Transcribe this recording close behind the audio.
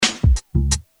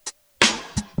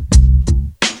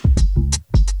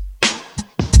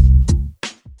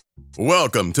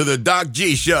Welcome to the Doc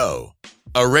G Show,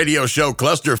 a radio show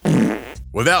cluster.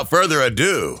 Without further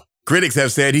ado, critics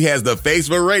have said he has the face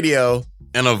for radio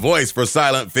and a voice for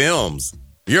silent films.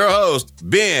 Your host,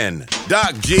 Ben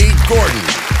Doc G Gordon.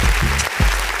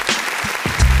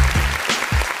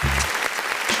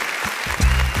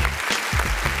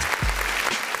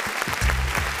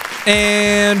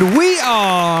 And we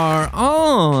are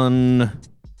on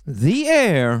the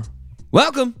air.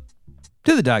 Welcome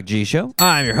to the Doc G Show.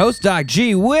 I'm your host, Doc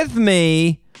G. With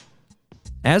me,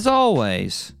 as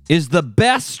always, is the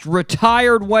best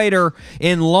retired waiter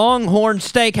in Longhorn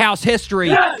Steakhouse history,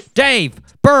 yes! Dave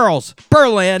Burles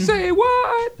Berlin. Say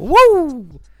what?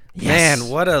 Woo! Yes.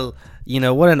 Man, what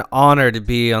an honor to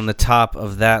be on the top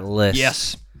of that list.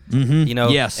 Yes. Mm-hmm.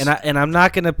 Yes. And I'm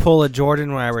not gonna pull a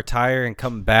Jordan when I retire and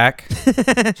come back.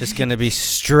 Just gonna be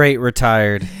straight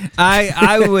retired.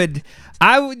 I would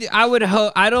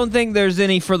hope. I don't think there's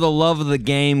any for the love of the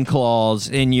game clause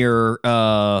in your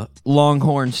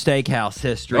Longhorn Steakhouse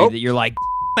history that you're like,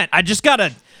 I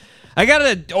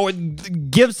gotta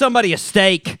give somebody a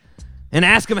steak and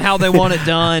ask them how they want it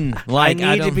done. Like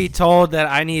I need to be told that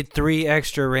I need 3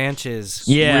 extra ranches.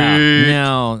 Yeah,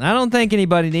 no, I don't think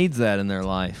anybody needs that in their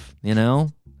life. You know,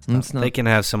 they can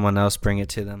have someone else bring it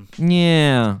to them.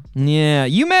 Yeah.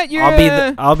 You met your.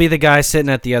 I'll be the guy sitting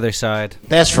at the other side.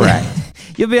 That's right.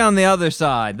 You'll be on the other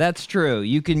side. That's true.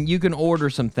 You can order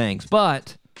some things,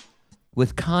 but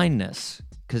with kindness,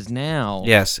 because now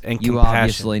yes, and you compassion.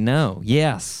 Obviously know.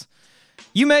 Yes.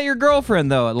 You met your girlfriend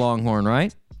though at Longhorn,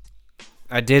 right?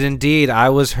 I did indeed. I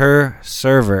was her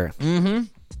server.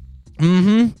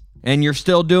 Mm-hmm. And you're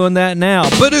still doing that now.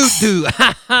 Ba-doo-doo. So,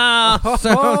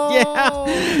 yeah.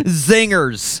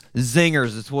 Zingers.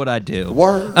 It's what I do.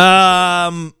 Word.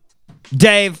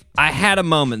 Dave, I had a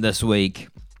moment this week.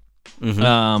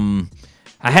 Mm-hmm.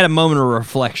 I had a moment of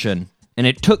reflection, and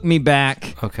it took me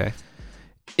back. Okay.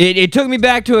 It took me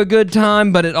back to a good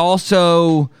time, but it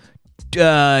also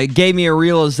gave me a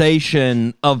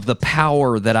realization of the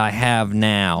power that I have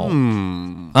now.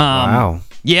 Wow.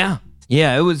 Yeah,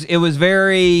 it was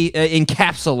very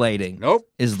encapsulating. Nope,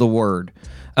 is the word.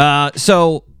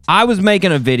 So I was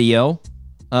making a video,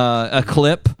 a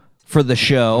clip for the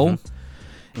show,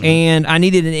 and I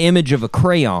needed an image of a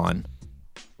crayon.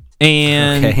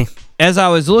 And as I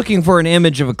was looking for an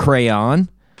image of a crayon,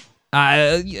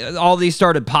 all these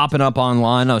started popping up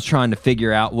online. I was trying to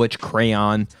figure out which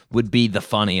crayon would be the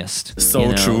funniest.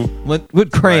 So true.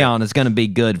 What crayon is going to be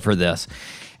good for this?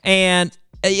 And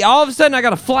all of a sudden, I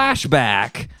got a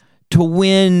flashback to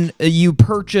when you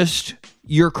purchased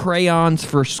your crayons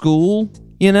for school,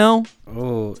 you know?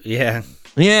 Oh, yeah.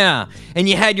 Yeah. And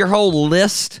you had your whole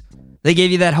list. They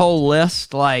gave you that whole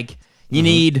list. Like, you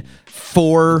need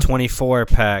 4...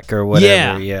 24-pack or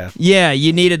whatever, Yeah,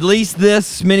 you need at least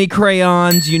this many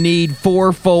crayons. You need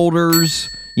 4 folders.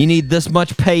 You need this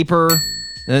much paper.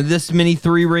 This many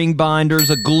 3-ring binders,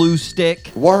 a glue stick.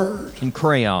 Word. And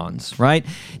crayons, right?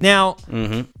 Now,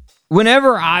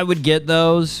 whenever I would get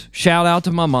those, shout out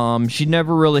to my mom. She'd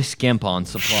never really skimp on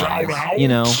supplies. Shout out. You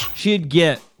know, she'd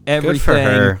get everything. Good for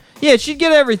her. Yeah, she'd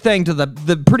get everything to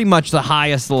the pretty much the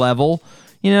highest level.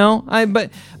 You know,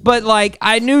 but like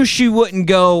I knew she wouldn't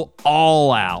go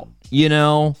all out. You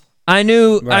know, I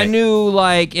knew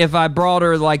like if I brought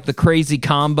her like the crazy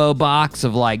combo box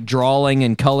of like drawing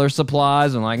and color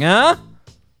supplies, I'm like, nah.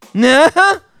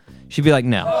 She'd be like,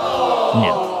 no.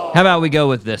 How about we go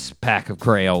with this pack of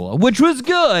Crayola, which was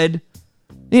good.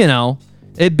 You know,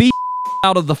 it beat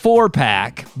out of the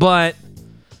 4-pack, but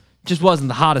just wasn't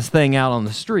the hottest thing out on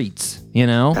the streets. You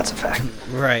know, That's a fact.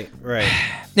 Right.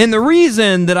 And the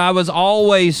reason that I was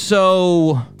always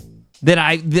so that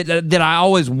I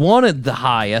always wanted the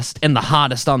highest and the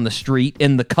hottest on the street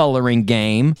in the coloring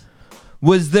game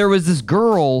was there was this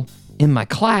girl in my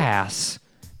class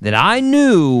that I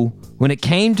knew when it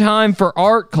came time for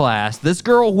art class, this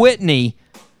girl Whitney,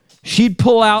 she'd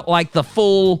pull out like the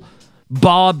full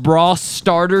Bob Ross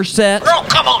starter set. Girl,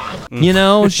 come on. You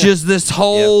know, it's just this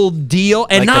whole deal.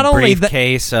 And like not a only that,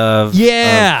 briefcase of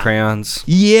crayons.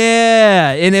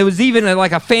 Yeah, and it was even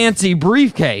like a fancy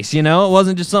briefcase, you know? It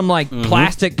wasn't just some like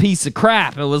plastic piece of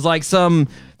crap. It was like some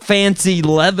fancy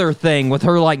leather thing with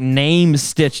her like name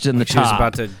stitched in the She top. was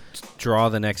about to draw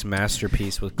the next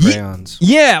masterpiece with crayons.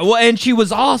 Yeah, well, and she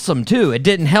was awesome too. It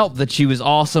didn't help that she was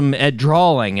awesome at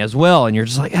drawing as well, and you're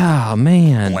just like, oh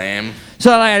man. Lamb. So,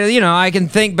 like, you know, I can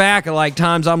think back at, like,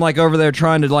 times I'm, like, over there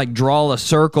trying to, like, draw a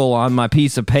circle on my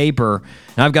piece of paper,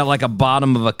 and I've got, like, a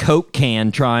bottom of a Coke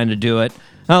can trying to do it.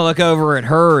 I look over at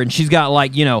her, and she's got,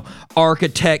 like, you know,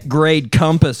 architect-grade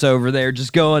compass over there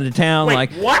just going to town, Wait,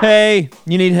 like, what? hey,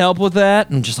 you need help with that?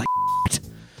 And I'm just like,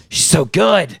 she's so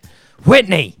good,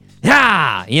 Whitney.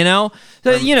 Ah, you know.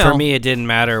 So, you know, For me, it didn't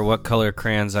matter what color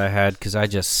crayons I had because I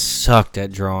just sucked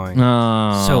at drawing.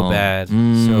 Oh. So bad,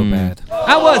 so bad.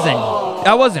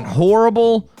 I wasn't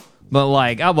horrible, but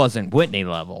like I wasn't Whitney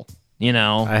level. You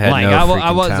know, I had like no freaking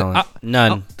I wasn't. talent.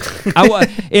 None. I was.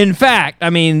 In fact,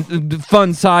 I mean,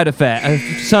 fun side effect.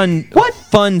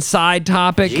 Fun side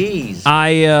topic. Jeez.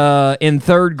 I in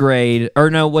third grade, or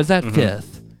no, was that fifth?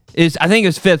 I think it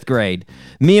was fifth grade.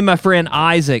 Me and my friend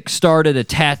Isaac started a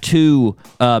tattoo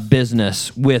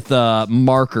business with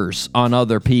markers on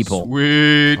other people.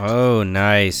 Sweet. Oh,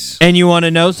 nice. And you want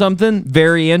to know something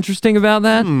very interesting about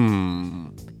that?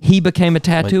 He became a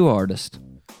tattoo artist.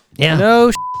 Yeah.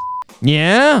 No,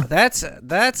 Yeah.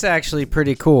 that's actually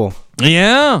pretty cool.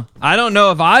 Yeah. I don't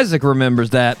know if Isaac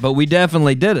remembers that, but we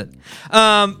definitely did it.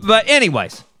 But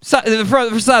anyways, beside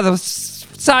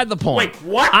the point. Wait,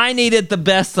 what? I needed the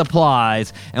best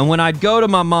supplies, and when I'd go to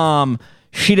my mom,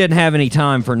 she didn't have any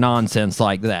time for nonsense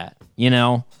like that. You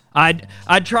know, I'd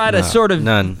try to sort of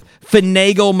none.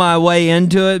 finagle my way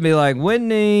into it and be like,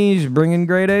 Whitney's bringing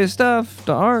grade A stuff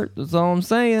to art. That's all I'm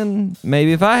saying.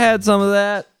 Maybe if I had some of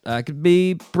that, I could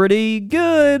be pretty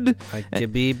good. I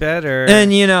could be better.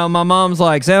 And, you know, my mom's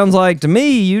like, sounds like to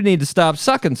me you need to stop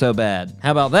sucking so bad.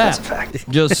 How about that? That's a fact.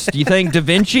 Just, you think Da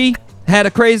Vinci had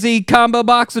a crazy combo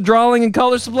box of drawing and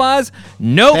color supplies?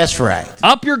 Nope. That's right.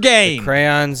 Up your game.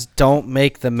 Crayons don't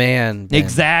make the man, Ben.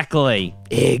 Exactly.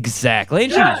 And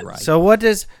she was right. So what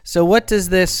does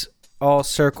this all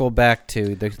circle back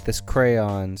to? This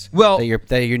crayons. Well-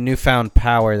 that your newfound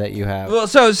power that you have. Well,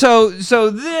 so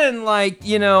then, like,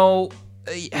 you know,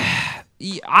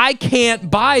 I can't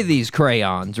buy these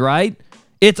crayons, right?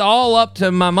 It's all up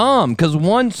to my mom, because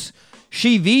once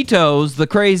she vetoes the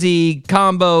crazy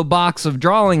combo box of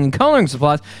drawing and coloring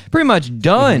supplies, pretty much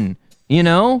done, you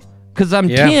know? Because I'm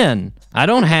 10. I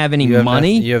don't have any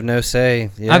money. You have no say.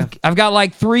 Yeah. I've got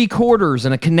like $3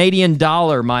 and a Canadian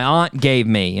dollar my aunt gave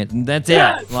me, and that's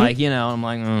it. Like, you know, I'm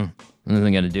like,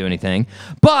 isn't gonna do anything.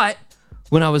 But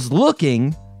when I was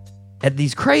looking at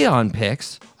these crayon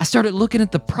picks, I started looking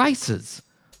at the prices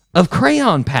of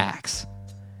crayon packs,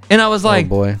 and I was like,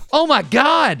 boy. oh my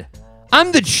God,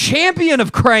 I'm the champion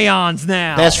of crayons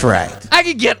now. That's right. I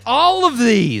could get all of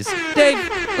these. Dave,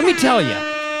 let me tell you,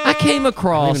 I came I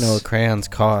across. don't even know what crayons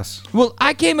cost. Well,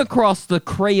 I came across the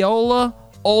Crayola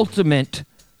Ultimate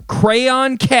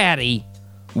Crayon Caddy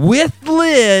with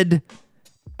lid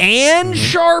and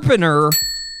sharpener.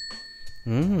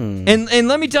 And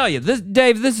let me tell you,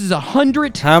 Dave, this is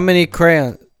 100. How many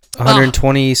crayons?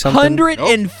 120 something.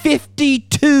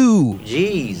 152.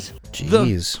 Jeez.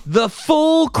 Jeez. The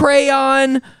full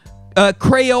crayon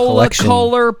Crayola Collection.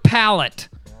 color palette.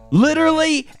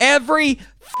 Literally every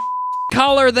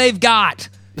color they've got.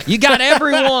 You got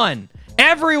everyone.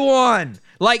 Everyone.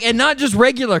 Like, and not just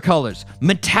regular colors,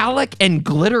 metallic and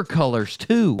glitter colors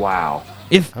too. Wow.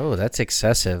 Oh, that's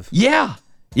excessive. Yeah,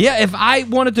 if I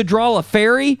wanted to draw a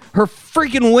fairy, her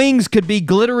freaking wings could be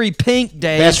glittery pink,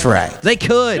 Dave. That's right. They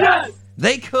could. Yes!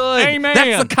 They could. Amen.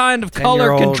 That's the kind of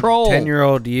color control.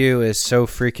 10-year-old you is so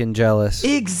freaking jealous.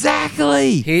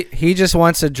 Exactly. He just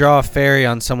wants to draw a fairy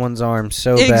on someone's arm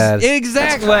so bad.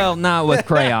 Exactly. Well, not with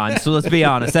crayons, so let's be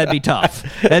honest. That'd be tough.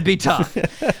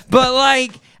 But,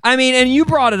 like, I mean, and you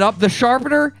brought it up, the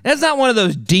sharpener. That's not one of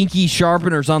those dinky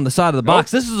sharpeners on the side of the box.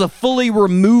 This is a fully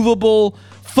removable,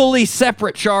 fully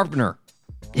separate sharpener.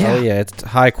 Yeah. Oh yeah, it's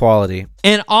high quality.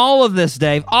 And all of this,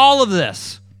 Dave, all of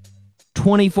this,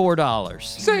 $24.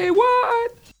 Say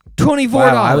what? $24.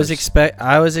 Wow, I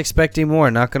was expecting more,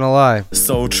 not gonna lie.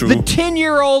 So true. The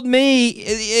 10-year-old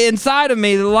me inside of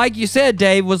me, like you said,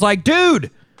 Dave, was like,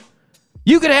 dude,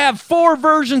 you could have 4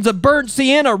 versions of Burnt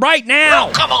Sienna right now.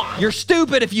 Oh, come on. You're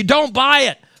stupid if you don't buy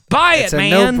it. Buy It's it, a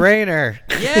man. no-brainer.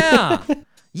 Yeah.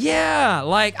 Yeah.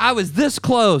 Like, I was this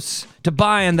close to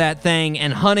buying that thing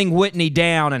and hunting Whitney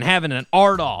down and having an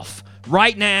art off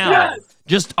right now. Yes.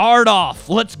 Just art off.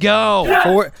 Let's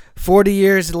go. 40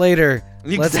 years later,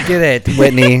 let's Exactly. get it,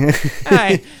 Whitney.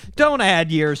 Hey, don't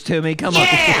add years to me. Come on.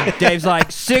 Dave's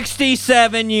like,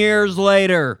 67 years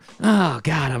later. Oh,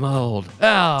 God, I'm old.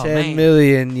 Oh, 10 man.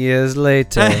 million years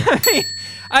later.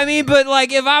 I mean, but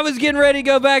like, if I was getting ready to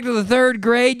go back to the 3rd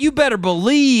grade, you better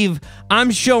believe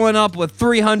I'm showing up with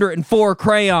 304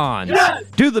 crayons. Yes.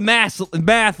 Do the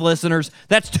math, listeners.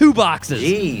 That's 2 boxes.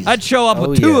 Jeez. I'd show up Oh,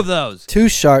 with 2 yeah. of those. 2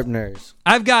 sharpeners.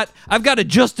 I've got a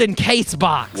just in case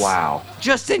box. Wow.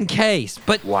 Just in case.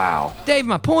 But Wow. Dave,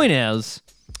 my point is,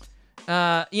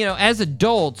 as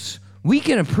adults, we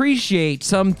can appreciate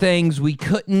some things we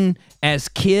couldn't as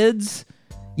kids.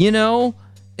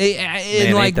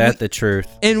 Man, ain't that the truth?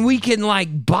 And we can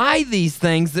like buy these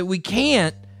things that we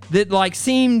can't, that like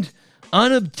seemed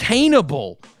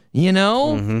unobtainable, you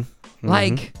know?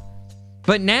 Like,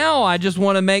 but now I just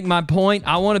want to make my point.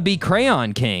 I want to be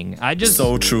Crayon King.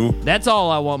 So true. That's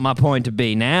all I want my point to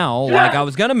be now. Like, I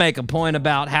was going to make a point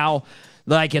about how,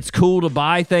 like, it's cool to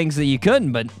buy things that you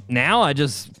couldn't, but now I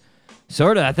just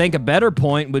I think a better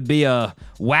point would be a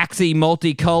waxy,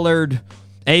 multicolored,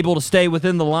 able to stay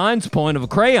within the lines point of a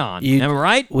crayon. Am I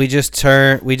right? We just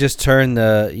turn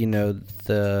the,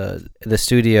 the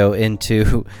studio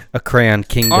into a Crayon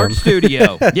Kingdom. Art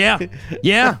studio.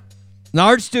 Yeah. An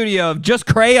art studio of just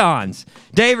crayons.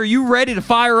 Dave, are you ready to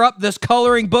fire up this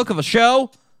coloring book of a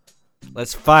show?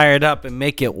 Let's fire it up and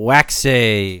make it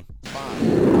waxy.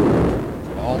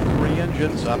 5. All 3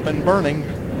 engines up and burning.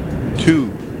 2,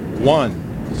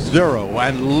 1, 0,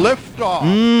 and lift off.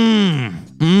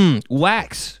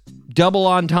 Wax. Double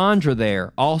entendre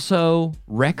there. Also,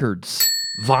 records.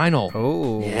 Vinyl.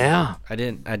 Oh. Yeah. I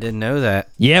didn't know that.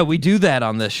 Yeah, we do that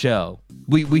on this show.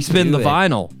 We spin the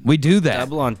vinyl. We do that.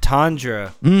 Double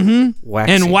entendre.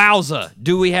 Waxy. And wowza,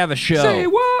 do we have a show? Say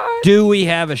what? Do we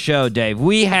have a show, Dave?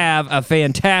 We have a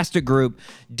fantastic group,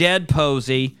 Dead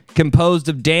Posey, composed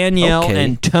of Danielle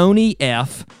and Tony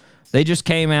F. They just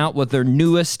came out with their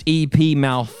newest EP,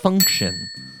 Malfunction.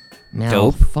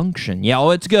 Malfunction.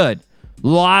 Yeah, it's good. A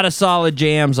lot of solid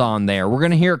jams on there. We're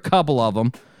going to hear a couple of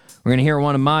them. We're going to hear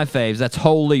one of my faves. That's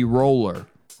Holy Roller.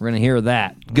 We're going to hear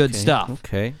that. Good stuff.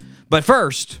 Okay. But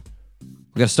first,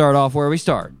 we got to start off where we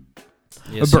start.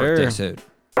 Yes, a birthday sir. suit.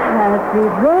 Happy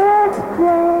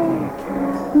birthday,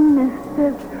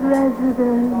 Mr.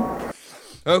 President.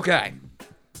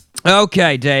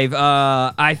 Okay, Dave.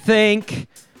 I think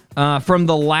from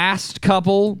the last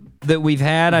couple that we've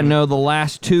had, I know the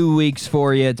last 2 weeks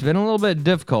for you, it's been a little bit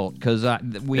difficult because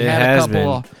we had a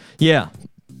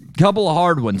couple of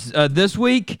hard ones. This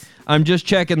week, I'm just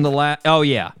checking the last. Oh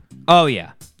yeah.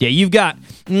 Yeah, you've got.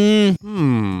 The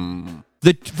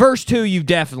first 2 you've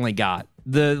definitely got.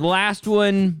 The last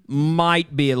one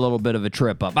might be a little bit of a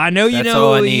trip up. I know you That's know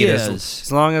all who I he need is.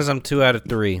 as long as I'm 2 out of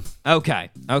 3. Okay.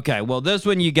 Well, this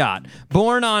one you got.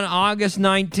 Born on August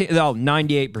 19th. Oh,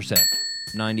 98%.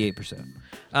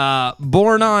 98%.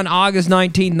 Born on August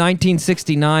 19th,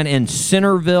 1969 in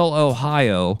Centerville,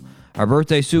 Ohio. Our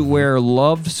birthday suit wearer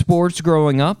loved sports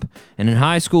growing up, and in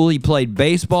high school he played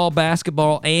baseball,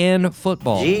 basketball, and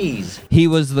football. Jeez. He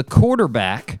was the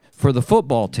quarterback for the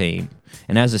football team,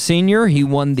 and as a senior, he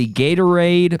won the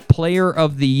Gatorade Player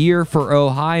of the Year for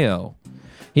Ohio.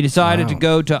 He decided to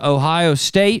go to Ohio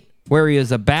State, where he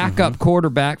is a backup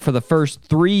quarterback for the first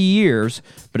 3 years,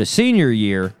 but his senior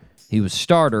year, he was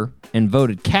starter and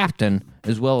voted captain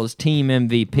as well as team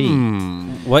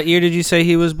MVP. What year did you say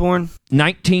he was born?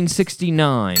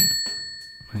 1969.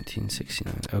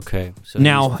 1969. Okay. So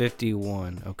Now, he's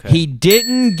 51. Okay. He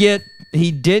didn't get to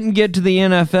the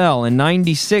NFL. In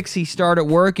 96, he started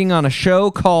working on a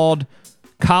show called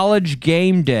College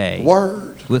Game Day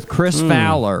with Chris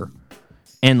Fowler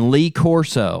and Lee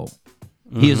Corso.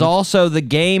 He is also the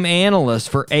game analyst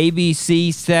for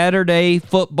ABC Saturday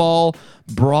Football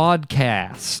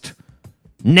Broadcast.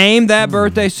 Name that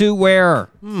birthday suit wearer.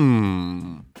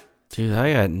 Dude,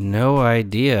 I got no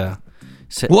idea.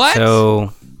 What?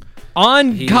 So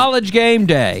on College Game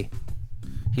Day.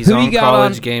 he's Who do on you got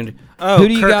College on- Game Day. Oh, Who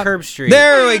do you Kirk got? Herbstreit.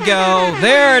 There we go.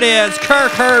 There it is.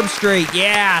 Kirk Herbstreit.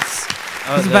 Yes.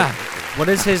 He's back. What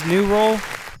is his new role?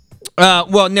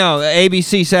 Well, no,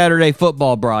 ABC Saturday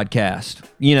Football Broadcast.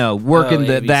 You know, working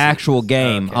the ABC. actual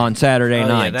game on Saturday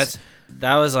nights.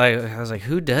 I was like,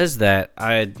 who does that?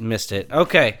 I had missed it.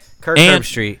 Okay, Kirk And-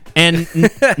 Herbstreit. And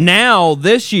now,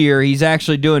 this year, he's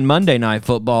actually doing Monday Night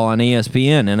Football on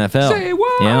ESPN, NFL. Say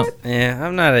what? Yeah. Yeah,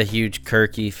 I'm not a huge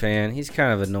Kirky fan. He's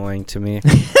kind of annoying to me.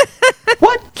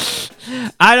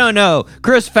 I don't know.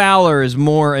 Chris Fowler is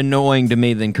more annoying to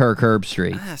me than Kirk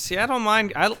Herbstreit. See, I don't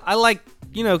mind. I like,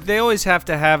 they always have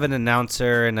to have an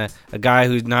announcer and a guy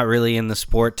who's not really in the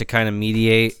sport to kind of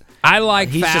mediate. I like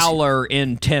He's just- Fowler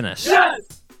in tennis. Yes!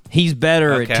 He's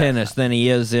better at tennis than he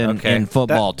is in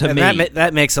football, to me.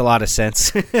 That makes a lot of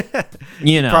sense.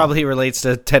 You know. Probably relates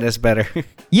to tennis better.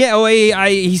 Yeah, well,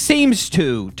 he seems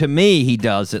to. To me, he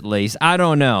does at least. I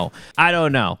don't know.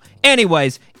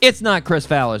 Anyways, it's not Chris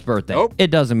Fowler's birthday. Nope.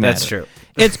 It doesn't matter. That's true.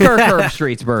 It's Kirk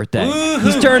Herbstreit's birthday.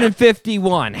 He's turning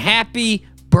 51. Happy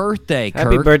birthday,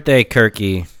 Kirk. Happy birthday,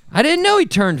 Kirky. I didn't know he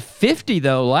turned 50,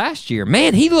 though, last year.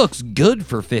 Man, he looks good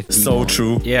for 51. So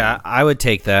true. Yeah, I would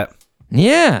take that.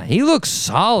 Yeah, he looks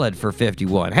solid for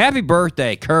 51. Happy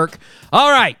birthday, Kirk. All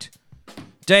right.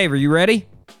 Dave, are you ready?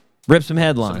 Rip some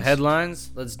headlines.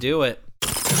 Headlines? Let's do it.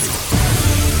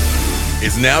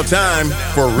 It's now time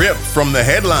for Ripped from the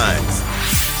Headlines.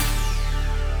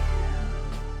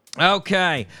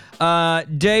 Okay.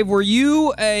 Dave, were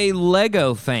you a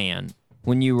Lego fan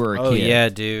when you were a kid? Oh, yeah,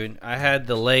 dude. I had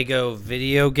the Lego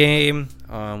video game.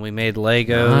 We made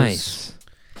Legos. Nice.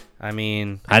 I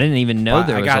mean, I didn't even know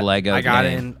there was a Lego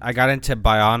game. I got into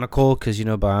Bionicle because,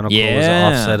 Bionicle Yeah. was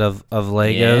an offset of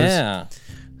Legos. Yeah.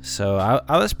 So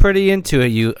I was pretty into it,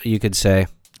 you could say.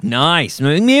 Nice.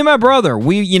 Me and my brother,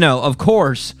 of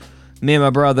course, me and my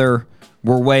brother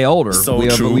were way older.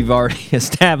 We've already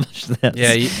established this.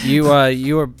 Yeah, you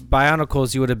were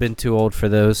Bionicles. You would have been too old for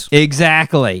those.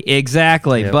 Exactly.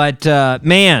 Yep. But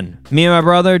man, me and my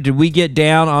brother, did we get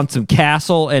down on some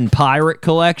castle and pirate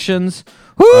collections?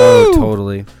 Woo! Oh,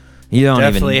 totally. You don't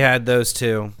Definitely even. had those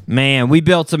too. Man, we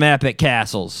built some epic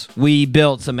castles. We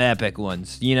built some epic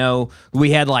ones.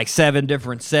 We had like 7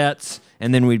 different sets,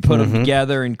 and then we'd put them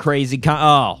together in crazy.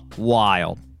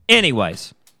 Wild.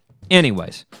 Anyways. One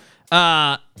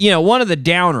of the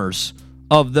downers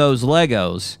of those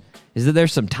Legos is that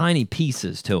there's some tiny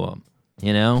pieces to them,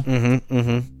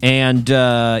 And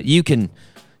you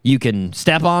can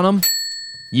step on them,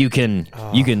 you can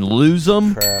lose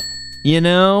them, Crap.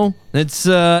 It's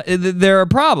they're a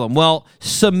problem. Well,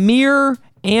 Samir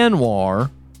Anwar,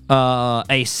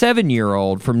 a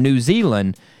 7-year-old from New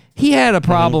Zealand, he had a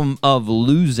problem of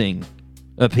losing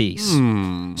a piece.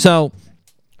 So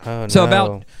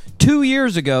about 2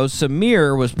 years ago,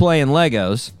 Samir was playing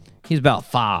Legos. He's about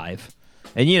 5.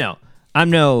 And,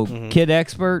 I'm no kid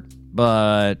expert,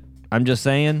 but I'm just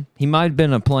saying he might have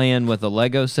been playing with a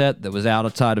Lego set that was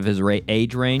outside of his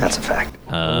age range. That's a fact.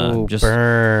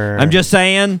 Burn. I'm just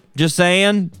saying.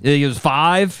 He was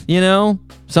 5,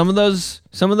 Some of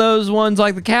those ones,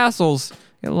 like the castles,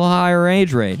 get a little higher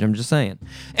age range. I'm just saying.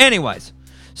 Anyways,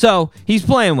 so he's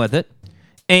playing with it.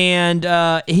 And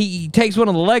he takes one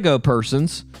of the Lego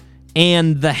persons,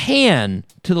 and the hand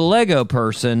to the Lego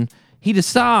person, he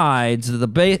decides that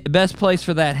the best place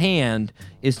for that hand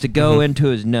is to go into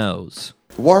his nose.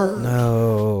 Word.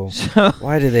 No.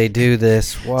 Why do they do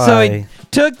this? Why? So he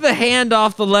took the hand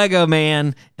off the Lego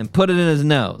man and put it in his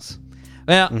nose.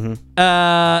 Well,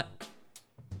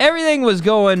 everything was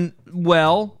going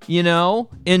well,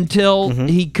 until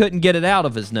he couldn't get it out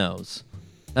of his nose.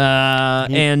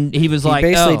 And he was like,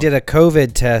 basically did a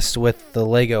COVID test with the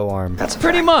Lego arm. That's a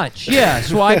pretty fact. much, yeah.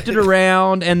 Swiped it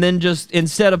around, and then just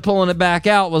instead of pulling it back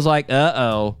out, was like,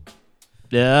 So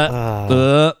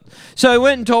he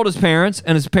went and told his parents,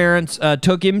 and his parents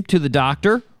took him to the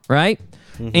doctor, right?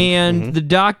 And the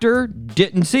doctor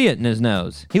didn't see it in his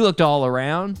nose. He looked all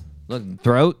around, looked in the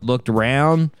throat, looked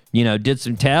around, did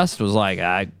some tests, was like,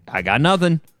 I got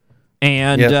nothing.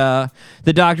 And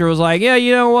the doctor was like, yeah,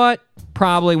 you know what?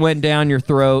 Probably went down your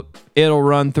throat. It'll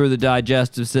run through the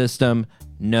digestive system.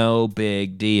 No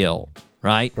big deal,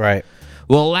 right? Right.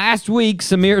 Well, last week,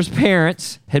 Samir's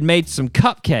parents had made some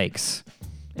cupcakes,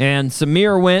 and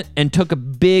Samir went and took a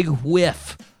big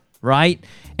whiff, right?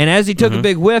 And as he took a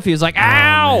big whiff, he was like,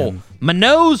 ow, my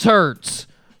nose hurts,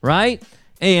 right?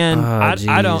 And I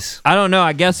don't know.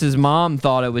 I guess his mom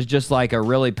thought it was just like a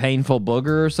really painful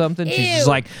booger or something. She's just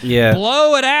like,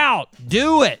 blow it out.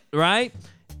 Do it, right?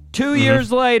 2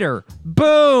 years later,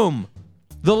 boom.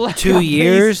 The Lego 2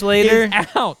 years later? is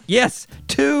out. Yes,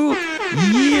 2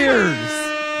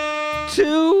 years.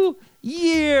 2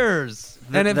 years.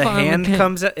 And it the finally hand came.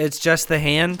 comes out. It's just the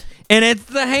hand? And it's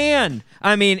the hand.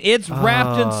 I mean, it's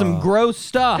wrapped in some gross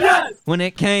stuff when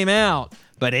it came out.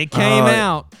 But it came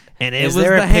out, and it Is was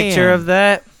there the a picture hand. of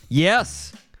that?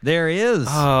 Yes, there is.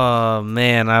 Oh,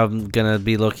 man. I'm going to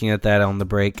be looking at that on the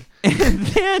break. And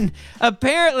then,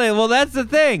 apparently, well, that's the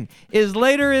thing, is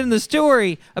later in the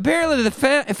story, apparently the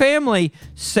family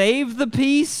saved the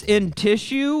piece in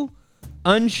tissue,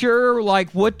 unsure, like,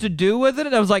 what to do with it.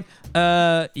 And I was like,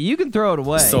 you can throw it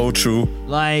away. So true.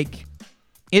 Like,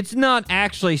 it's not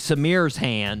actually Samir's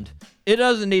hand. It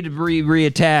doesn't need to be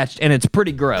reattached, and it's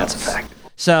pretty gross. That's a fact.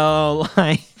 So,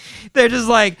 like, they're just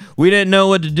like, we didn't know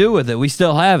what to do with it. We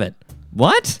still have it.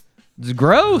 What? It's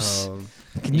gross.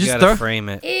 Can You just gotta frame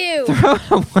it. throw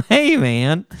it away,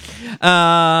 man.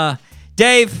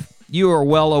 Dave, you are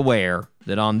well aware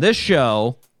that on this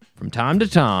show, from time to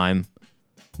time,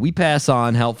 we pass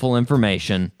on helpful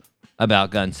information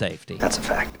about gun safety. That's a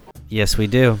fact. Yes, we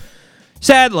do.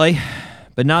 Sadly,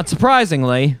 but not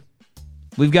surprisingly,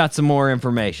 we've got some more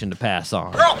information to pass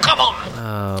on.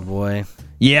 Oh, boy.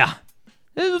 Yeah.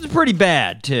 It was pretty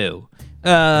bad, too.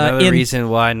 Another reason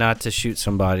why not to shoot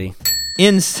somebody.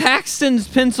 In Saxton,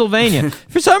 Pennsylvania.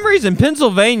 For some reason,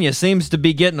 Pennsylvania seems to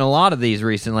be getting a lot of these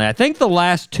recently. I think the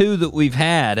last 2 that we've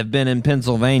had have been in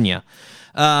Pennsylvania.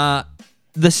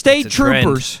 the state It's a trend.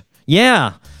 troopers,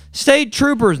 state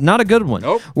troopers, not a good one,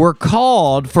 were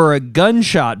called for a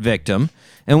gunshot victim.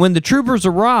 And when the troopers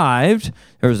arrived,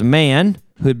 there was a man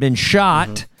who had been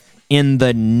shot in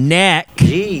the neck.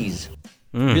 Jeez.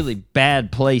 Really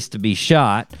bad place to be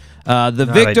shot. The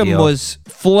victim ideal. was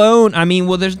flown. I mean,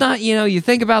 well, there's not, you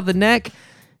think about the neck,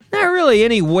 not really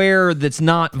anywhere that's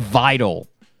not vital.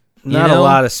 Not a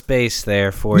lot of space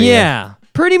there for you. Yeah.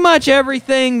 Pretty much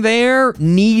everything there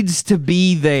needs to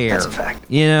be there. That's a fact.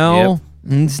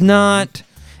 It's not.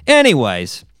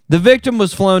 Anyways, the victim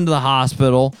was flown to the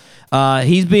hospital.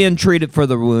 He's being treated for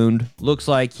the wound. Looks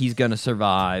like he's going to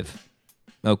survive.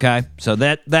 Okay? So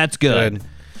that's good.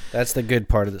 That's the good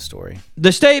part of the story.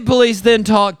 The state police then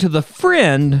talked to the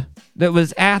friend that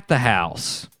was at the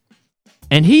house.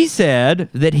 And he said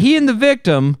that he and the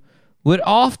victim would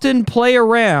often play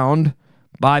around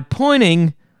by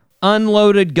pointing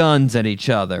unloaded guns at each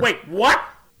other. Wait, what?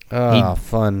 Oh,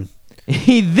 fun.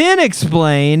 He then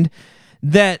explained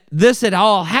that this had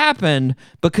all happened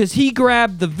because he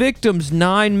grabbed the victim's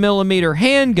 9mm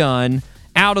handgun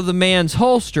out of the man's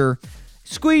holster,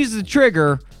 squeezed the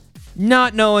trigger,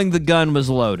 not knowing the gun was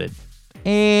loaded,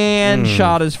 and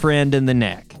shot his friend in the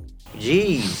neck.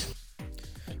 Jeez.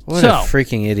 What a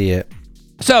freaking idiot.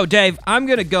 So, Dave, I'm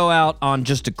going to go out on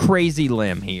just a crazy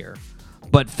limb here.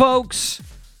 But, folks,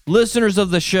 listeners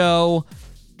of the show,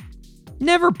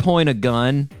 never point a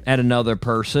gun at another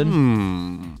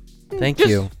person. Thank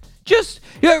you.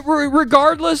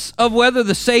 Regardless of whether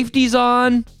the safety's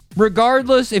on,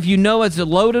 regardless if you know it's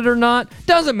loaded or not,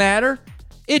 doesn't matter.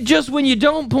 It just, when you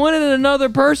don't point it at another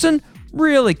person,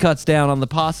 really cuts down on the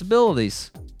possibilities,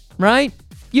 right?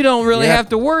 You don't really have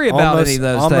to worry about any of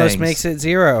those things. Almost makes it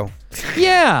zero.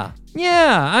 Yeah,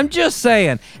 I'm just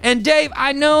saying. And Dave,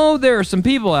 I know there are some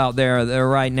people out there that are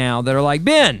right now that are like,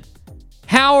 Ben,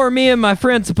 how are me and my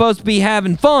friends supposed to be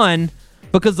having fun?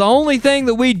 Because the only thing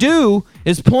that we do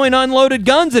is point unloaded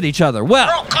guns at each other.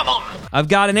 Well, come on. I've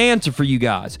got an answer for you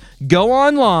guys. Go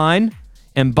online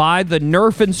and buy the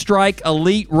Nerf and Strike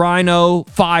Elite Rhino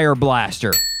Fire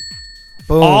Blaster.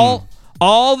 Boom.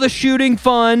 All the shooting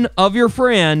fun of your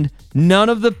friend, none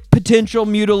of the potential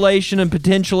mutilation and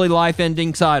potentially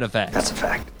life-ending side effects. That's a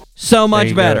fact. So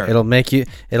much better. It'll make you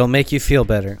feel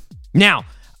better. Now,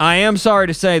 I am sorry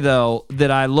to say though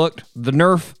that I looked the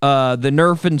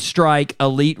Nerf and Strike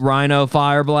Elite Rhino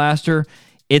Fire Blaster.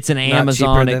 It's an Not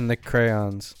Amazon. cheaper than the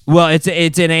crayons. Well, it's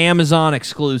an Amazon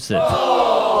exclusive.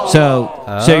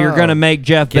 So you're gonna make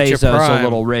Jeff Get your Bezos a Prime.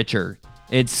 little richer.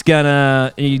 Jeff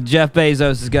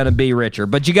Bezos is gonna be richer,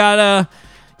 but you gotta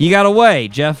weigh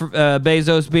Jeff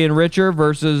Bezos being richer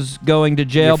versus going to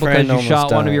jail Your because friend you almost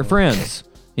shot one of died. your friends.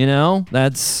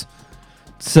 That's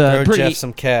Throw pretty Jeff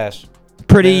some cash.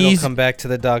 pretty Then it'll easy. come back to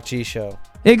the Doc G show.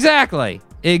 Exactly.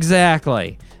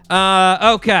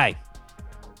 Okay.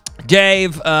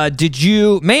 Dave, did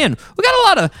you... Man,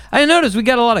 I noticed we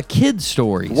got a lot of kids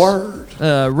stories. Word.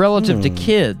 Relative to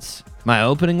kids. My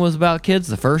opening was about kids.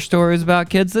 The first story was about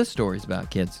kids. This story's about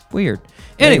kids. Weird.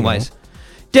 Anyways,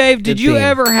 Dave, did Good you theme.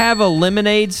 ever have a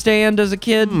lemonade stand as a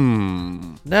kid?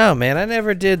 No, man, I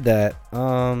never did that.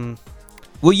 Well,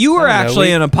 you were I don't know, actually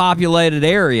we- in a populated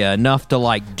area enough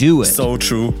to, do it. So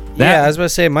true. Yeah, I was about to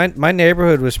say my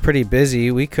neighborhood was pretty busy.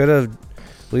 We could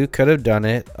have done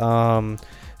it.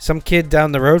 Some kid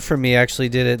down the road from me actually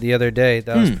did it the other day.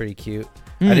 That was pretty cute.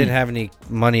 I didn't have any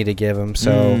money to give him,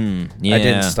 so yeah. I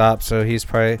didn't stop. So he's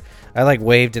probably I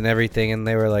waved and everything, and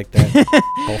they were like that.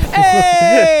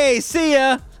 Hey, see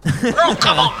ya.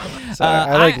 So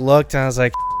I looked and I was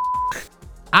like,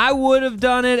 I would have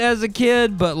done it as a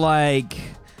kid, but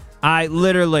I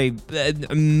literally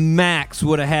max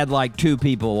would have had 2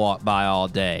 people walk by all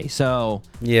day, so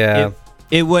yeah.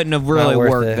 it wouldn't have really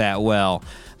worth worked it. that well.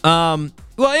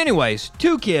 Well, anyways,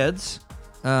 2 kids,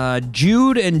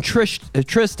 Jude and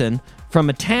Tristan from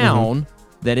a town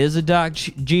that is a Doc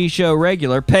G show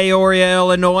regular, Peoria,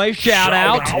 Illinois. Shout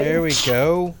out! There we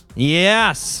go.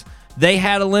 Yes, they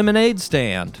had a lemonade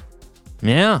stand.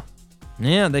 Yeah,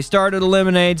 they started a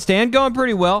lemonade stand, going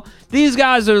pretty well. These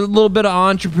guys are a little bit of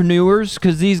entrepreneurs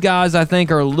because these guys, I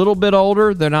think, are a little bit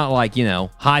older. They're not high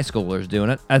schoolers doing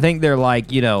it. I think they're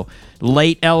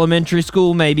late elementary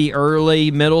school, maybe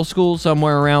early middle school,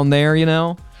 somewhere around there,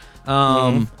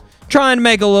 Trying to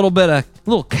make a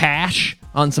little cash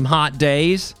on some hot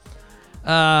days.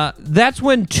 That's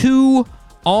when 2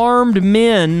 armed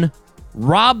men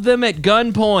robbed them at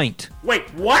gunpoint. Wait,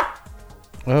 what?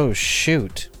 Oh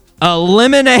shoot. A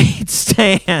lemonade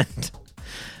stand.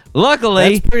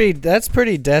 Luckily, That's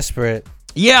pretty desperate.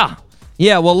 yeah.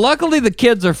 Well, luckily the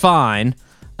kids are fine.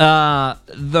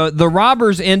 The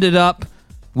robbers ended up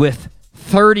with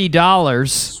 $30.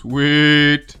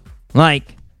 Sweet.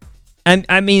 Like,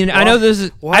 I mean, I know this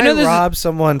is. Why I know this rob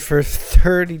someone for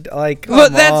 30? Like, come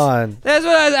But on. that's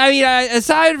what I mean.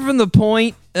 Aside from the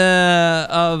point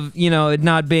of it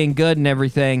not being good and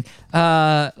everything,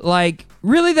 like,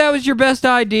 really, that was your best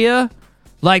idea?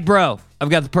 Like, bro, I've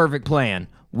got the perfect plan.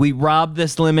 We rob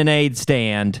this lemonade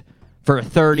stand for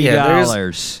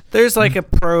 $30. There's like a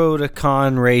pro to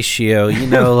con ratio.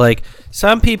 Like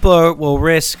some people will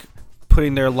risk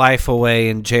putting their life away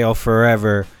in jail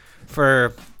forever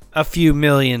for a few $1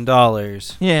 million.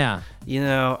 Yeah.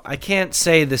 I can't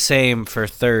say the same for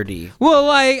 30. Well,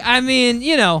 like, I mean,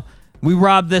 we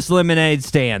rob this lemonade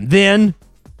stand. Then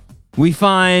we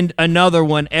find another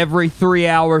one every 3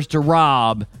 hours to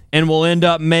rob, and we'll end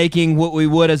up making what we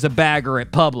would as a bagger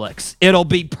at Publix. It'll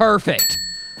be perfect.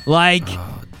 Like,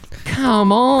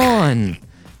 come on.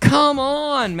 Come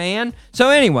on, man. So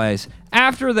anyways,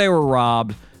 after they were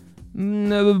robbed,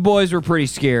 the boys were pretty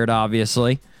scared,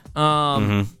 obviously.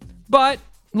 But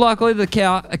luckily the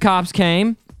cops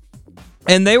came,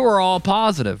 and they were all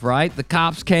positive, right? The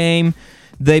cops came.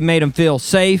 They made them feel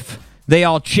safe. They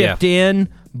all chipped in,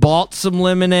 bought some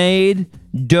lemonade,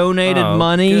 donated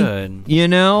money, good.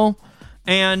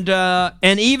 And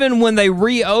even when they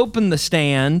reopened the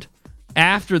stand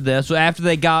after this, after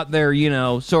they got their,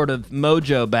 sort of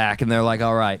mojo back, and they're like,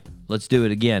 all right, let's do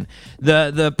it again.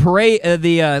 The parade,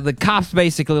 the cops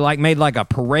basically like made like a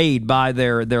parade by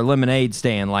their lemonade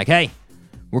stand, like, hey,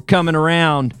 we're coming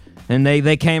around, and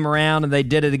they came around and they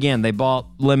did it again. They bought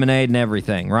lemonade and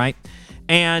everything, right?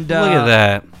 And Look at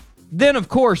that. Then, of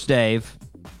course, Dave,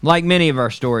 like many of our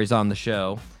stories on the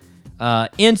show,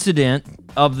 incident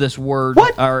of this word,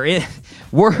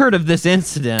 word of this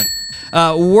incident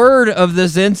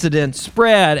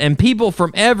spread, and people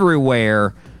from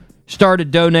everywhere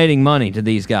started donating money to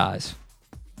these guys.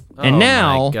 And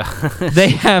now they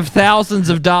have thousands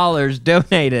of dollars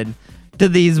donated to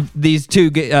these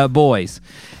two boys.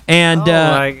 And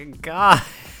my God.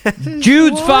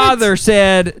 Jude's father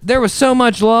said there was so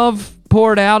much love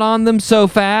poured out on them so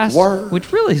fast,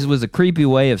 which really was a creepy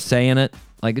way of saying it.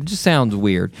 Like, it just sounds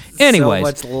weird. Anyways, so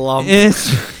much love.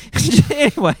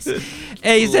 Anyways,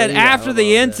 and he said after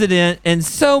the incident and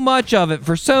so much of it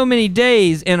for so many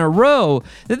days in a row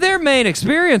that their main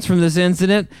experience from this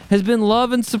incident has been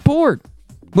love and support,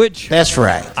 which That's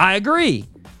right. I agree.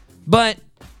 But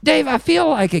Dave, I feel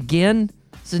like, again,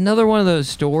 it's another one of those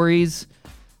stories.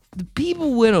 The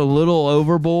people went a little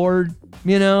overboard,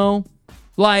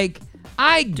 Like,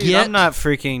 I Dude, get. I'm not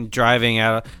freaking driving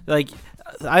out. Like,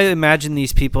 I imagine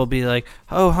these people be like,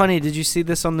 oh, honey, did you see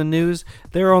this on the news?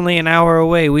 They're only an hour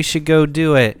away. We should go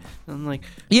do it. I'm like,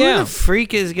 who the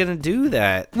freak is going to do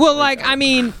that? Well, I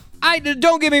mean,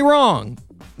 don't get me wrong.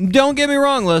 Don't get me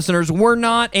wrong, listeners. We're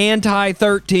not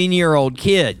anti-13-year-old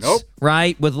kids,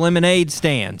 right, with lemonade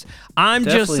stands. I'm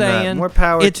Definitely just saying. not. More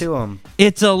power to them.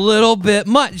 It's a little bit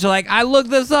much. Like, I looked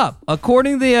this up.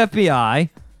 According to the FBI,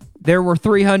 there were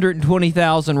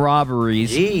 320,000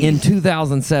 robberies in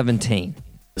 2017.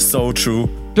 So true.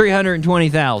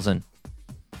 320,000.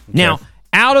 Now,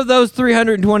 out of those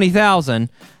 320,000,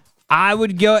 I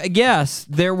would guess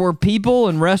there were people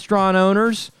and restaurant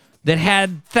owners that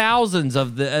had thousands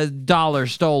of the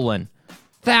dollars stolen.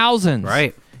 Thousands.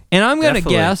 Right. And I'm going to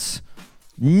guess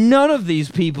none of these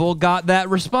people got that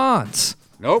response.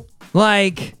 Nope.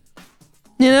 Like,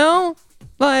 I'm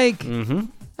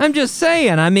just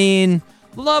saying, I mean,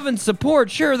 love and support,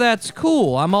 sure, that's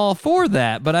cool. I'm all for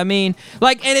that. But I mean,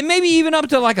 like, and it maybe even up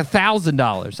to like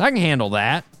 $1,000. I can handle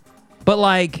that. But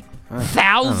like,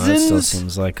 thousands, that still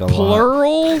seems like a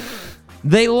plural,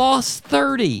 they lost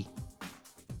 30.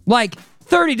 Like,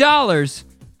 $30.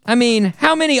 I mean,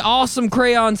 how many awesome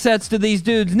crayon sets do these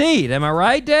dudes need? Am I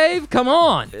right, Dave? Come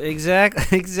on.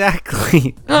 Exactly.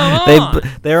 Come on.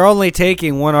 They're only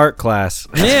taking one art class.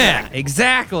 Yeah,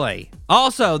 exactly.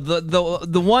 Also,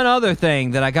 the one other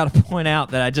thing that I got to point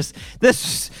out that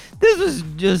this was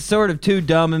just sort of too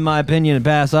dumb in my opinion to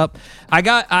pass up.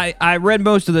 I read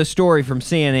most of this story from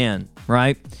CNN,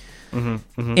 right?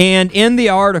 And in the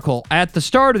article, at the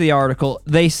start of the article,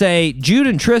 they say Jude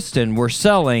and Tristan were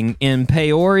selling in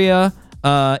Peoria,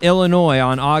 Illinois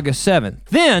on August 7th.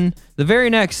 Then, the very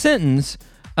next sentence,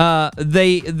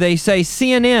 they say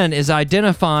CNN is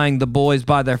identifying the boys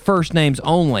by their first names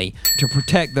only to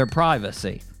protect their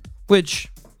privacy. Which,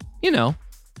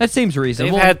 that seems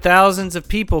reasonable. They've had thousands of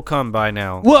people come by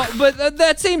now. Well, but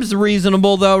that seems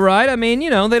reasonable, though, right? I mean, they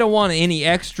don't want any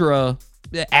extra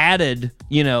added,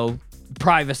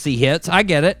 privacy hits. I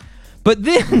get it. But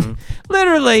then,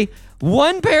 literally,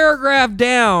 one paragraph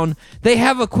down, they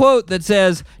have a quote that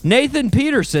says, Nathan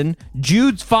Peterson,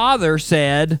 Jude's father,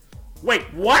 said, Wait,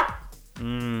 what?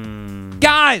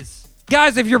 Guys,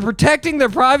 if you're protecting their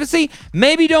privacy,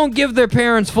 maybe don't give their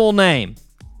parents' full name.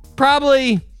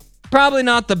 Probably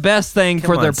not the best thing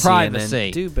for their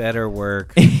privacy. Do better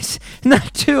work. It's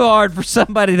not too hard for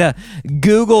somebody to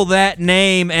Google that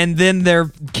name and then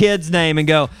their kid's name and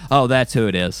go, oh, that's who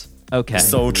it is. Okay.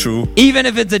 So true. Even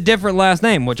if it's a different last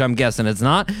name, which I'm guessing it's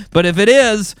not. But if it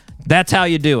is, that's how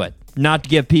you do it. Not to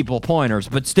give people pointers,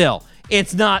 but still,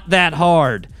 it's not that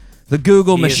hard. The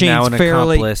Google He is machine's now an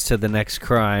fairly accomplice to the next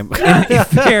crime.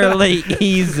 fairly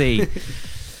easy.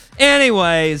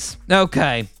 Anyways,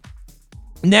 okay.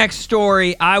 Next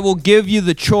story. I will give you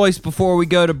the choice before we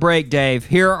go to break, Dave.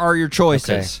 Here are your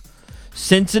choices.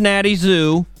 Cincinnati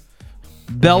Zoo,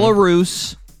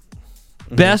 Belarus,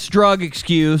 best drug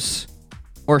excuse,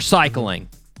 or cycling.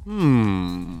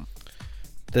 The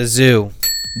zoo.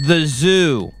 The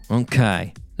zoo.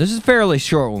 Okay. This is a fairly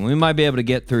short one. We might be able to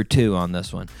get through 2 on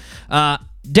this one.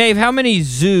 Dave, how many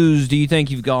zoos do you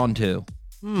think you've gone to?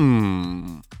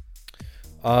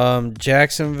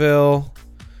 Jacksonville,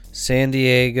 San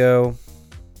Diego.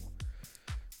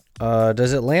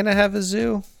 Does Atlanta have a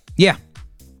zoo? Yeah.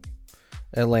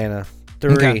 Atlanta.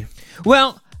 3. Okay.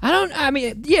 Well,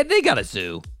 yeah, they got a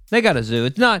zoo.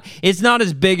 It's not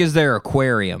as big as their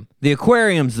aquarium. The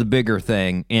aquarium's the bigger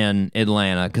thing in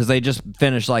Atlanta because they just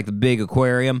finished like the big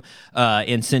aquarium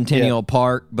in Centennial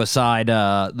Park beside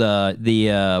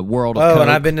the World of Coke. And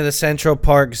I've been to the Central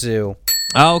Park Zoo.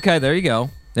 Oh, okay, there you go.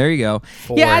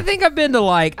 4. Yeah, I think I've been to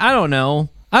I don't know.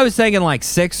 I was thinking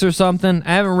 6 or something.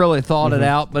 I haven't really thought it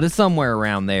out, but it's somewhere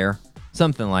around there.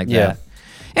 Something like that.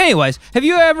 Anyways, have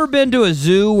you ever been to a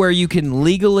zoo where you can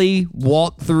legally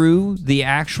walk through the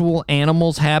actual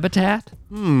animal's habitat?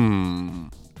 The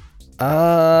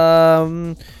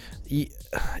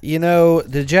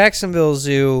Jacksonville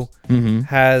Zoo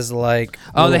has they have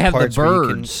the parts where you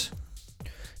birds.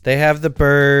 They have the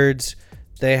birds.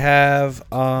 They have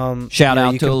Shout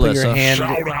out you to can put your Alyssa.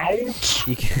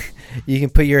 hand, you can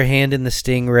put your hand in the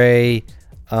stingray.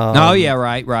 Oh yeah,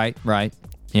 right.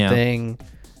 Yeah, Thing.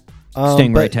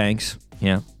 stingray But- tanks.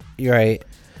 Yeah. You're right.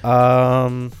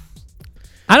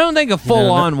 I don't think a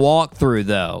full-on walkthrough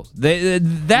though.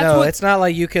 That's no, what. it's not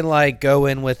like you can go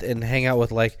in with and hang out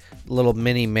with little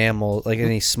mini mammal,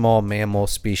 any small mammal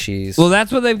species. Well,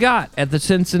 that's what they've got at the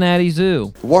Cincinnati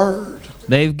Zoo. Word.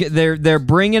 They're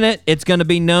bringing it. It's going to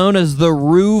be known as the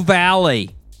Roo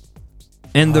Valley.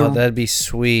 And that'd be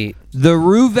sweet. the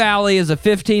Roo Valley is a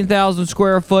 15,000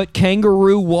 square foot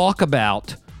kangaroo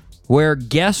walkabout where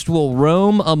guests will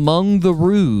roam among the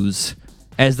roos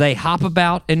as they hop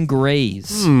about and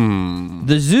graze.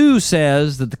 The zoo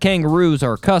says that the kangaroos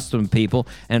are accustomed to people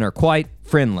and are quite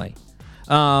friendly.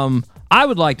 I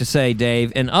would like to say,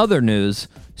 Dave, in other news,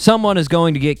 someone is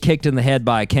going to get kicked in the head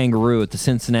by a kangaroo at the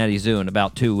Cincinnati Zoo in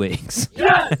about 2 weeks.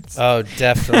 Oh,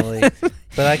 definitely.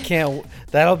 But I can't.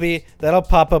 That'll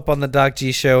pop up on the Doc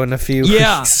G show in a few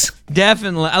weeks.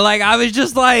 Definitely. I was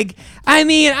just I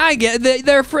get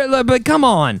they're friendly, but come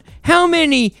on. How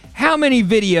many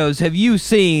videos have you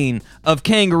seen of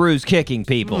kangaroos kicking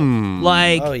people?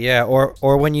 Oh yeah,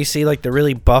 or when you see the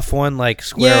really buff one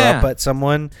square up at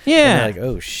someone. Yeah. And you're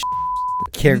oh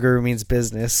kangaroo means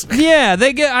business. Yeah,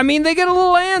 they get a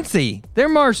little antsy. They're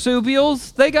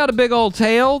marsupials. They got a big old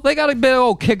tail. They got a big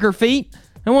old kicker feet.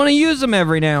 I want to use them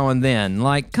every now and then.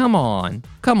 Come on,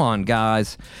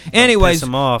 guys. Anyways, Piss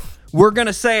them off. we're going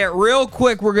to say it real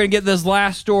quick. We're going to get this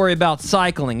last story about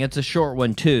cycling. It's a short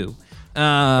one, too.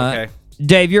 Okay.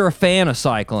 Dave, you're a fan of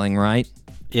cycling, right?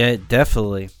 Yeah,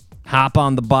 definitely. Hop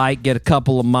on the bike, get a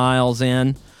couple of miles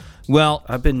in. Well,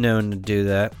 I've been known to do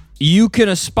that. you can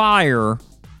aspire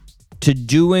to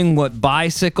doing what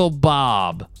Bicycle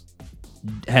Bob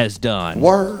has done.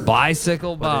 Word.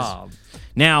 Bicycle Bob.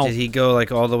 Now, Did he go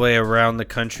all the way around the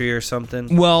country or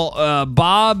something? well,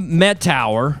 Bob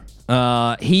Mettauer,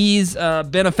 he's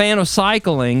been a fan of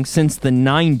cycling since the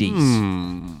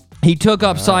 90s. He took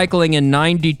up cycling in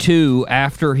 92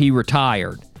 after he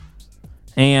retired.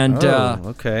 And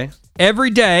Okay. every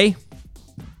day,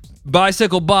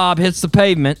 Bicycle Bob hits the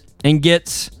pavement and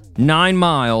gets 9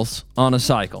 miles on a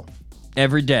cycle.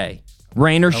 Every day.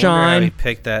 Rain or I wonder how he shine.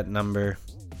 picked that number.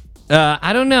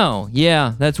 I don't know.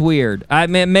 Yeah, that's weird. I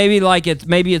mean, maybe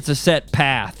it's a set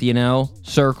path,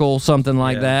 circle, something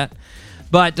like that.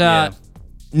 But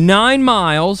 9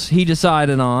 miles he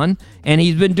decided on, and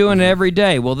he's been doing it every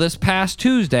day. Well, this past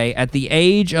Tuesday, at the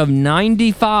age of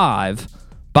 95,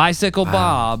 Bicycle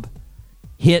Bob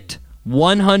hit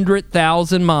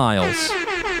 100,000 miles.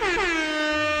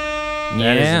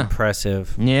 That is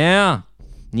impressive. Yeah,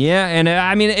 and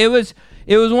I mean, it was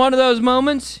one of those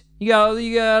moments. You got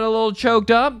a little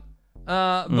choked up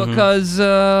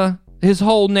because his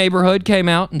whole neighborhood came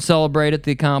out and celebrated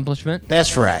the accomplishment.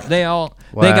 That's right. They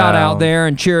got out there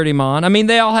and cheered him on. I mean,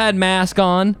 they all had masks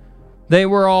on. They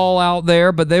were all out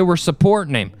there, but they were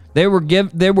supporting him. They were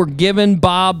giving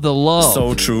Bob the love.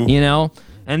 So true. You know?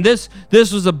 And this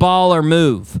was a baller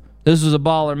move.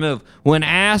 When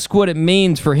asked what it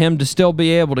means for him to still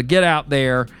be able to get out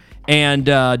there and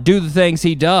do the things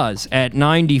he does at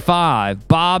 95,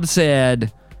 Bob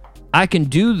said, I can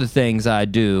do the things I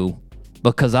do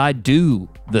because I do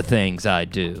the things I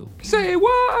do. Say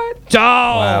what?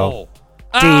 Oh!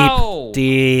 Wow.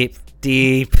 Deep.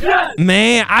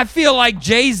 Man, I feel like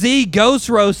Jay-Z ghost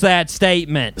roast that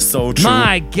statement. So true.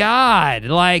 My God.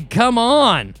 Like, come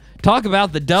on. Talk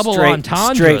about the double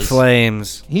entendres. Straight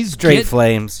flames. Straight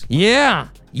flames. Yeah.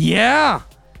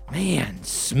 Man,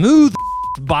 smooth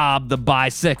Bob the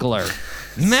bicycler.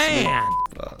 Man.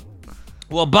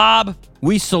 Well, Bob,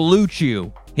 we salute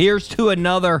you. Here's to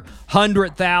another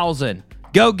 100,000.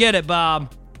 Go get it,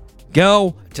 Bob.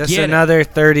 Go Just get another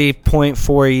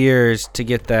 30.4 years to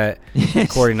get that,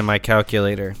 according to my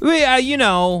calculator. Yeah, you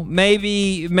know,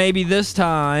 maybe this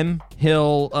time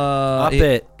he'll Up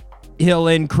it. He'll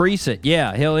increase it.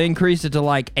 Yeah, he'll increase it to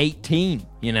like 18,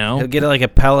 you know. He'll get it like a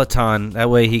Peloton. That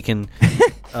way he can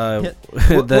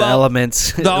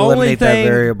elements eliminate that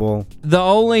variable. The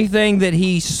only thing that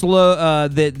he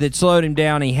that slowed him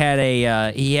down, he had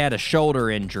a shoulder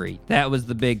injury. That was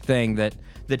the big thing that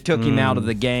took him out of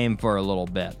the game for a little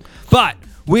bit. But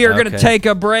we are going to take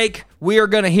a break. We are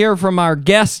going to hear from our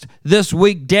guest this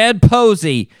week, Dead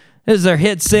Posey. This is their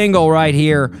hit single right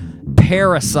here,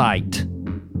 Parasite.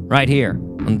 Right here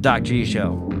on the Doc G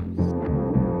Show.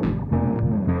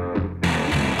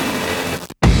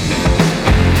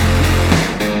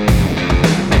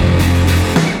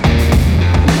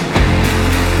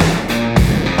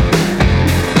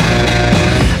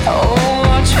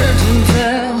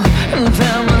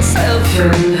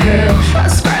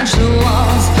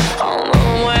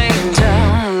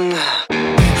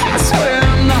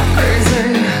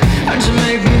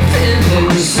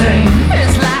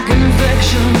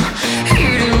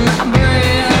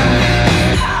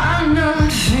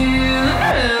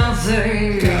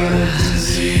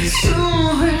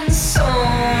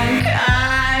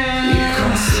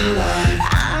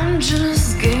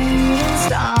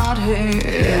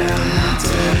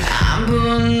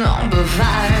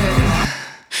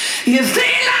 You feel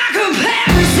like a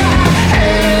parasite,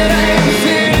 it ain't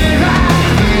feeling right.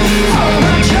 Oh,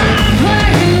 I try to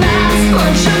play nice,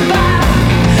 but you're bad.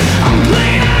 I'm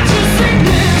playing out your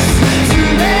sickness, too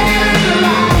late in the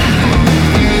light.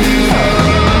 Oh,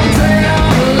 take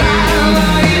all the light,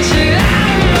 I'll get you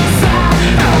out of the side.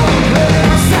 Oh,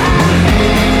 parasite.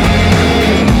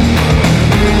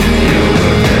 You're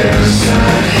a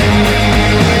parasite.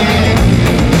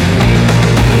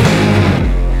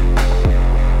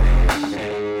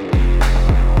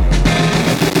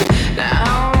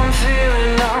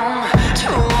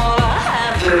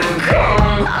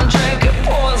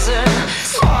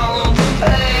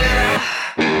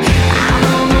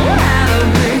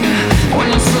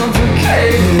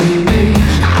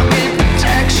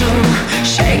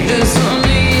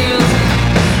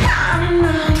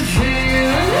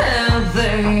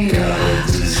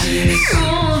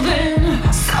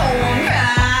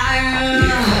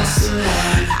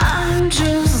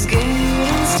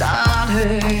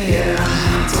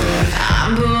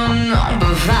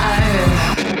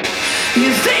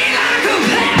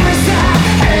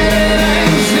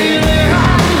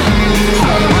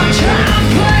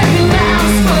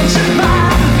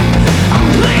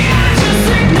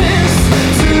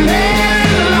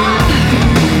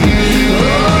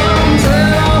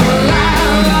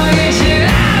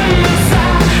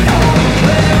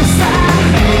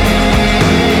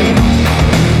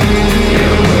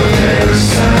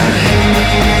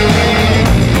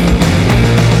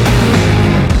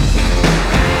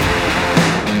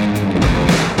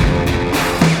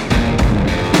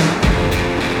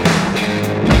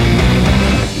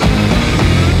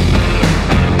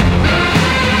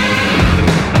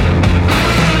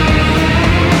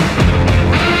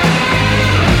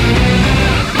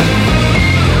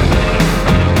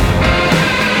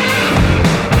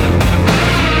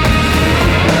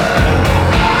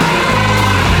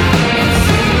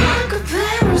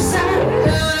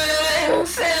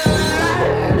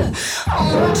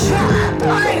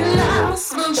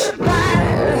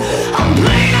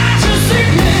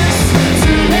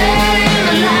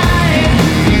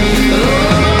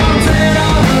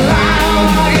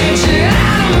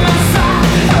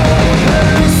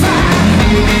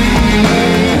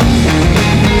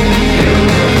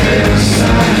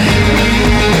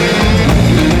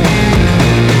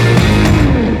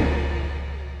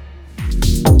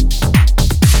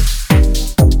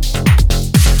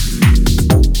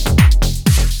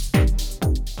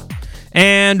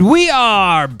 And we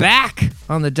are back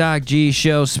on the Doc G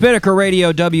Show. Spinnaker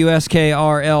Radio,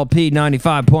 WSKRLP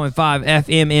 95.5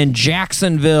 FM in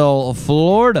Jacksonville,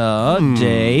 Florida.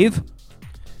 Dave.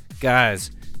 Guys,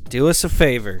 do us a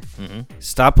favor.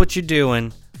 Stop what you're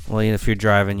doing. Well, if you're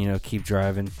driving, keep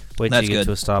driving. Wait till That's you get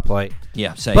good. to a stoplight.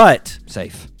 Yeah, safe. But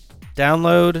safe.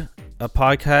 download a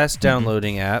podcast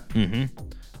downloading app,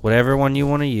 whatever one you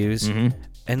want to use,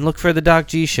 and look for the Doc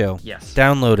G Show. Yes.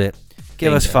 Download it.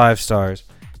 Give us 5 stars.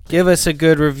 Give us a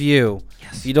good review.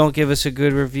 Yes. If you don't give us a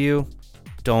good review,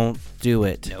 don't do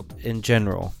it. Nope. In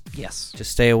general. Yes. Just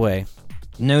stay away.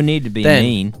 No need to be Then-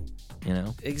 mean,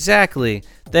 Exactly.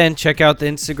 Then check out the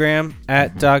Instagram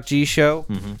at Doc G Show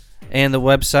and the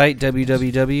website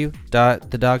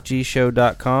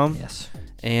www.thedocgshow.com. Yes.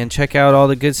 And check out all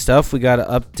the good stuff. We got an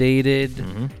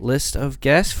updated list of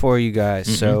guests for you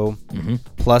guys. So,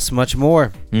 plus much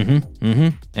more.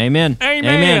 Amen.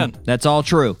 Amen. That's all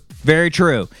true. Very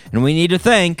true. And we need to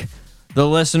thank the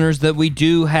listeners that we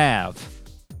do have.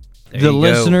 There The you go.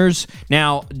 listeners.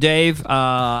 Now, Dave,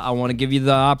 I want to give you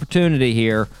the opportunity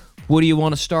here. What do you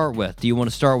want to start with? Do you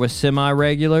want to start with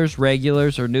semi-regulars,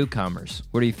 regulars, or newcomers?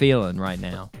 What are you feeling right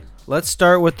now? Let's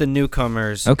start with the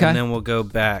newcomers. Okay. And then we'll go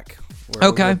back. Okay.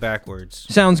 We'll go backwards.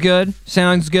 Sounds good.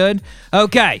 Sounds good.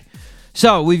 Okay.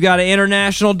 So we've got an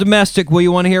international, domestic. What do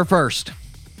you want to hear first?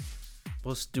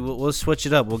 We'll switch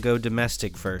it up. We'll go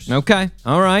domestic first. Okay.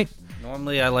 All right.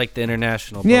 Normally I like the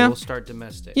international, but Yeah. we'll start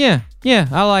domestic. Yeah.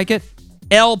 I like it.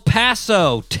 El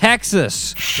Paso,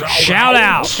 Texas. Shout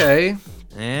out. Okay.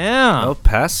 Yeah. El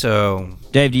Paso.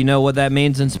 Dave, do you know what that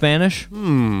means in Spanish?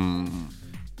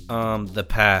 The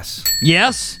pass.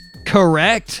 Yes.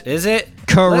 Correct. Is it?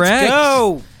 Correct. Let's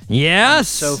go. Yes.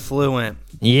 So fluent.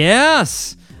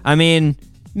 Yes. I mean,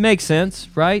 makes sense,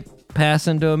 right? Pass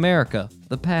into America.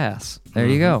 The pass. There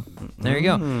you go. There you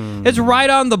go. It's right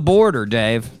on the border,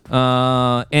 Dave.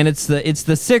 And it's the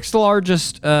 6th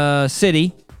largest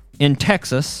city in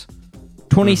Texas,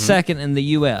 22nd in the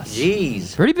U.S.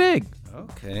 Jeez. Pretty big.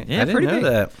 Okay. Yeah, I didn't pretty know big.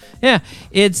 that. Yeah,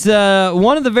 it's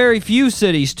one of the very few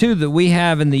cities, too, that we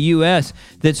have in the U.S.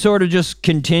 that sort of just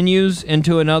continues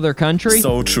into another country.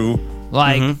 So true.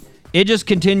 Like, it just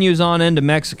continues on into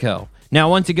Mexico. Now,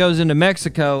 once it goes into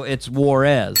Mexico, it's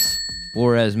Juarez,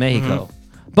 Mexico.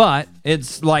 But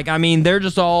it's like, I mean, they're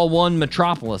just all one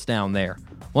metropolis down there.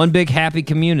 One big happy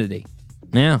community.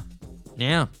 Yeah.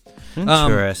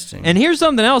 Interesting. And here's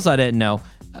something else I didn't know.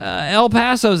 El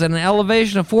Paso's at an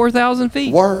elevation of 4,000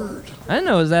 feet. Word. I didn't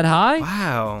know it was that high.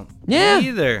 Wow. Yeah. Me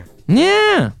either.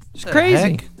 Yeah. It's The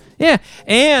crazy. heck? Yeah.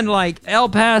 And like El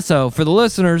Paso, for the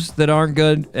listeners that aren't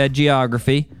good at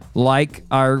geography, like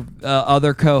our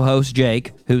other co-host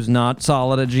Jake, who's not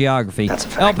solid at geography,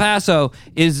 El Paso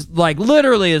is like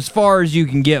literally as far as you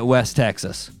can get West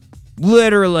Texas.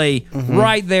 Literally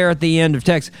right there at the end of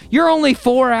Texas. You're only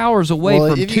 4 hours away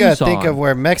Well, from if Tucson. you gotta think of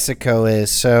where Mexico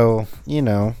is, so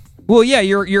Well, yeah,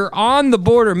 you're on the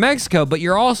border of Mexico, but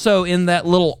you're also in that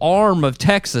little arm of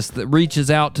Texas that reaches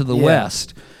out to the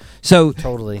west. So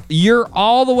totally. you're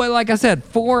all the way, like I said,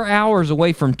 4 hours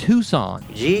away from Tucson.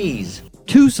 Jeez.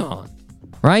 Tucson,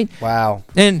 right? Wow.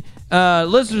 And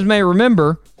listeners may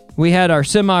remember we had our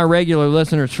semi-regular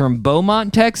listeners from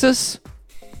Beaumont, Texas.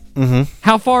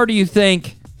 How far do you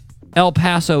think El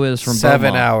Paso is from 7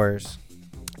 Beaumont? hours.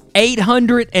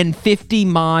 850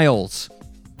 miles.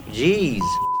 Jeez.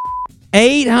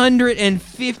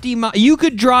 850 miles. You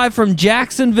could drive from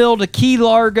Jacksonville to Key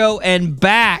Largo and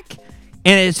back,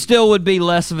 and it still would be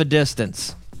less of a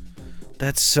distance.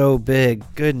 That's so big.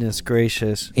 Goodness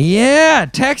gracious. Yeah,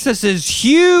 Texas is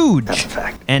huge. That's a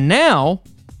fact. And now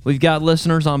we've got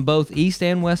listeners on both East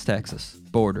and West Texas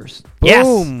borders.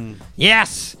 Boom.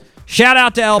 Yes. Shout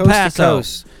out to El Coast to Paso.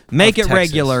 coast Make of it Texas.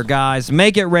 regular, guys.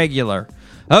 Make it regular.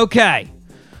 Okay.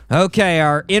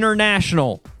 Our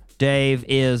international, Dave,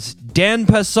 is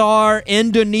Denpasar,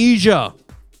 Indonesia.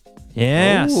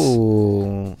 Yes.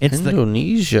 Ooh, It's the-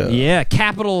 Indonesia. Yeah,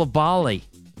 capital of Bali,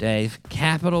 Dave.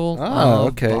 Capital Oh,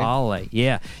 of okay. Bali.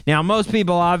 Yeah. Now, most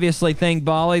people obviously think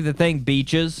Bali, they think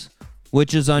beaches,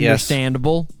 which is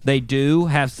understandable. They do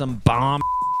have some bomb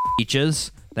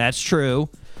beaches. That's true.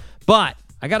 But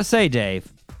I got to say, Dave,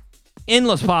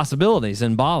 endless possibilities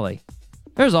in Bali.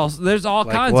 There's all Like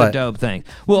kinds what? of dope things.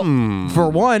 Well, for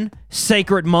one,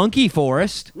 Sacred Monkey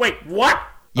Forest. Wait, what?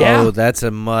 Yeah. Oh, that's a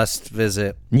must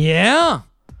visit. Yeah.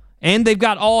 And they've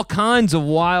got all kinds of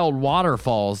wild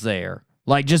waterfalls there.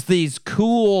 Like just these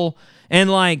cool and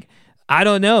like I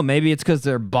don't know, maybe it's cuz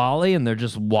they're Bali and they're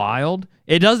just wild.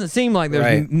 It doesn't seem like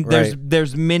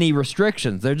there's many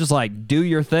restrictions. They're just like do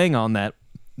your thing on that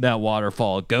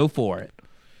waterfall. Go for it.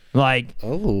 Like,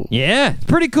 Oh. yeah, it's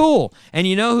pretty cool. And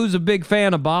you know who's a big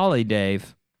fan of Bali,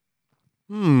 Dave?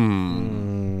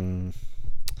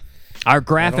 Our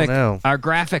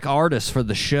graphic artist for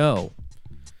the show.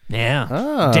 Yeah.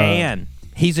 Oh. Dan.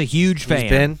 He's a huge fan.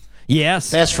 been? Yes.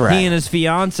 That's right. He and his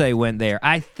fiance went there.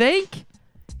 I think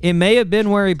it may have been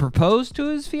where he proposed to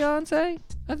his fiance.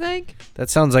 I think. That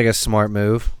sounds like a smart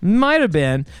move. Might have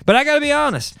been. But I got to be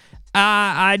honest.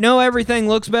 I know everything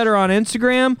looks better on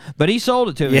Instagram, but he sold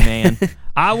it to me, man.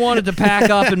 I wanted to pack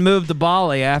up and move to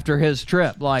Bali after his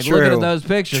trip. Like, looking at True. those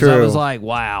pictures, I True. was like,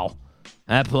 wow,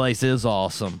 that place is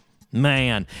awesome.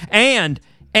 Man. And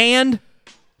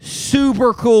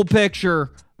super cool picture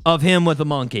of him with a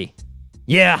monkey.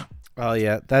 Yeah. Oh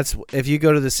yeah, that's if you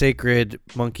go to the sacred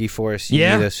monkey forest, you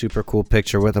Yeah. need a super cool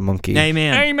picture with a monkey.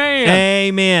 Amen. Amen.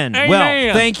 Amen.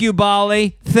 Well, thank you,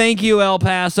 Bali. Thank you, El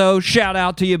Paso. Shout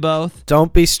out to you both.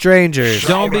 Don't be strangers.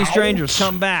 Don't be strangers.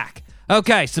 Come back.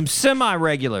 Okay, some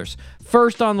semi-regulars.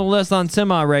 First on the list on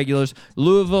semi-regulars,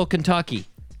 Louisville, Kentucky.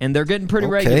 And they're getting pretty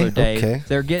regular, Dave. okay.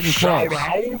 They're getting close.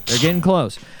 They're getting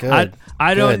close. Good,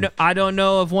 I don't good. know, I don't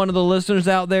know if one of the listeners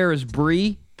out there is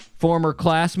Bree, former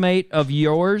classmate of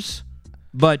yours,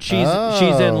 but she's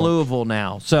in Louisville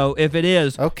now. So if it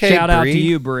is, Okay, shout out to Bree.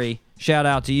 you, Bree. Shout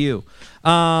out to you.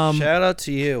 Shout out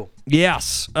to you.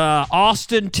 Yes,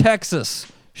 Austin, Texas.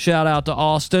 Shout out to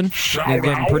Austin. They're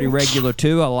getting pretty regular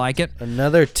too. I like it.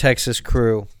 Another Texas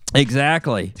crew.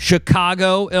 Exactly.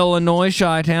 Chicago, Illinois,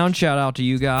 Chi-Town. Shout out to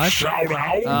you guys.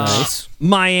 Nice.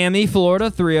 Miami, Florida,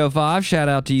 305. Shout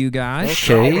out to you guys.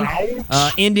 Okay.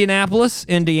 Indianapolis,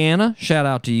 Indiana. Shout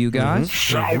out to you guys.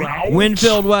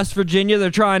 Winfield, West Virginia. They're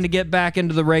trying to get back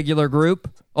into the regular group.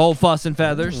 Old Fuss and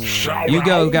Feathers. You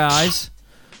go, guys.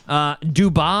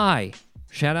 Dubai.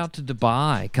 Shout out to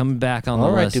Dubai. Coming back on the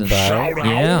All right, listen. Dubai.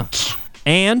 Yeah.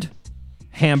 And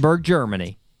Hamburg,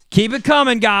 Germany. Keep it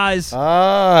coming, guys.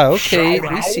 Ah, okay.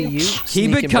 We see you. Keep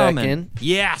sneaking it back coming. in.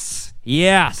 Yes.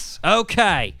 Yes.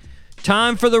 Okay.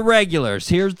 Time for the regulars.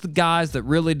 Here's the guys that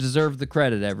really deserve the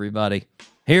credit, everybody.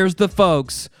 Here's the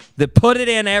folks that put it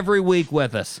in every week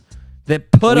with us,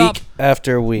 that put up Week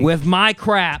after week. with my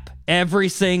crap every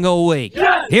single week.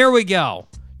 Here we go.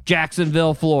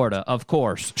 Jacksonville, Florida, of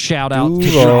course. Shout out to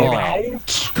Duval.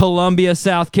 Columbia,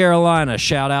 South Carolina.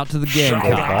 Shout out to the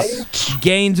Gamecocks.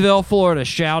 Gainesville, Florida.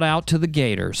 Shout out to the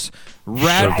Gators.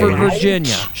 Radford,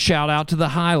 Virginia. Shout out to the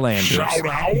Highlanders.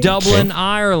 Dublin,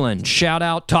 Ireland. Shout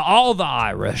out to all the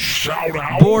Irish.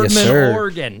 Boardman, Yes, sir.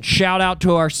 Oregon. Shout out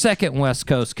to our second West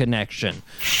Coast connection.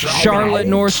 Charlotte,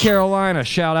 North Carolina.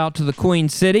 Shout out to the Queen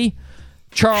City.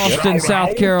 Charleston,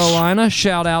 South Carolina.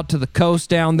 Shout out to the coast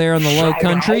down there in the low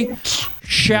country.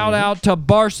 Shout out to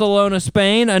Barcelona,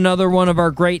 Spain, another one of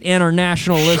our great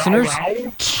international listeners.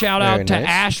 Shout out Very to nice.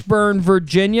 Ashburn,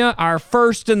 Virginia, our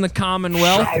first in the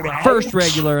Commonwealth, first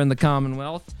regular in the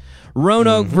Commonwealth.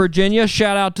 Roanoke, Virginia.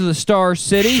 Shout out to the Star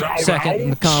City, second in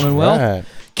the Commonwealth. Right.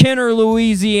 Kenner,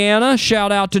 Louisiana.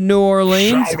 Shout out to New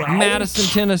Orleans. Madison,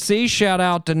 Tennessee. Shout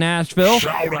out to Nashville.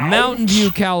 Mountain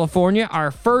View, California.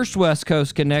 Our first West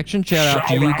Coast connection. Shout out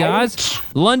to you guys.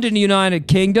 London, United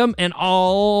Kingdom, and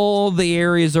all the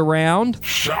areas around.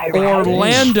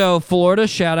 Orlando, Florida.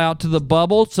 Shout out to the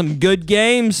Bubble. Some good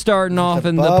games starting off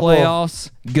in the Bubble.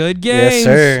 playoffs. Good games.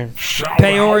 Yes, sir.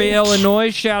 Peoria,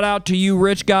 Illinois. Shout out to you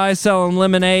rich guys selling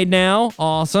lemonade now.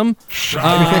 Awesome.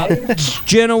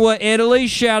 Genoa, Italy.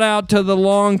 Shout out to the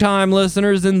longtime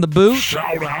listeners in the boot.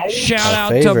 Shout out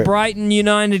to favorite. Brighton,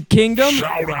 United Kingdom.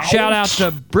 Shout out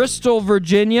to Bristol,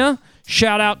 Virginia.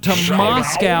 Shout out to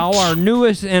Moscow, our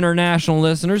newest international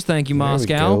listeners. Thank you,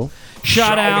 Moscow. go.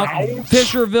 Shout out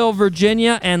Fisherville,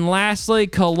 Virginia. And lastly,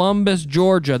 Columbus,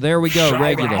 Georgia. There we go,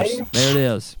 regulars. There it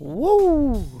is.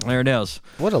 Woo! There it is.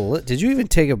 What a did you even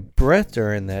take a breath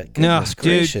during that? No, Goodness dude.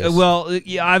 gracious. Well,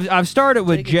 yeah, I've started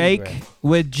with Take a deep Jake. breath.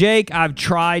 With Jake, I've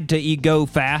tried to go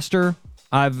faster.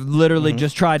 I've literally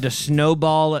just tried to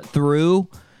snowball it through,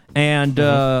 and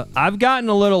I've gotten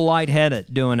a little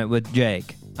lightheaded doing it with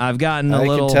Jake. I've gotten a I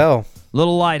little can tell.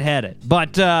 lightheaded.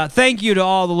 But thank you to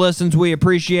all the listens. We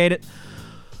appreciate it.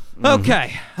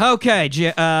 Okay.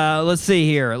 Let's see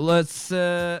here.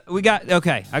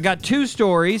 I got two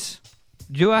stories.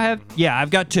 Do I have? Yeah, I've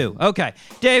got two. Okay.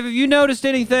 Dave, have you noticed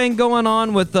anything going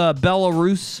on with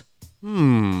Belarus?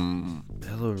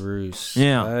 Belarus.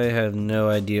 Yeah. I have no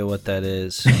idea what that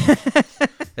is.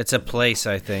 It's a place,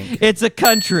 I think. It's a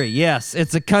country. Yes,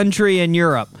 it's a country in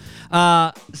Europe.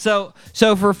 So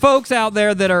for folks out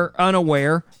there that are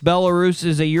unaware, Belarus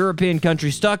is a European country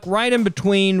stuck right in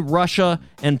between Russia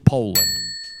and Poland.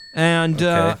 And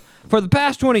for the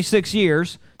past 26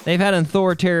 years, they've had an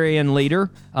authoritarian leader,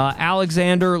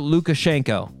 Alexander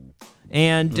Lukashenko.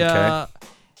 And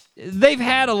they've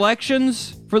had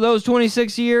elections for those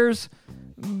 26 years,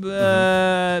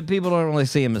 but people don't really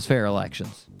see them as fair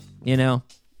elections, you know?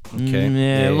 Okay.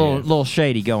 Yeah, a little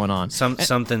shady going on.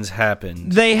 Something's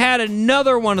happened. They had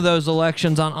another one of those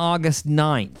elections on August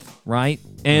 9th, right?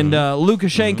 And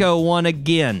Lukashenko won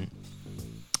again.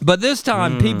 But this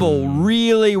time, people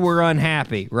really were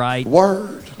unhappy, right?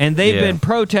 Word. And they've been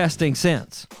protesting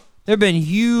since. There have been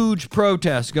huge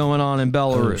protests going on in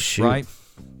Belarus, right?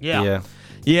 Yeah.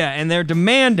 Yeah, and they're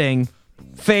demanding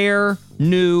fair,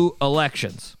 new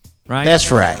elections, right? That's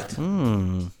right.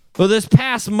 Well, this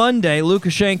past Monday,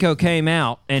 Lukashenko came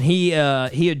out and he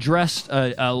addressed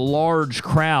a large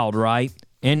crowd, right?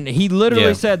 And he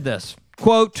literally said this,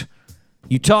 quote,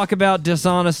 "You talk about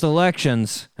dishonest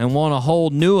elections and want to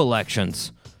hold new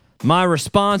elections. My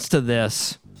response to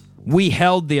this, we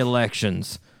held the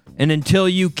elections. And until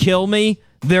you kill me,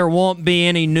 there won't be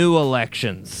any new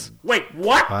elections." Wait,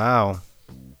 what? Wow.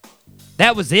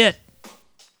 That was it.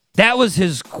 That was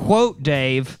his quote,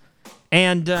 Dave.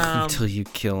 And Until you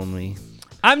kill me.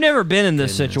 I've never been in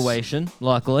this situation,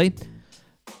 luckily.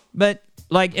 But,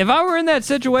 like, if I were in that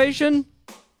situation,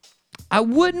 I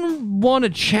wouldn't want to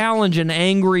challenge an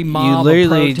angry mob You of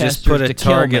literally protesters just put a to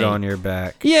kill target me. on your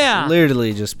back. Yeah.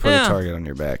 Literally just put Yeah. a target on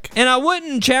your back. And I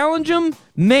wouldn't challenge them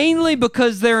mainly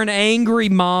because they're an angry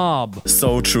mob.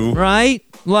 So true. Right?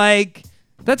 Like,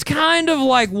 that's kind of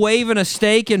like waving a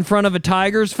steak in front of a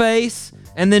tiger's face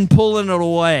and then pulling it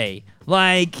away.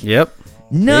 Like, Yep.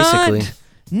 Basically.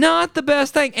 not the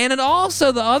best thing. And it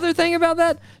also, the other thing about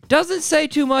that, doesn't say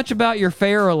too much about your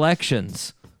fair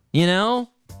elections. You know?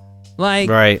 Like,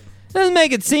 Right. doesn't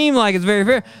make it seem like it's very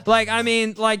fair. Like, I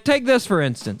mean, like, take this for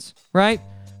instance, right?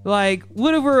 Like,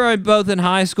 what if we were both in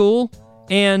high school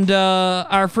and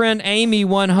our friend Amy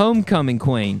won homecoming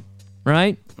queen,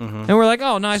 right? And we're like,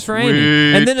 oh, nice for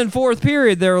Amy. And then in fourth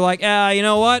period, they were like, you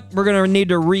know what? We're going to need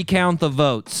to recount the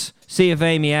votes, see if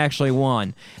Amy actually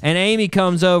won. And Amy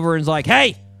comes over and is like,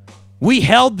 hey, we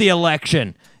held the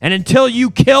election. And until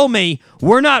you kill me,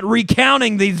 we're not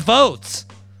recounting these votes.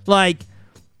 Like,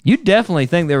 you'd definitely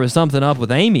think there was something up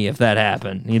with Amy if that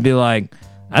happened. You'd be like,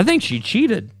 I think she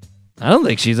cheated. I don't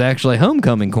think she's actually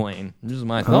homecoming queen. This is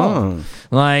my thought.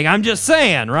 Like, I'm just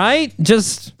saying, right?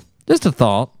 Just a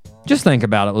thought. Just think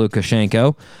about it,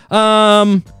 Lukashenko.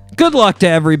 Good luck to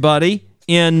everybody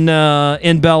in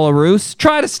Belarus.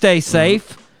 Try to stay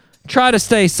safe. Try to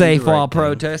stay safe while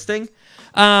protesting.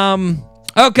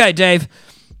 Okay, Dave.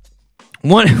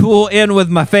 We'll end with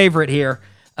my favorite here.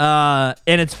 And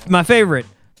it's my favorite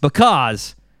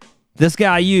because this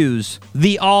guy used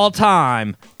the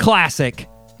all-time classic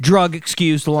drug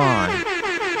excuse line.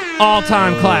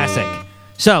 All-time classic.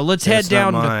 So let's head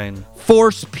down to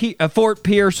Fort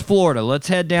Pierce, Florida. Let's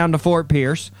head down to Fort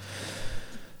Pierce.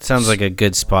 Sounds like a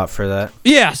good spot for that.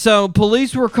 Yeah, so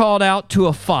police were called out to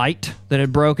a fight that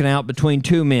had broken out between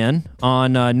two men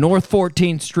on North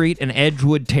 14th Street and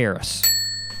Edgewood Terrace.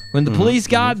 When the police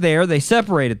got there, they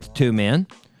separated the two men.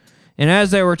 And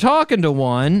as they were talking to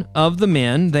one of the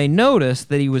men, they noticed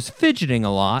that he was fidgeting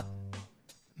a lot,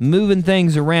 moving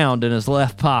things around in his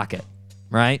left pocket,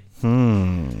 right?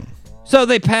 So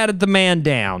they patted the man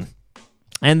down,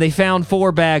 and they found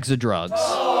 4 bags of drugs.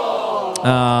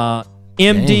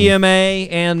 MDMA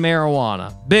and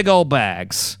marijuana. Big old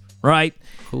bags, right?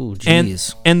 Oh,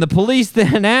 jeez. And the police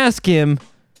then asked him,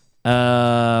 what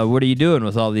are you doing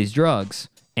with all these drugs?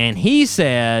 And he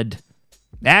said,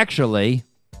 actually,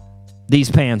 these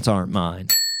pants aren't mine.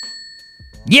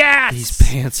 Yes! These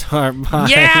pants aren't mine.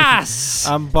 Yes!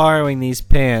 I'm borrowing these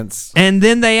pants. And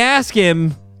then they ask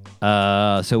him,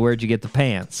 so where'd you get the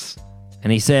pants?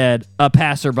 And he said, a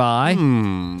passerby,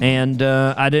 and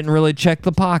I didn't really check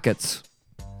the pockets.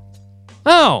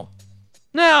 Oh,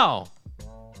 no.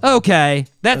 Okay,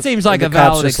 that seems like a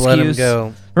valid excuse. Let him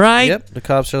go. Right? Yep, the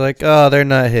cops are like, oh, they're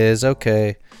not his,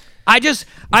 okay.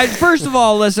 First of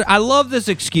all, listen, I love this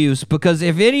excuse because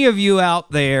if any of you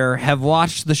out there have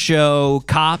watched the show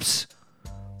Cops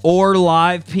or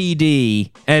Live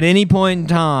PD at any point in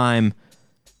time,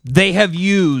 they have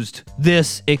used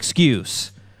this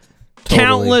excuse. Totally.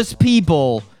 Countless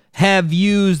people have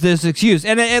used this excuse.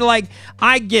 And like,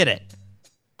 I get it.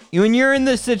 When you're in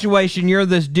this situation, you're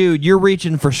this dude, you're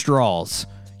reaching for straws.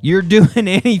 You're doing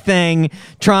anything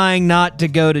trying not to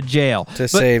go to jail. To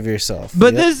save yourself.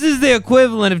 But Yep. this is the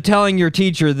equivalent of telling your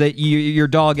teacher that your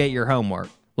dog ate your homework.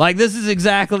 Like, this is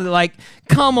exactly like,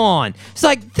 come on. It's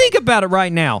like, think about it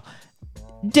right now.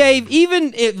 Dave,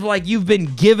 even if, like, you've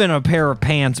been given a pair of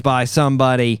pants by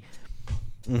somebody,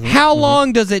 how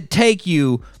long does it take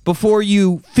you before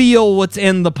you feel what's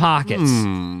in the pockets?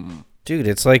 Dude,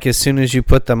 it's like as soon as you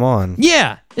put them on.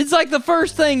 Yeah, it's like the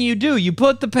first thing you do. You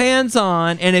put the pants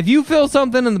on, and if you feel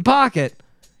something in the pocket,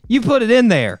 you put it in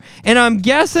there. And I'm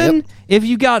guessing if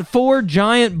you got 4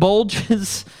 giant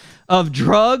bulges of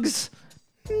drugs,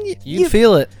 You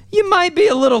feel it. you might be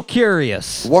a little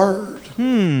curious. Word.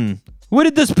 What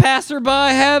did this passerby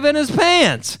have in his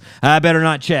pants? I better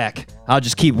not check. I'll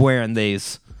just keep wearing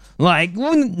these. Like,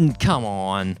 come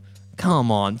on.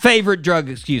 Come on. Favorite drug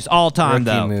excuse all time,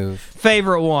 Rookie though. move.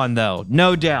 Favorite one, though.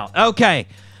 No doubt. Okay.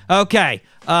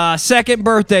 Second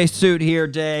birthday suit here,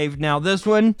 Dave. Now, this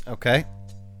one, Okay.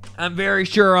 I'm very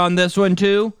sure on this one,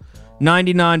 too.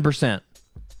 99%.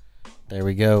 There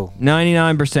we go.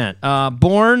 99%.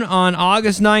 Born on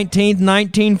August 19th,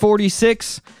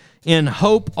 1946 in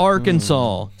Hope,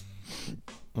 Arkansas.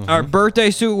 Our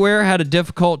birthday suit wearer had a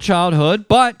difficult childhood,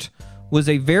 but was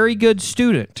a very good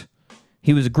student.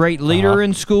 He was a great leader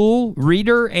in school,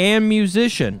 reader, and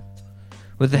musician.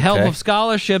 With the help Okay. of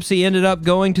scholarships, he ended up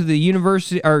going to the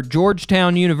university or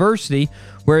Georgetown University,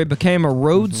 where he became a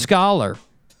Rhodes Scholar.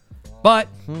 But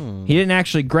he didn't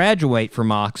actually graduate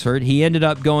from Oxford. He ended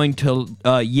up going to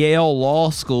Yale Law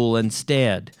School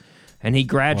instead, and he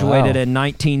graduated in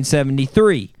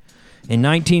 1973. In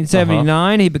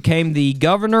 1979, he became the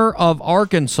governor of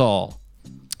Arkansas.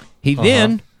 He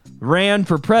then ran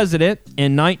for president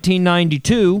in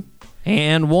 1992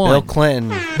 and won. Bill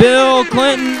Clinton. Bill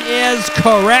Clinton is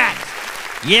correct.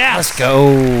 Yes. Let's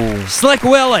go. Slick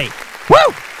Willie.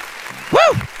 Woo!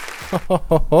 Woo!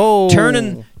 Oh.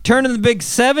 Turning the big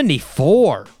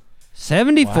 74.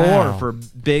 74 Wow. for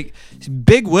big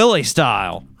Willie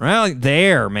style. Right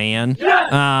there, man.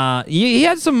 He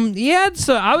had some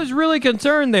I was really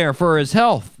concerned there for his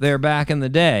health there back in the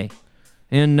day.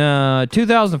 In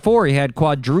 2004 he had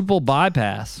quadruple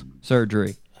bypass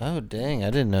surgery. Oh, dang.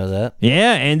 I didn't know that.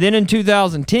 Yeah, and then in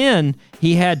 2010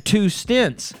 he had 2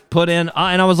 stents put in,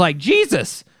 and I was like,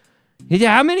 Jesus.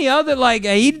 How many other, like,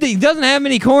 he doesn't have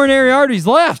many coronary arteries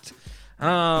left.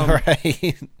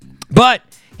 Right. But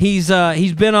he's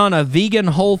been on a vegan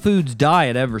Whole Foods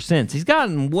diet ever since. He's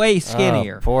gotten way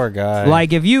skinnier. Oh, poor guy.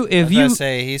 Like if you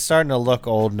say he's starting to look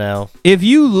old now. if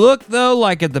you look though,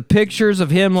 like at the pictures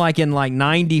of him like in like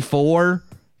 94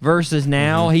 versus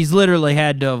now, he's literally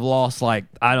had to have lost like,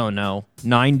 I don't know,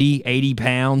 90, 80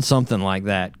 pounds, something like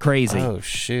that. Crazy. Oh,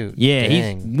 shoot. Yeah,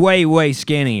 Dang. he's way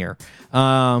skinnier.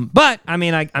 But I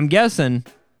mean, I'm guessing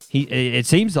it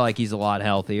seems like he's a lot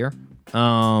healthier.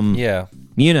 Yeah.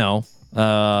 You know,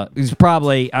 he's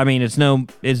probably. I mean, it's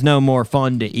no more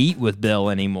fun to eat with Bill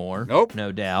anymore. Nope.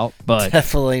 No doubt. But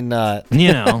Definitely not.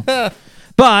 you know,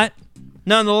 but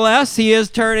nonetheless, he is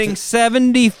turning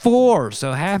 74.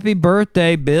 So happy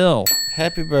birthday, Bill.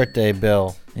 Happy birthday,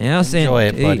 Bill. Yes, Enjoy it,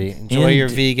 indeed. buddy. Enjoy your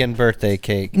vegan birthday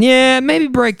cake. Yeah, maybe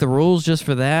break the rules just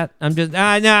for that. I'm just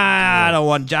I don't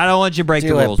want you to break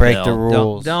Do the it, rules. break Bill. the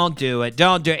rules. Don't do it.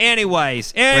 Don't do it.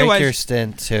 Anyways, Break your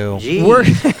stint, too.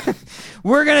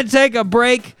 we're gonna take a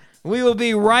break. We will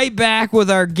be right back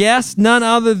with our guest, none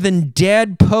other than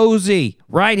Dead Posey,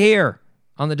 right here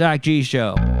on the Doc G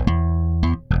Show.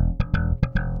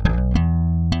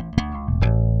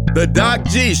 The Doc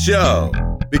G Show.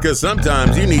 Because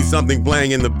sometimes you need something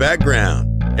playing in the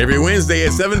background. Every Wednesday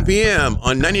at 7 p.m.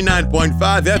 on 99.5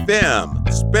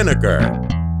 FM, Spinnaker.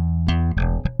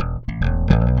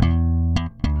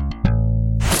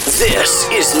 This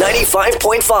is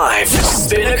 95.5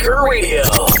 Spinnaker Radio.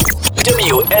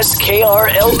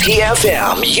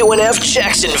 WSKR-LP-FM, UNF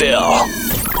Jacksonville.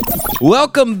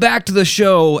 Welcome back to the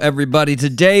show, everybody.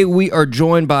 Today we are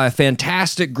joined by a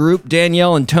fantastic group,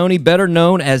 Danielle and Tony, better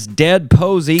known as Dead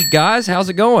Posey. Guys, how's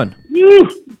it going?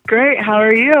 Great. How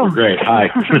are you? Great. Hi.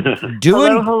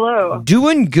 Hello.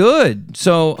 Doing good.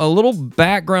 So, a little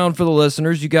background for the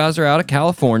listeners. You guys are out of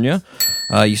California.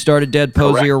 You started Dead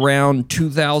Posey around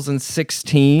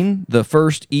 2016. The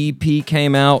first EP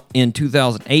came out in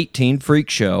 2018, Freak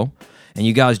Show. And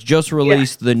you guys just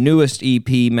released the newest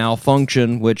EP,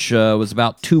 Malfunction, which was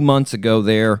about 2 months ago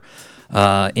there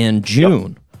in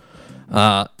June.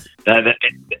 A+,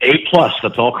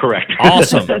 that's all correct.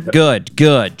 Awesome. Good.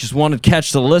 Just wanted to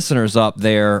catch the listeners up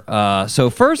there. So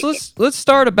first, let's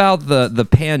start about the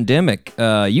pandemic.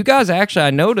 You guys actually,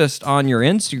 I noticed on your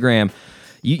Instagram,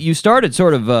 you started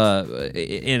sort of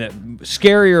in a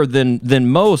scarier than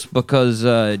most because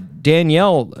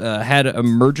Danielle had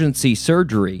emergency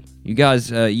surgery. You guys,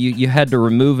 you had to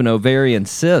remove an ovarian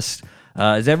cyst.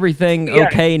 Is everything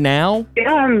okay now?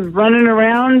 Yeah, I'm running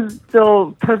around,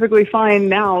 still perfectly fine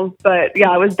now. But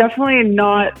yeah, it was definitely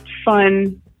not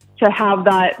fun to have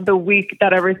that the week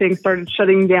that everything started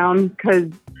shutting down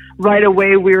because right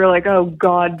away we were like, oh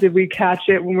God, did we catch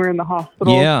it when we were in the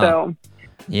hospital? Yeah. So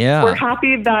Yeah. we're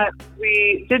happy that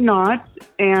we did not,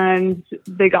 and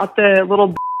they got the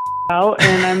little out,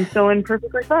 and I'm feeling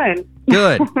perfectly fine.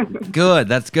 Good. Good.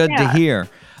 That's good to Yeah. hear.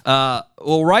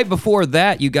 Well, right before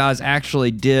that, you guys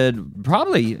actually did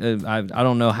probably, I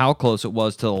don't know how close it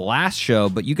was to the last show,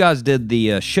 but you guys did the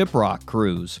Shiprock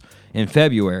cruise in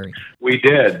February. We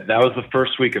did. That was the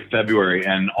first week of February,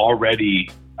 and already,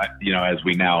 as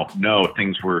we now know,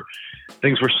 things were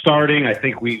starting. I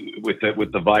think with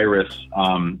the virus,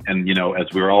 and as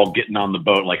we were all getting on the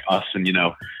boat, like us and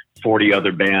 40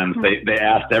 other bands, they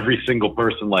asked every single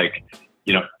person, like,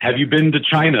 have you been to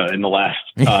China in the last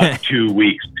 2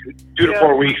 weeks, 2 to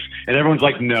 4 weeks? And everyone's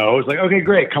like, no. It's like, okay,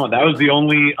 great. Come on. That was the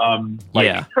only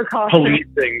police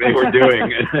thing they were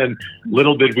doing. And then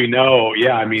little did we know.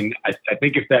 Yeah, I mean, I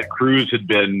think if that cruise had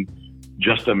been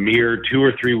just a mere 2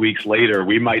 or 3 weeks later,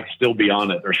 we might still be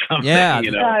on it or something. Yeah. I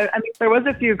mean, there was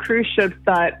a few cruise ships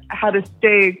that had to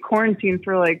stay quarantined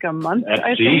for like a month.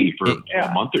 At sea for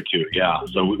a month or two. Yeah.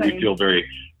 So we feel very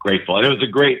grateful. And it was a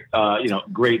great,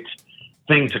 great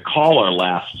thing to call our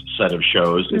last set of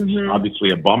shows. It's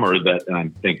obviously a bummer that, and I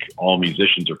think all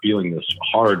musicians are feeling this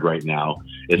hard right now.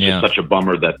 It's just such a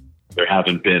bummer that there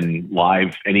haven't been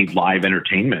any live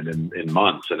entertainment in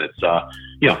months. And it's,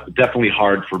 definitely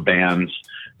hard for bands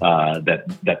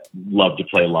that love to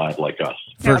play live like us.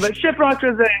 Yeah, but Shiprock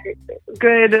was a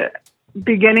good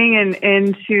beginning and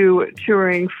into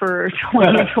touring for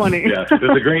 2020. Yes,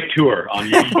 there's a great tour on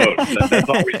your boat. That's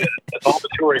all we did. That's all the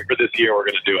touring for this year we're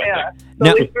going to do. Yeah, so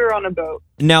at least we were on a boat.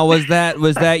 Now, was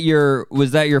that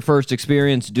your first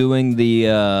experience doing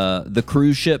the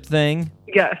cruise ship thing?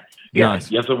 Yes.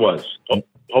 Nice. Yes, it was.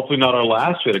 Hopefully not our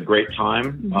last. We had a great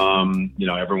time.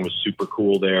 Everyone was super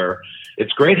cool there.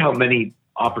 It's great how many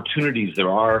opportunities there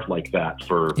are like that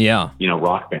for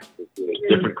rock bands.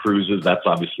 Different cruises. That's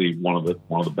obviously one of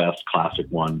the best classic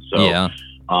ones. So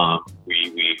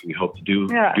we hope to do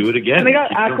it again. And they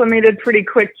got acclimated pretty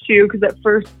quick too, because at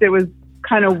first it was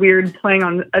kind of weird playing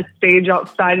on a stage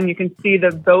outside and you can see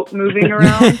the boat moving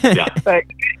around. But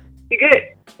you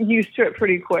get used to it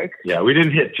pretty quick. Yeah, we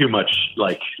didn't hit too much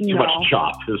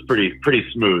chop. It was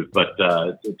pretty smooth, but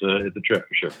it's a trip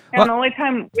for sure. And the only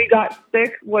time we got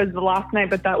sick was the last night,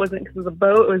 but that wasn't because of the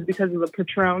boat. It was because of the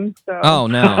Patron. So oh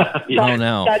no,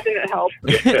 no, that didn't help.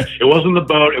 It wasn't the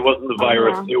boat. It wasn't the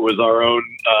virus. It was our own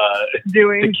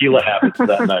tequila habits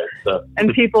that night. So.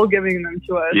 And people giving them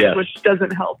to us, which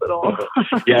doesn't help at all.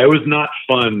 Yeah, it was not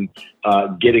fun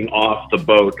getting off the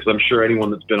boat, because I'm sure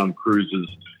anyone that's been on cruises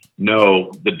know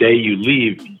the day you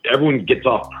leave, everyone gets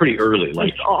off pretty early.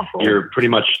 Like, you're pretty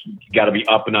much got to be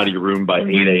up and out of your room by 8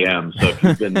 a.m. So if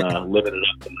you've been living it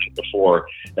up the night before,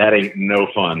 that ain't no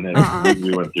fun. And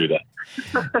we went through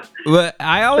that. Well,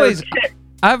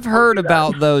 I've heard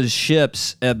about those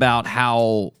ships, about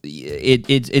how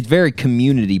it's very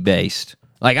community based.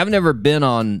 Like, I've never been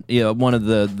on one of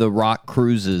the rock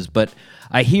cruises, but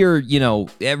I hear,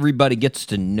 everybody gets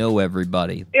to know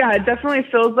everybody. Yeah, it definitely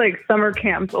feels like summer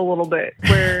camps a little bit,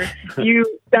 where you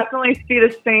definitely see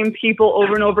the same people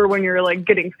over and over when you're like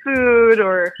getting food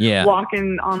or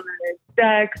walking on the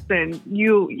decks, and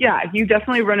you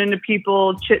definitely run into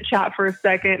people, chit chat for a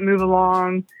second, move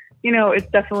along. It's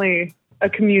definitely a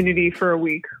community for a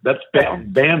week. That's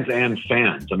bands and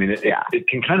fans. I mean, it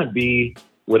can kind of be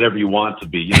whatever you want to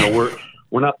be.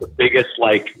 We're not the biggest,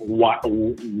 like,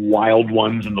 wild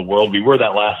ones in the world. We were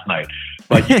that last night.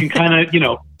 But you can kind of,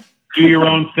 do your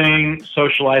own thing,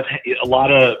 socialize. A lot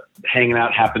of hanging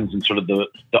out happens in sort of the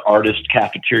artist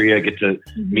cafeteria. Get to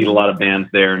meet a lot of bands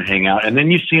there and hang out. And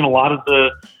then you've seen a lot of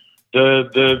the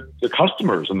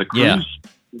customers and the cruise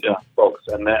folks.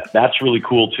 And that's really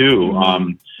cool, too.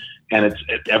 And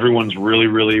everyone's really,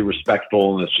 really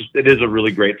respectful. And it is a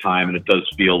really great time. And it does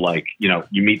feel like,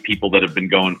 you meet people that have been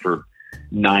going for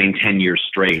 9-10 years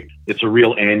straight. It's a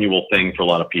real annual thing for a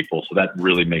lot of people, so that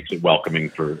really makes it welcoming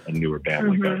for a newer band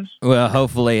like us. Well,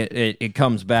 hopefully it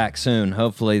comes back soon.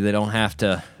 Hopefully they don't have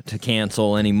to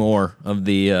cancel any more of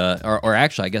the or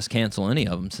actually I guess cancel any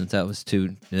of them, since that was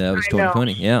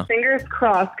 2020. Yeah, fingers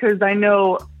crossed, because I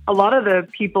know a lot of the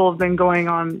people have been going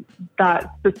on that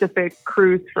specific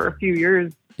cruise for a few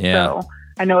years. So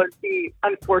I know it'd be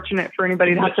unfortunate for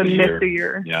anybody to have to miss a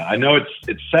year. Yeah, I know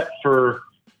it's set for,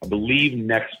 I believe,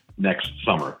 next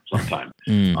summer sometime.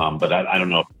 But I don't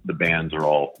know if the bands are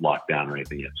all locked down or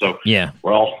anything yet. So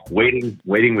we're all waiting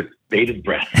with bated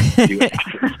breath.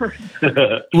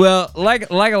 Well, like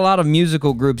a lot of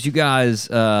musical groups, you guys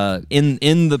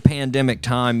in the pandemic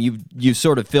time, you've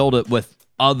sort of filled it with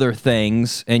other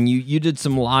things, and you did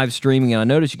some live streaming, and I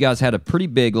noticed you guys had a pretty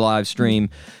big live stream.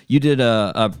 You did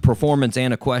a performance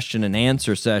and a question and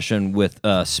answer session with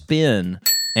Spin,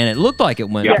 and it looked like it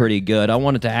went pretty good. I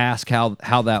wanted to ask how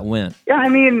that went. Yeah, I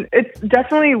mean, it's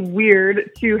definitely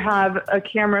weird to have a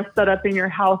camera set up in your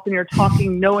house and you're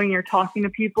talking, knowing you're talking to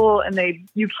people, and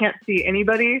you can't see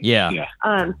anybody. Yeah.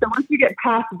 So once you get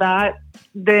past that,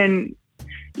 then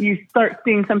you start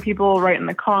seeing some people write in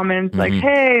the comments like,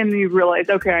 hey, and you realize,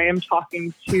 okay, I am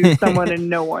talking to someone and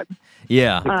no one.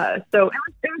 Yeah. So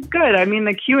it was good. I mean,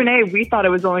 the Q&A, we thought it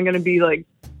was only going to be like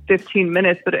 15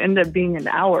 minutes, but it ended up being an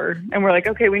hour. And we're like,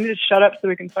 okay, we need to shut up so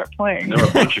we can start playing. There were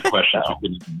a bunch of questions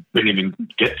we didn't even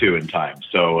get to in time.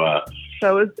 So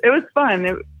it was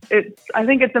fun. I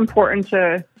think it's important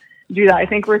to do that. I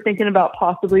think we're thinking about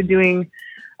possibly doing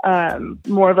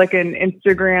more of like an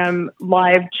Instagram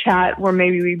live chat where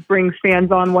maybe we bring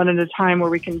fans on one at a time where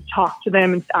we can talk to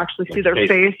them and actually see their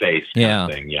face. Yeah.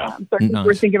 Thing, yeah. So I think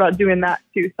we're thinking about doing that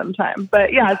too sometime.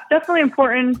 But yeah, it's definitely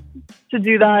important to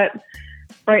do that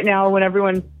right now when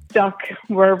everyone's stuck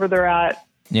wherever they're at.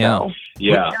 Yeah. So,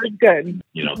 Yeah. it's good.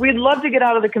 You know, We'd love to get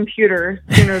out of the computer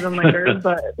sooner than later,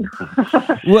 but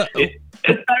Well, it's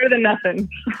better than nothing.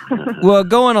 well,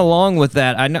 going along with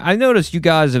that, I noticed you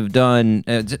guys have done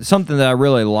something that I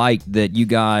really liked. That you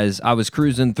guys, I was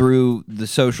cruising through the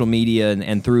social media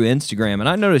and through Instagram, and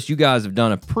I noticed you guys have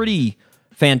done a pretty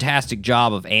fantastic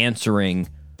job of answering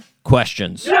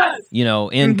questions. Yes! You know,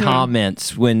 in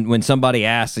comments when somebody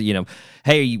asks, you know,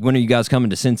 hey, when are you guys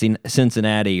coming to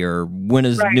Cincinnati, or when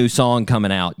is the new song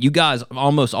coming out? You guys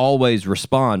almost always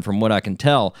respond, from what I can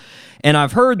tell. And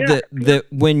I've heard that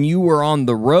when you were on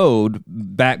the road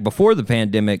back before the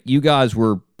pandemic, you guys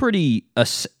were pretty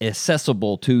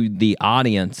accessible to the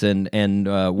audience and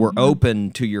were open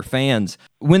to your fans.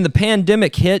 When the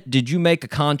pandemic hit, did you make a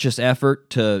conscious effort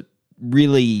to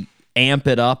really amp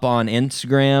it up on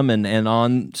Instagram and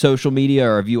on social media,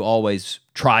 or have you always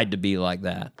tried to be like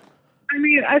that? I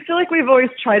mean, I feel like we've always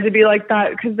tried to be like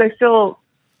that because I feel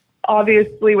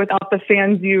obviously without the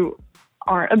fans, you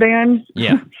aren't a band.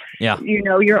 Yeah. Yeah. You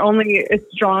know, you're only as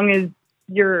strong as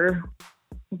your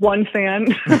one fan.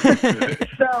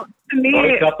 So to me,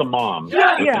 always got the mom.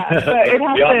 Yeah, but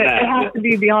it has to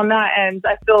be beyond that. And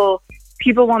I feel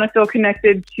people want to feel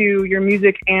connected to your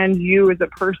music and you as a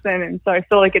person. And so I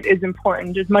feel like it is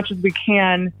important as much as we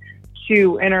can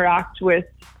to interact with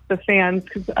the fans,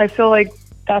 because I feel like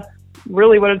that's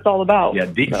really what it's all about. Yeah,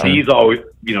 Dee's always,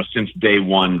 you know, since day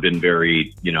one been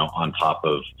very, you know, on top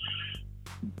of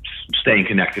staying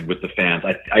connected with the fans.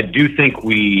 I do think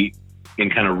we,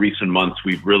 in kind of recent months,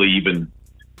 we've really even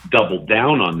doubled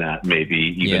down on that,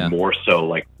 maybe even more so,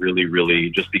 like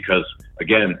really, just because,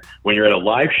 again, when you're at a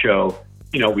live show,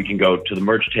 you know, we can go to the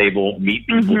merch table, meet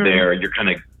people there. You're kind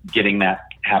of getting that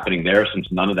happening there.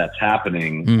 Since none of that's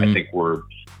happening, I think we're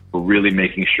really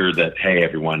making sure that, hey,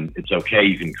 everyone, it's okay.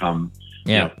 You can come,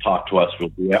 you know, talk to us. We'll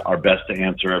do our best to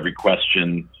answer every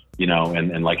question, you know,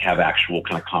 and like have actual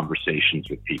kind of conversations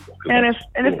with people. And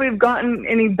if we've gotten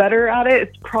any better at it,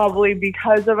 it's probably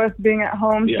because of us being at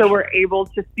home. Yeah. So we're able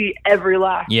to see every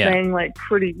last thing like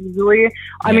pretty easily.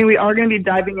 I mean, we are going to be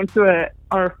diving into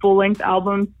our full length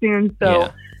album soon.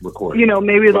 So, you know,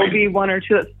 maybe there'll be one or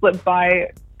two that slip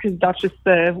by because that's just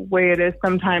the way it is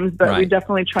sometimes. But we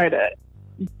definitely try to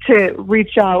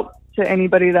reach out to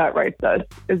anybody that writes us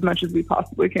as much as we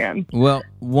possibly can. Well,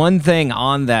 one thing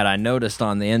on that I noticed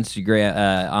on the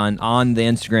Instagram on the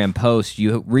Instagram post,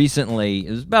 you recently,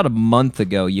 it was about a month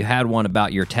ago, you had one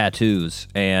about your tattoos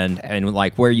and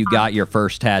like where you got your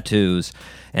first tattoos.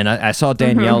 And I saw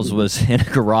Danielle's was in a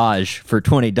garage for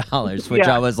 $20, which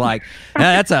I was like,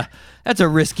 that's a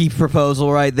risky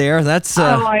proposal right there. That's oh,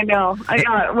 I know.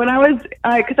 When I was,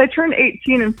 because I turned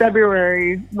 18 in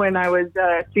February when I was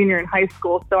a senior in high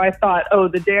school. So I thought, oh,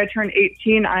 the day I turned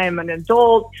 18, I am an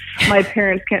adult. My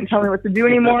parents can't tell me what to do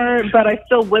anymore, but I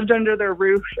still lived under their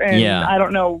roof. And I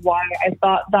don't know why I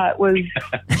thought that was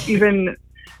even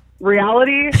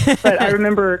reality. But I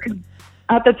remember 'cause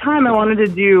at the time I wanted to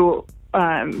do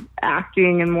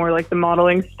acting and more like the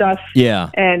modeling stuff. Yeah.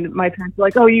 And my parents were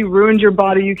like, oh, you ruined your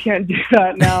body. You can't do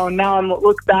that now. And now I'm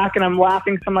look back and I'm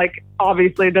laughing. So I'm like,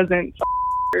 obviously it doesn't.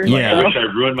 Yeah. I wish I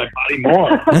ruined my body more.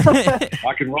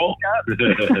 Rock and roll.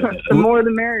 The more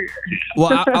the merrier.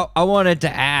 Well, I wanted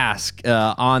to ask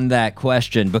on that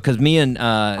question because me and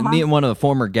one of the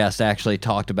former guests actually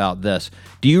talked about this.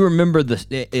 Do you remember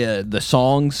the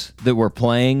songs that were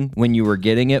playing when you were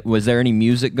getting it? Was there any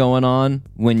music going on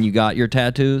when you got your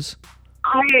tattoos?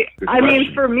 I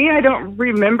mean, for me, I don't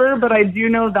remember, but I do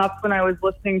know that's when I was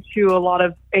listening to a lot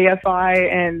of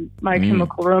AFI and My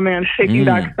Chemical Romance, Taking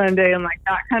Back Sunday, and like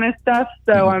that kind of stuff.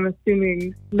 So I'm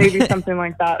assuming maybe something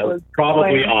like that was probably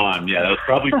playing. on. Yeah, that was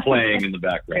probably playing in the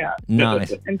background. Yeah.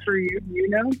 Nice. And for you, you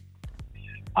know?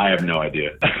 I have no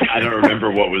idea. I don't remember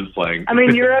what was playing. I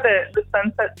mean, you're at the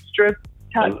Sunset Strip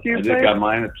tattoo I just place. got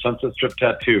mine at Sunset Strip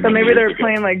Tattoo. So maybe years they're ago.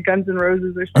 playing like Guns N'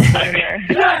 Roses or something in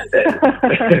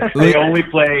there. They only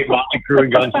play Motley Crue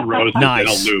and Guns N' Roses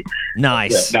Nice. in a loop.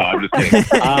 Nice. Yeah, no, I'm just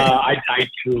kidding. I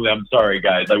truly, I'm sorry,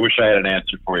 guys. I wish I had an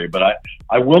answer for you, but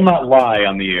I will not lie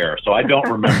on the air. So I don't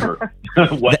remember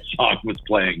what song was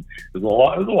playing. It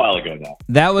was a while ago now.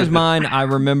 That was mine. I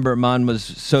remember mine was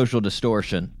Social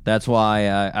Distortion. That's why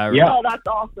I Yeah. Oh, that's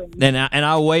awesome. And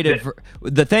I waited for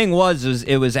the thing was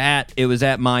it was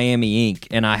at Miami Ink,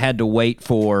 and I had to wait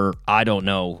for I don't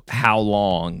know how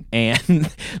long,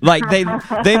 and like they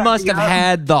must have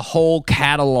had the whole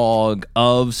catalog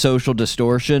of Social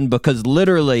Distortion, because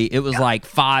literally it was like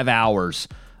 5 hours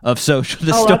of Social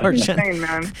Distortion. That's insane,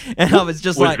 man. And I was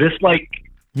just Was like, this like?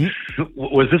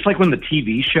 Was this like when the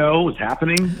TV show was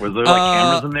happening? Was there like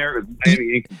cameras in there?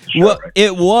 well,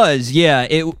 it was, yeah.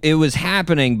 It was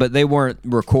happening, but they weren't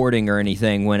recording or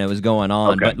anything when it was going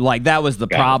on. Okay. But like that was the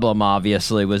problem,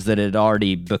 obviously, was that it had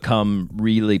already become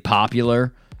really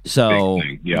popular. So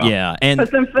Big thing, yeah. and But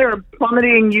since they were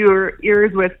plummeting your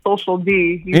ears with Social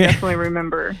D, you definitely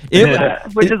remember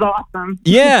that, which is awesome.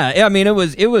 yeah, I mean it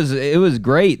was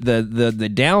great.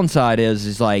 The downside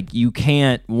is like you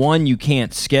can't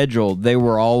schedule. They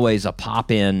were always a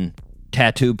pop-in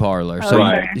tattoo parlor. So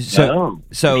Okay.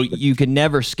 so you could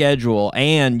never schedule,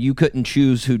 and you couldn't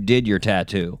choose who did your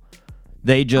tattoo.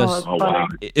 They just Oh, wow.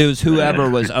 it was whoever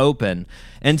was open.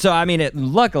 And so I mean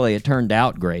luckily it turned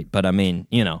out great, but I mean,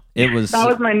 you know, it was That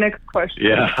was my next question.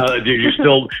 Yeah. Do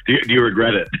you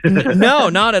regret it? No,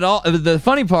 not at all. The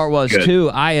funny part was Good.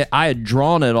 too, I had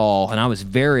drawn it all, and I was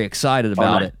very excited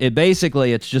about nice.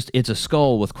 it. It's a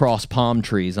skull with cross palm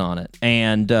trees on it,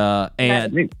 and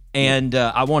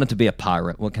I want it to be a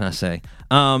pirate. What can I say?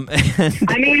 I mean,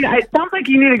 it sounds like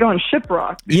you need to go on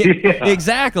Shiprock. Yeah,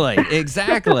 exactly.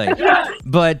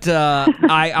 But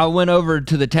I went over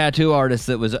to the tattoo artist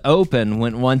that was open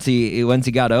once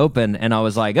he got open, and I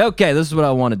was like, okay, this is what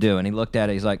I want to do. And he looked at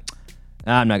it. He's like,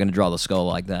 I'm not going to draw the skull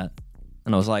like that.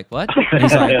 And I was like, what? And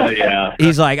he's like, Yeah.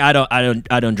 He's like, I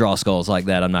don't draw skulls like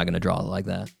that. I'm not going to draw it like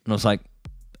that. And I was like,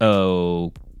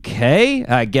 okay,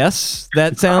 I guess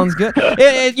that sounds good.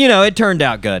 It turned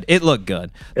out good. It looked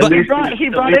good. But He brought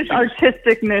his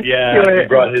artisticness Yeah, to it. he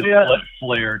brought his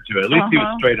flair to it. At least he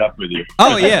was straight up with you.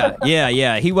 oh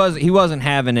yeah. He wasn't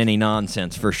having any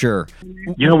nonsense for sure.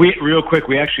 You know, we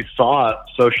actually saw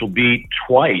Social D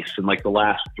twice in like the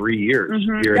last 3 years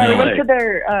here Yeah, in we LA. went to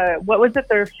their, what was it,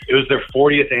 It was their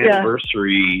 40th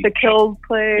anniversary. the Kills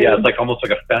play. Yeah, it's like almost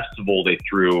like a festival they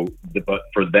threw, but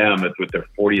for them, it's with their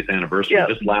 40th anniversary. Yeah.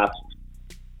 Just last,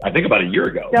 I think about a year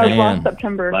ago. That was Man. last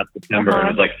September. Last September. And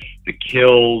it was like the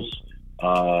Kills.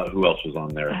 Who else was on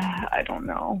there? I don't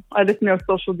know. I just know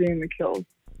Social D and the Kills.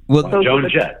 Well, Those Joan were the-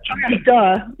 Jett.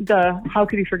 Duh. How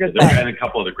could you forget There that? and a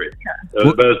couple other great.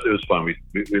 But it was fun. We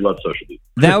love Social D.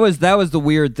 that was the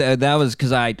weird. That was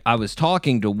because I was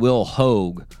talking to Will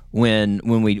Hogue when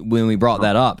we brought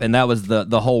that up, and that was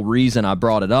the whole reason I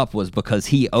brought it up, was because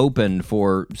he opened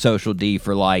for Social D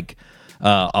for like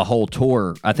a whole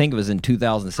tour. I think it was in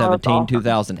 2017, awesome.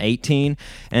 2018,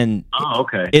 and Oh,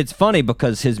 okay. it's funny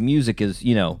because his music is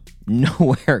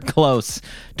nowhere close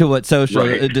to what Social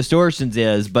Right. Distortions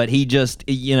is, but he just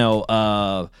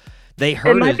they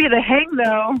heard It might be the hang,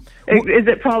 though. Is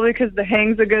it probably because the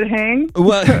hang's a good hang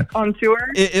well. on tour?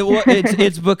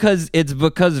 It's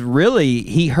because really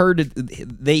he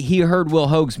heard Will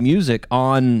Hogue's music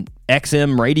on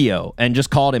XM radio and just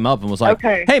called him up and was like,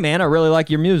 Okay. "Hey man, I really like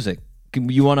your music.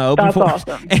 You want to open That's for us?"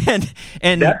 awesome.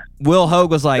 And That- Will Hogue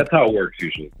was like, That's how it works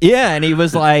usually. yeah, and he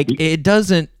was like, it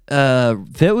doesn't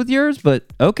fit with yours, but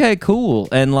okay, cool.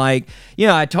 And like,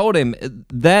 I told him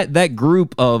that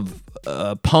group of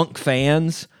punk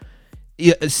fans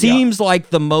seems like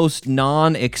the most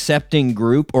non-accepting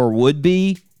group, or would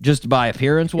be, just by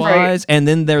appearance wise, and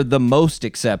then they're the most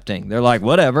accepting. They're like,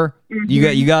 whatever,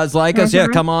 you guys like us, yeah,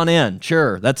 come on in,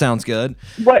 sure, that sounds good.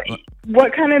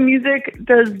 What kind of music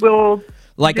does Will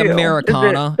Like do?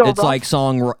 Americana, Is it still it's rock? like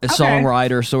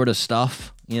songwriter sort of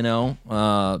stuff,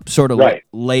 sort of Right.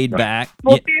 laid back.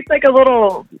 Well, see, it's like a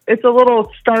little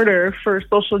starter for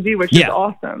Social D, which is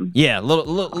awesome. Yeah, a little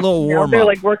You know, warm they're up.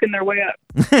 like working their way up.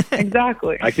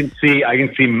 Exactly. I can see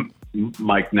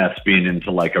Mike Ness being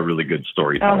into like a really good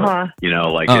storyteller. Uh-huh.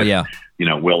 Like Oh, if, yeah.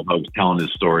 Will Hope's telling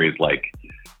his stories, like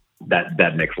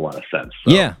that makes a lot of sense.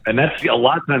 So, yeah. And that's a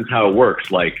lot of times how it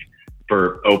works. Like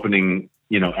for opening,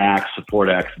 acts, support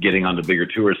acts, getting on the bigger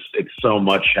tours, it's so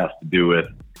much has to do with,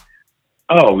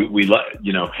 we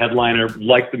headliner,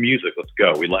 like the music, let's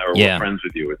go. We're friends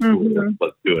with you. It's cool.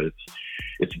 Let's do it.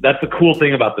 That's the cool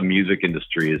thing about the music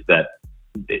industry, is that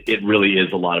it really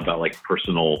is a lot about like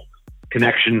personal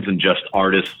connections and just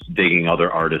artists digging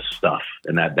other artists' stuff.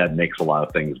 And that makes a lot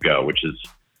of things go, which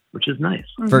is nice.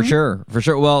 For sure.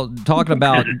 Well, talking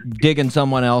about digging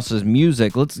someone else's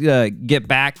music, let's get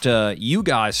back to you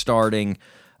guys starting.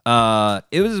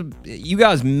 You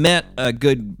guys met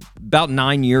about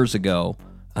 9 years ago,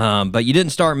 but you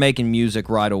didn't start making music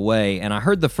right away. And I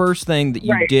heard the first thing that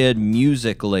you did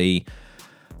musically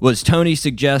was Tony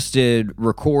suggested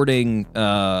recording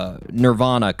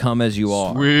Nirvana, "Come As You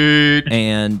Are." Sweet.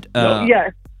 And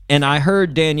yes. And I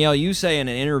heard, Danielle, you say in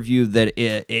an interview that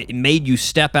it made you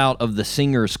step out of the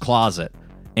singer's closet.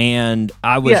 And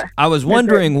I was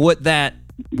wondering what that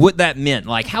meant.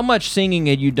 Like, how much singing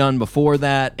had you done before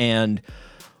that, and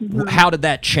how did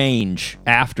that change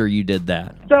after you did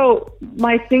that? So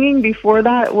my singing before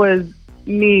that was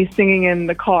me singing in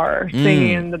the car,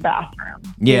 singing in the bathroom.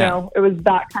 Yeah. It was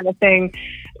that kind of thing.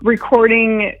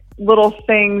 Recording little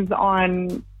things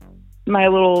on my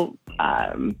little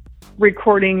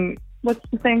recording, what's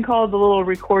the thing called? The little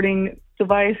recording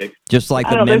device. Just like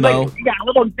the Memo? just like a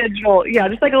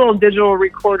little digital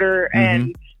recorder,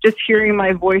 and just hearing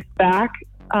my voice back.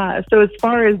 So as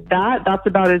far as that's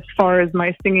about as far as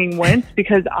my singing went,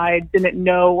 because I didn't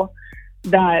know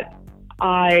that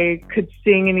I could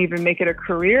sing and even make it a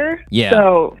career. Yeah.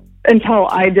 So until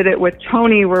I did it with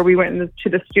Tony, where we went to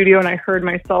the studio and I heard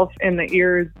myself in the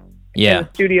ears in the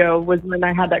studio, was when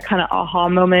I had that kind of aha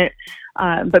moment.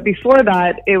 But before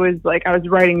that, it was like I was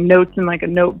writing notes in like a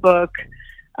notebook.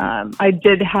 I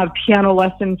did have piano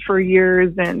lessons for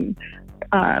years, and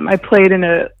I played in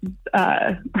a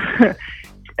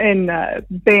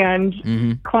band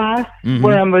class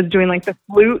where I was doing like the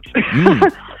flute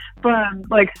from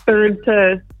like 3rd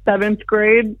to 7th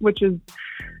grade,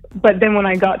 but then when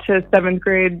I got to 7th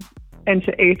grade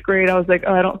into 8th grade, I was like,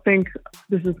 I don't think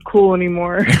this is cool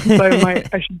anymore. So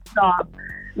I should stop.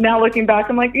 Now looking back,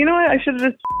 I'm like, you know what? I should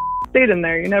have just stayed in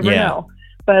there. You never know.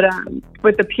 But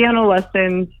with the piano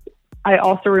lessons, I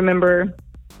also remember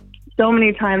so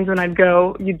many times when I'd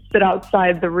go, you'd sit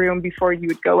outside the room before you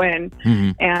would go in,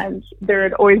 and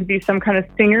there'd always be some kind of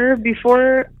singer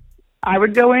before I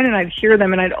would go in, and I'd hear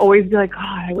them, and I'd always be like,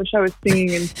 God, I wish I was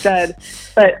singing instead.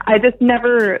 But I just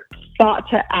never thought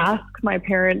to ask my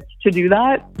parents to do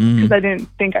that, because I didn't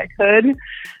think I could.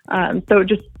 So it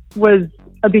just was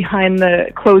a behind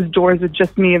the closed doors with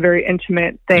just me, a very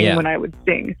intimate thing when I would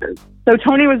sing. So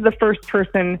Tony was the first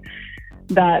person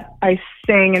that I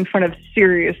sang in front of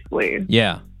seriously.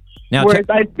 Yeah. Now, whereas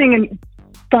I'd sing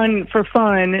for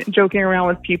fun, joking around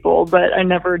with people, but I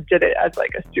never did it as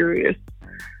like a serious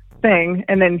thing.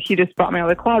 And then he just brought me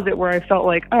out of the closet, where I felt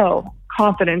like,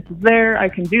 confidence is there. I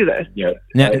can do this. Yeah.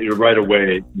 Right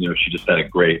away, she just had a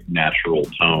great natural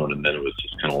tone, and then it was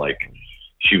just kind of like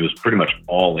she was pretty much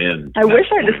all in. I wish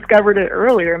I discovered it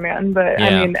earlier, man. But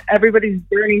I mean, everybody's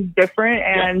journey is different,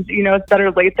 and it's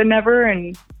better late than never.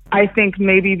 And I think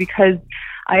maybe because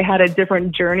I had a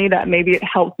different journey, that maybe it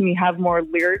helped me have more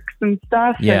lyrics and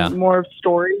stuff, and more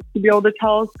stories to be able to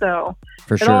tell. So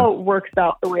it all works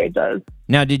out the way it does.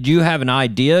 Now, did you have an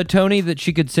idea, Tony, that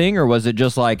she could sing, or was it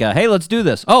just like, hey, let's do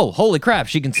this? Oh, holy crap,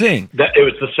 she can sing. It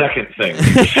was the second thing.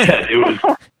 It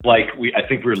was like I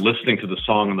think we were listening to the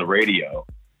song on the radio.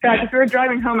 Yeah, because we were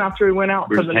driving home after we went out.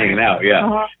 We were just hanging out,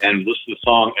 and listened to the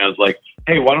song, and I was like,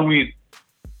 hey, why don't we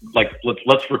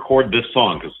let's record this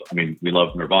song, because I mean we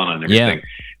love Nirvana and everything,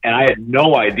 and I had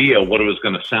no idea what it was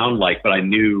going to sound like, but I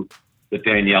knew that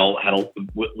Danielle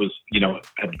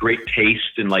had great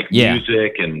taste in like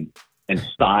music and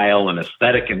style and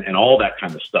aesthetic and all that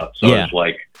kind of stuff. So I was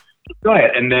like, go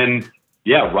ahead, and then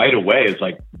right away it's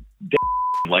like,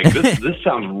 this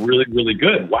sounds really, really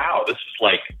good. Wow, this is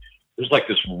like, there's like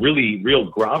this really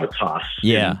real gravitas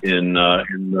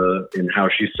in how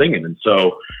she's singing, and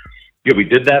so. Yeah, we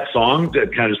did that song,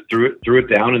 kind of just threw it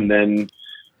down, and then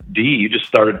you just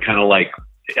started kind of like,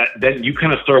 then you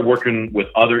kind of started working with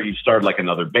you started like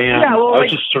another band. Yeah, well,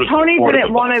 Tony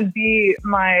didn't want to be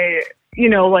my,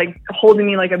 like holding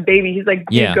me like a baby. He's like,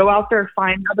 go out there,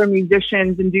 find other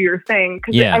musicians and do your thing.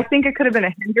 Because I think it could have been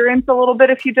a hindrance a little bit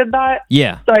if you did that.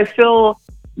 Yeah. So I feel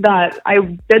that I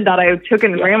did that. I took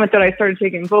and ran with it. I started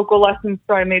taking vocal lessons,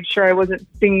 so I made sure I wasn't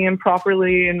singing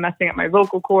improperly and messing up my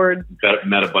vocal cords.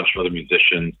 Met a bunch of other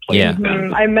musicians.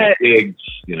 I met gigs.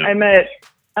 I met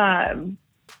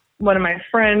one of my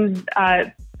friends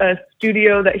at a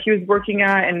studio that he was working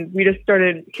at, and we just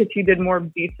started because he did more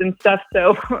beats and stuff.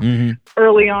 So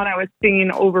early on, I was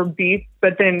singing over beats,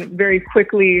 but then very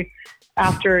quickly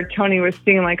after Tony was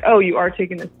seeing like, oh, you are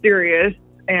taking this serious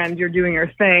and you're doing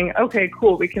your thing. Okay,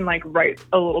 cool. We can like write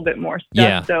a little bit more stuff.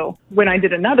 Yeah. So when I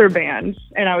did another band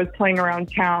and I was playing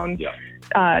around town,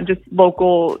 just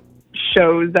local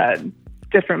shows at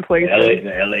different places,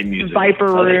 LA music, Viper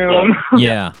Room,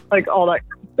 yeah, like all that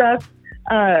stuff.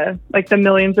 Like the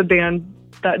millions of bands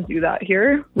that do that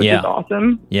here, which is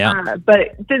awesome. Yeah.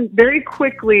 But then very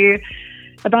quickly,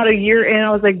 about a year in, I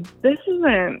was like, this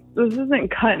isn't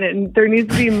cutting it. And there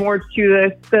needs to be more to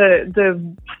this.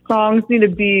 The songs need to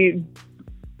be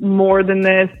more than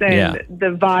this, and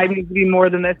the vibe needs to be more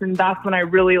than this. And that's when I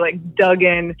really like dug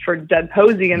in for Dead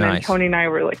Posey. And then Tony and I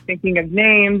were like thinking of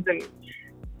names, and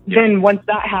then once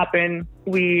that happened,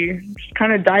 we just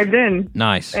kind of dived in.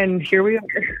 Nice. And here we are.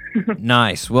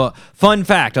 Nice. Well, fun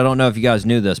fact, I don't know if you guys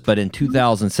knew this, but in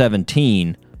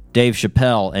 2017, Dave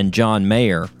Chappelle and John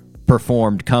Mayer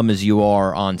performed Come As You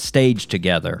Are on stage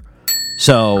together.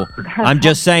 So I'm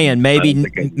just saying,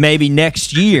 maybe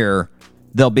next year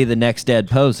they'll be the next Dead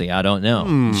Posey. I don't know.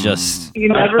 It's just... You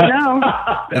never know.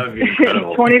 That would be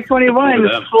incredible. 2021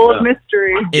 is full of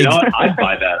mystery. You know what? I'd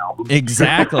buy that album.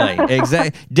 Exactly.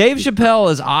 Dave Chappelle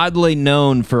is oddly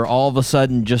known for all of a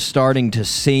sudden just starting to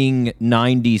sing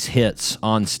 90s hits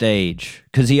on stage.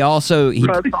 Because he loves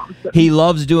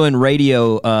doing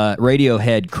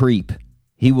Radiohead Creep.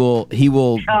 He will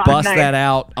bust that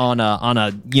out on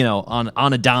a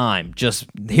dime. Just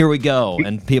here we go,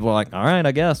 and people are like, all right,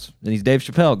 I guess. And he's Dave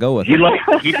Chappelle. Go with it.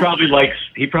 He probably likes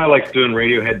doing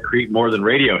Radiohead Creep more than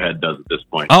Radiohead does at this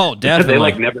point. Oh,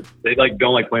 definitely. They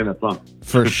don't like playing that song.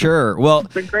 For sure. Well,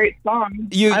 it's a great song.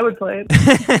 I would play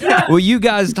it. Well, you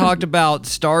guys talked about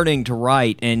starting to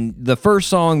write, and the first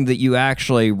song that you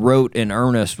actually wrote in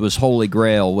earnest was Holy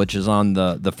Grail, which is on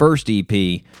the first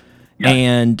EP. Yeah.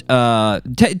 And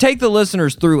take the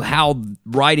listeners through how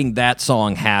writing that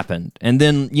song happened, and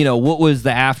then what was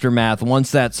the aftermath once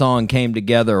that song came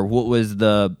together. What was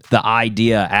the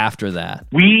idea after that?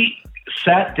 We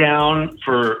sat down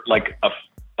for like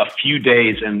a few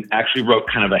days and actually wrote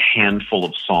kind of a handful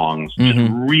of songs, just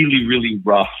really, really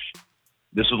rough.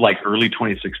 This was like early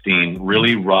 2016,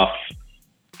 really rough,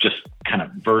 just kind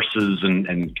of verses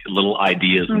and little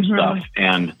ideas and stuff.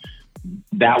 And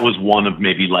that was one of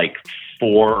maybe like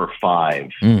 4 or 5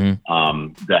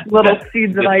 that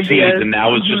seeds of ideas, and that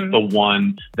was just the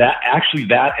one that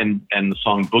and the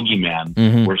song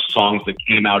Boogeyman were songs that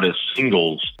came out as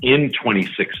singles in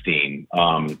 2016,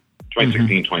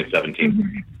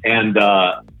 2017, and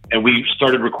we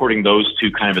started recording those two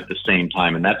kind of at the same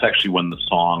time, and that's actually when the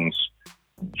songs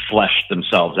fleshed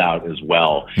themselves out as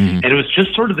well. And it was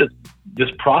just sort of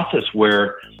this process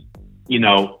where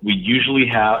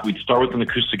we'd start with an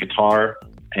acoustic guitar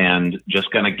and just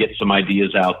kind of get some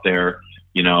ideas out there.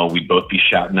 We'd both be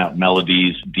shouting out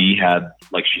melodies. Dee had,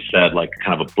 like she said, like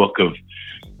kind of a book of,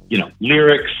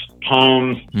 lyrics,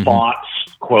 poems, thoughts,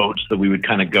 quotes that we would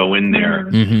kind of go in there.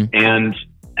 And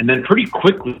then pretty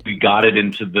quickly we got it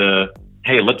into the,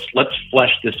 hey, let's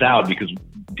flesh this out, because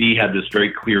Dee had this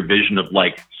very clear vision of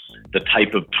like the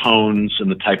type of tones and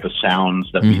the type of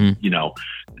sounds that we,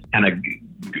 kind of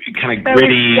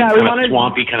gritty, kind of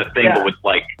swampy kind of thing, but with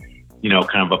like,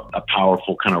 kind of a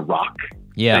powerful kind of rock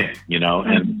thing,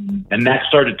 and that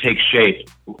started to take shape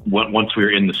once we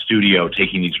were in the studio,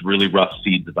 taking these really rough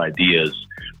seeds of ideas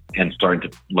and starting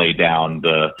to lay down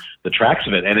the tracks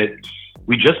of it. And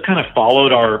we just kind of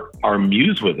followed our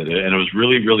muse with it. And it was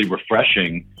really, really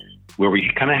refreshing, where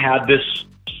we kind of had this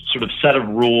sort of set of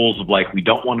rules of like, we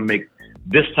don't want to make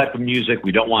this type of music.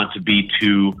 We don't want it to be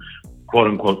too, quote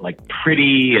unquote, like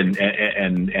pretty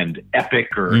and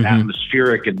epic or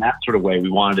atmospheric in that sort of way. We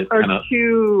wanted it kind of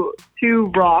too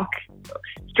rock,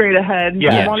 straight ahead.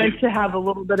 Yeah, we wanted to have a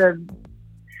little bit of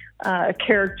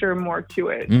character more to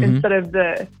it instead of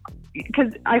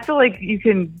because I feel like you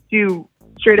can do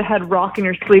straight ahead rock in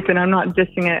your sleep, and I'm not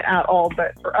dissing it at all,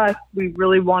 but for us, we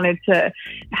really wanted to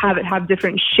have it have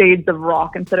different shades of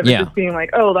rock instead of it just being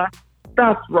like, oh,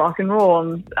 that's rock and roll.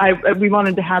 And we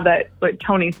wanted to have that, like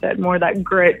Tony said, more of that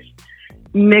grit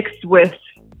mixed with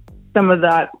some of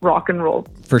that rock and roll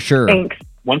for sure. Angst.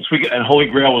 Once and Holy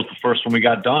Grail was the first one we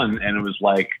got done, and it was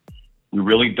like we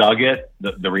really dug it.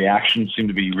 The reaction seemed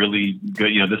to be really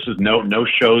good. This is no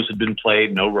shows had been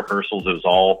played, no rehearsals. It was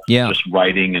all just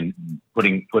writing and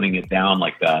putting it down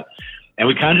like that. And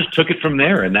we kind of just took it from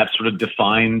there, and that sort of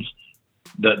defined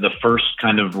the first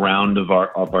kind of round of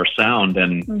our sound,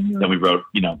 and then we wrote,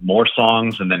 more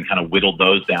songs, and then kind of whittled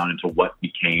those down into what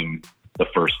became the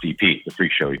first EP, the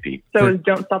Freak Show EP. So it was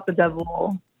Don't Stop the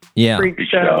Devil, Yeah. Freak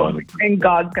Show, and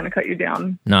God's Gonna Cut You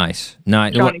Down. Nice.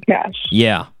 Johnny Cash.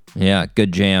 Yeah. Yeah.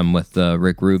 Good jam with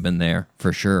Rick Rubin there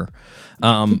for sure.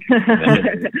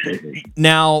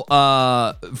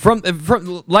 Now, from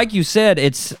like you said,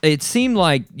 it seemed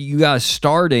like you guys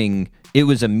starting, it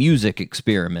was a music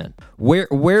experiment.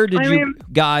 Where did you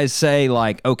guys say,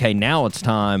 like, okay, now it's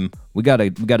time, we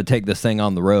gotta take this thing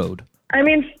on the road? I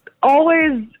mean,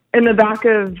 always in the back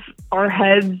of our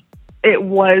heads, it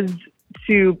was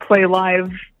to play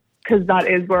live, because that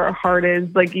is where our heart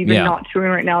is. Like, even not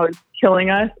touring right now is killing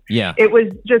us. Yeah. It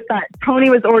was just that Tony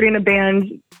was already in a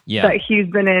band Yeah. that he's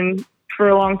been in for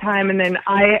a long time, and then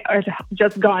I had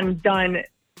just gotten done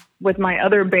with my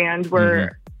other band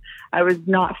where I was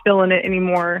not feeling it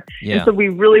anymore. Yeah. And so we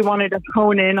really wanted to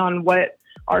hone in on what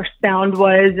our sound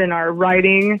was and our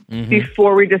writing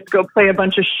before we just go play a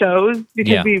bunch of shows,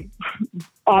 because we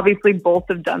obviously both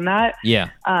have done that. Yeah.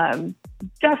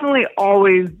 Definitely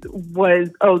always was,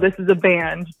 this is a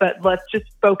band, but let's just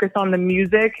focus on the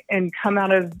music and come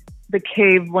out of the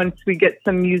cave once we get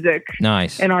some music.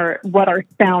 Nice. And what our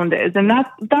sound is. And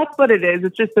that's what it is.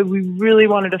 It's just that we really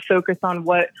wanted to focus on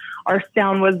what our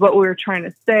sound was, what we were trying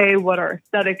to say, what our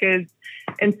aesthetic is,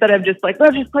 instead of just like,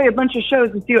 let's just play a bunch of shows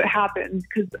and see what happens.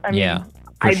 Because I mean,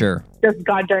 I just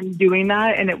got done doing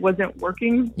that and it wasn't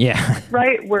working. Yeah.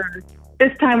 Right? Where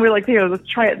this time we're like, let's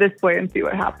try it this way and see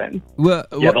what happens. Well,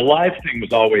 the live thing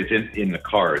was always in the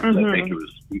cards. I think it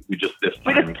was, we just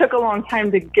took a long time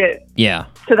to get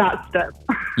to that step.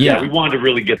 Yeah. We wanted to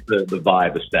really get the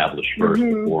vibe established first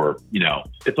before,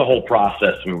 it's a whole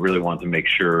process. We really wanted to make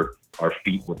sure our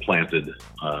feet were planted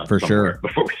for sure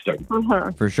before we started.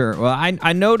 For sure. Well,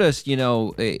 I noticed,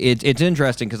 it's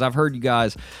interesting because I've heard you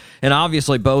guys, and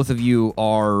obviously both of you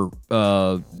are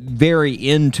very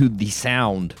into the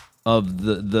sound of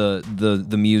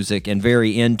the music and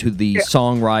very into the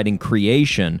songwriting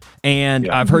creation. And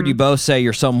I've heard you both say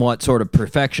you're somewhat sort of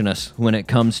perfectionists when it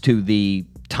comes to the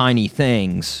tiny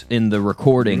things in the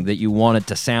recording, that you want it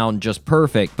to sound just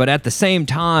perfect. But at the same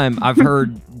time, I've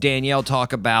heard Danielle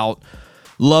talk about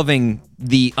loving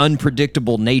the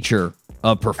unpredictable nature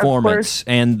of performance,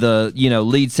 and the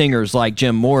lead singers like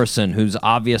Jim Morrison, who's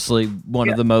obviously one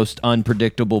of the most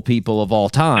unpredictable people of all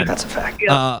time. That's a fact.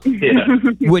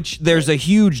 Which there's a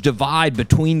huge divide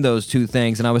between those two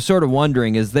things, and I was sort of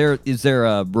wondering, is there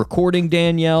a recording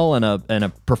Danielle and a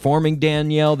performing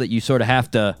Danielle that you sort of have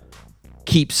to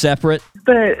keep separate?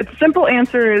 The simple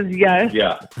answer is yes.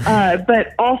 Yeah.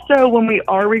 But also, when we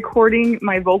are recording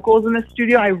my vocals in the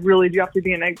studio, I really do have to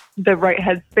be in the right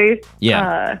headspace.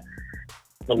 Yeah.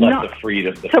 To let the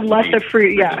freedom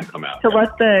come out. To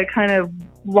let the kind of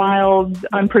wild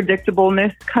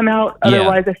unpredictableness come out.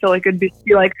 Otherwise, I feel like it'd be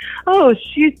like, oh,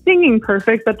 she's singing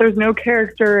perfect, but there's no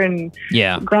character and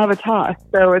gravitas.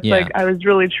 So it's like I was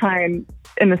really trying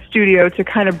in the studio to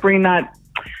kind of bring that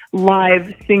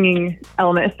live singing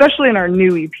element, especially in our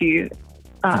new EP.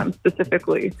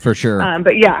 Specifically. For sure.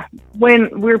 But yeah,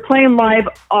 when we're playing live,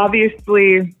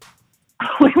 obviously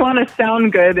we want to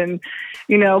sound good, and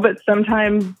but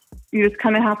sometimes you just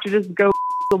kind of have to just go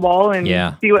the wall and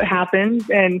see what happens,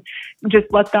 and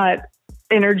just let that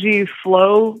energy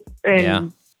flow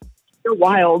and go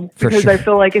wild. Because I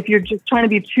feel like if you're just trying to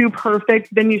be too perfect,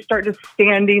 then you start just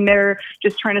standing there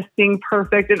just trying to sing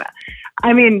perfect. And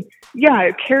I mean,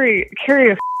 carry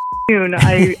a tune.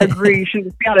 I agree. You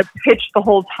shouldn't be out of pitch the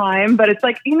whole time, but it's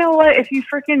like, you know what? If you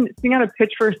freaking sing out of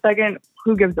pitch for a second,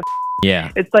 who gives a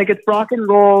Yeah. It's like, it's rock and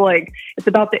roll. Like, it's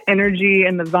about the energy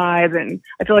and the vibe. And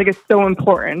I feel like it's so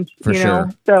important, For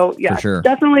sure. So yeah, For sure.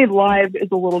 definitely live is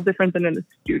a little different than in the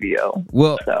studio.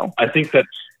 Well, so I think that's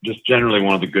just generally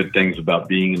one of the good things about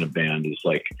being in a band is,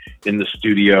 like, in the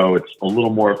studio, it's a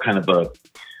little more of kind of a,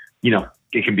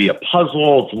 it can be a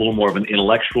puzzle. It's a little more of an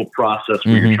intellectual process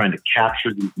where you're trying to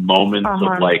capture these moments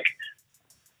of, like,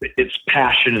 it's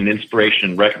passion and inspiration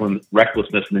and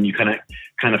recklessness, and then you kind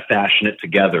of fashion it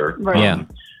together. Right.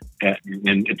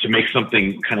 And to make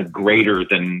something kind of greater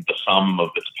than the sum of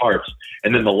its parts.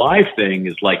 And then the live thing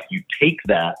is like, you take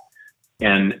that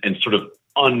and sort of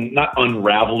not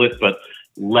unravel it, but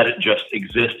let it just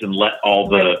exist and let all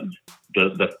the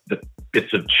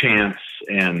bits of chance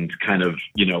and kind of,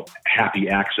 happy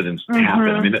accidents happen.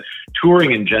 I mean,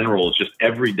 touring in general is just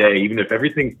every day, even if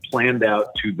everything's planned out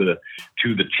to the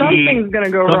T, something's going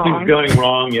to go wrong. Something's going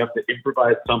wrong. You have to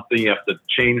improvise something. You have to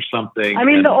change something. I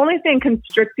mean, the only thing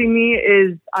constricting me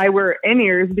is I wear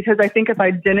in-ears, because I think if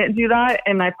I didn't do that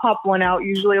and I pop one out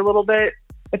usually a little bit,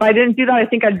 if I didn't do that, I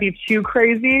think I'd be too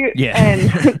crazy. Yeah.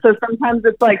 And so sometimes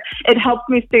it's like, it helps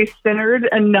me stay centered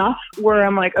enough where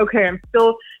I'm like, okay, I'm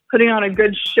still putting on a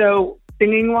good show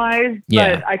singing wise,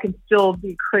 but I can still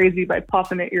be crazy by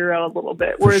popping the ear out a little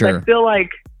bit. Whereas I feel like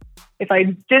if I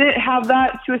didn't have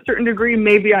that to a certain degree,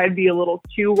 maybe I'd be a little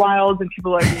too wild and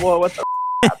people are like, whoa, what the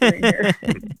happening here?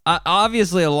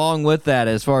 Obviously, along with that,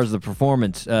 as far as the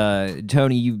performance,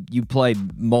 Tony, you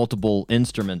played multiple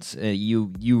instruments.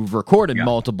 You've recorded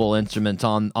multiple instruments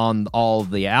on all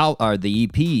the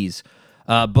EPs,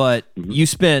 but you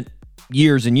spent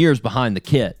years and years behind the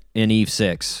kit in Eve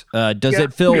 6. Does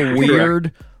it feel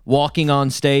weird walking on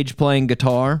stage playing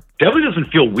guitar? Definitely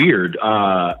doesn't feel weird.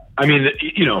 I mean,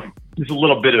 there's a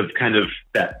little bit of kind of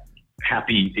that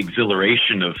happy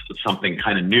exhilaration of something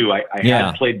kind of new. I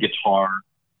had played guitar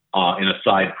in a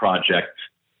side project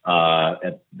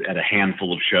at a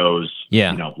handful of shows,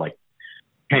 like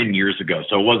 10 years ago.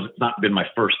 So it's not been my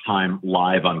first time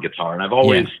live on guitar. And I've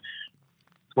always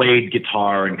played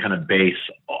guitar and kind of bass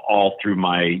all through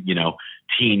my,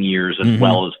 teen years as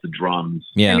well as the drums.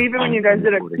 Yeah. And even when you guys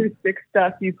did acoustic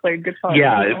stuff, you played guitar.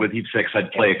 Yeah, with Eve 6,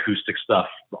 I'd play acoustic stuff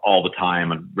all the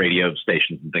time on radio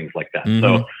stations and things like that.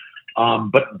 So,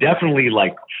 but definitely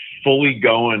like fully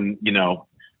going,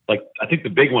 like I think the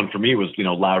big one for me was,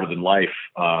 Louder Than Life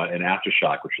and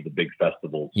Aftershock, which are the big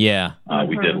festivals. Yeah.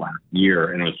 We did last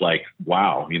year, and it was like,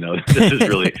 wow, this is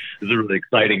really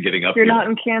exciting getting up. You're here. Not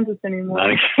in Kansas anymore. Not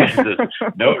in Kansas.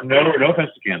 No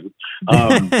offense to Kansas.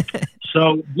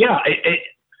 So yeah,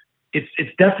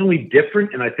 it's definitely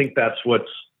different, and I think that's what's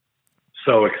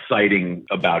so exciting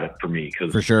about it for me,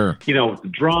 because for sure, the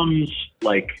drums,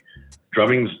 like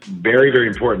drumming's very, very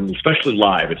important, especially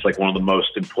live. It's like one of the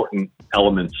most important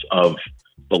elements of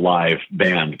the live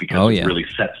band, because it really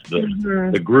sets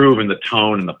the groove and the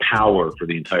tone and the power for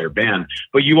the entire band.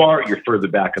 But you're further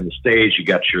back on the stage. You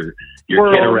got your kid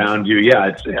around you. Yeah,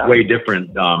 it's way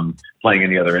different playing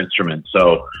any other instrument.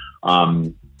 So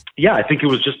I think it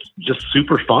was just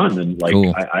super fun, and like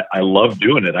cool. I love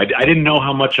doing it. I didn't know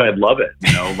how much I'd love it,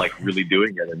 like really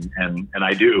doing it, and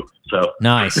I do. So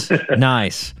nice.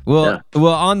 Well,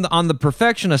 on the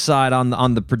perfectionist side,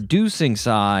 on the producing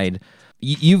side,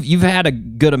 you've had a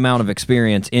good amount of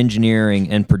experience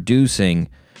engineering and producing.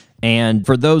 And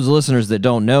for those listeners that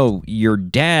don't know, your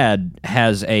dad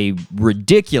has a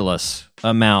ridiculous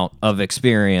amount of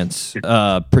experience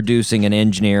producing and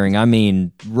engineering. I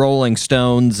mean, Rolling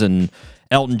Stones and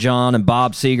Elton John and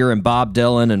Bob Seger and Bob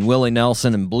Dylan and Willie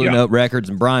Nelson and Blue Note Records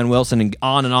and Brian Wilson and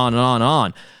on and on and on and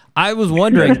on. I was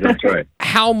wondering,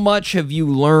 how much have you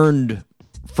learned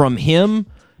from him,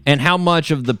 and how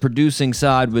much of the producing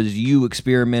side was you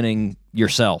experimenting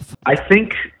yourself? I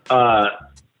think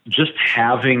just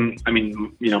having,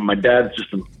 my dad's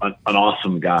just an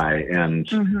awesome guy, and,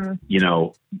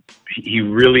 he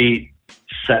really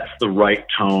sets the right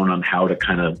tone on how to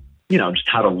kind of, just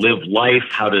how to live life,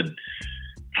 how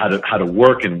to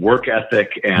work and work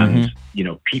ethic and,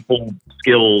 people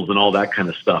skills and all that kind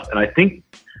of stuff. And I think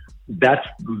that's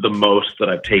the most that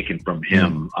I've taken from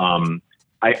him.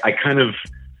 I kind of,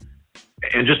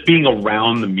 and just being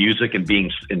around the music and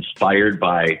being inspired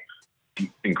by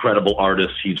incredible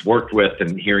artists he's worked with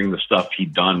and hearing the stuff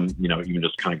he'd done, even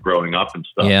just kind of growing up and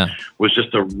stuff, was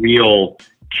just a real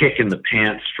kick in the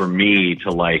pants for me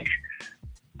to like,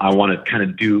 I want to kind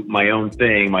of do my own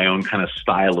thing, my own kind of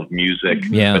style of music,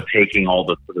 but taking all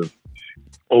the sort of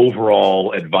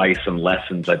overall advice and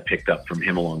lessons I'd picked up from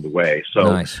him along the way.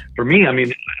 So for me,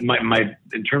 my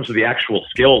in terms of the actual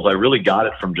skills, I really got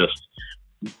it from just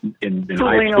in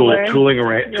high school, tooling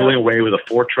away with a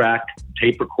 4-track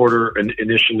tape recorder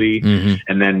initially,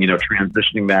 and then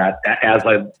transitioning that as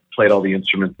I played all the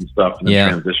instruments and stuff, and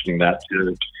then transitioning that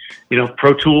to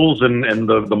Pro Tools and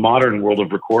the modern world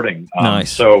of recording.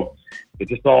 So it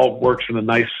just all works in a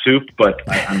nice soup. But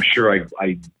I'm sure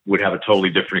I would have a totally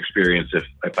different experience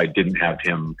if I didn't have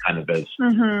him kind of as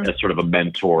sort of a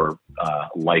mentor,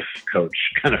 life coach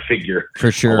kind of figure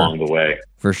for sure along the way.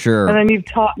 For sure. And then you've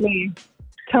taught me.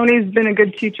 Tony's been a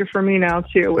good teacher for me now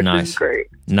too, which is great.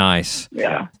 Nice.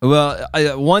 Yeah. Well,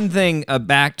 one thing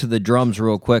back to the drums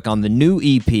real quick. On the new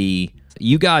EP,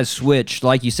 you guys switched,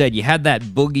 like you said, you had that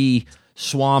boogie,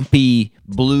 swampy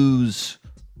blues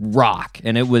rock,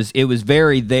 and it was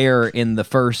very there in the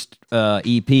first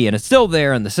EP, and it's still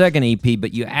there in the second EP,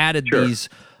 but you added these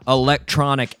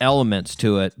electronic elements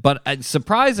to it. But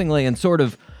surprisingly, and sort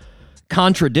of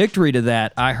contradictory to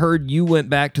that, I heard you went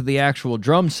back to the actual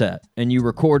drum set and you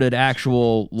recorded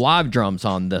actual live drums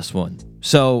on this one.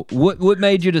 So what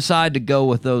made you decide to go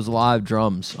with those live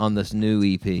drums on this new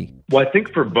EP? Well, I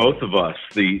think for both of us,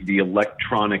 the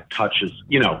electronic touches,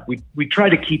 we try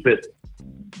to keep it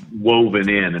woven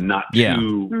in and not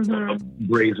too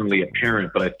brazenly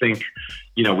apparent. But I think,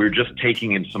 we were just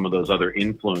taking in some of those other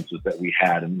influences that we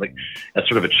had. And like, that's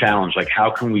sort of a challenge. Like, how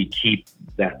can we keep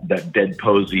that Dead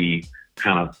Posey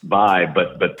kind of vibe,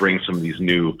 but bring some of these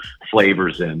new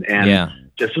flavors in? And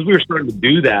just as we were starting to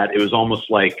do that, it was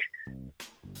almost like,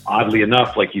 oddly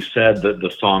enough, like you said,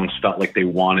 the songs felt like they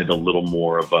wanted a little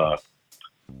more of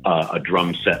a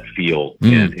drum set feel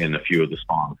in a few of the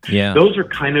songs. Yeah. Those are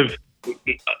kind of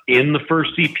in the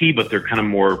first EP, but they're kind of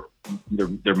more,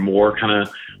 they're more kind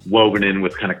of woven in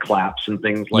with kind of claps and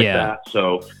things like that.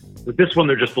 So with this one,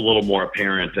 they're just a little more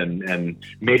apparent. And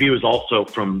maybe it was also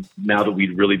from now that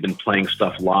we'd really been playing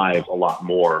stuff live a lot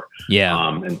more.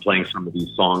 And playing some of these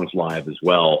songs live as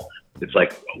well. It's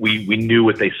like we knew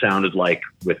what they sounded like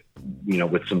with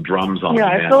some drums on them.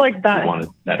 Yeah, I feel like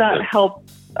that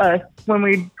helped us when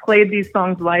we played these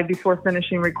songs live before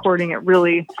finishing recording. It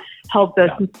really helped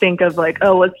us think of like,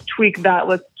 oh, let's tweak that,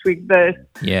 let's tweak this.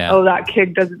 Yeah. Oh, that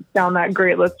kick doesn't sound that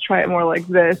great. Let's try it more like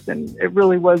this. And it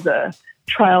really was a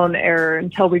trial and error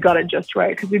until we got it just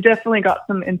right. Because we definitely got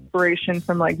some inspiration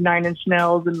from like Nine Inch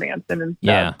Nails and Manson and stuff.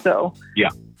 Yeah. So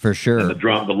for sure. And the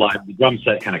drum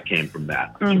set kind of came from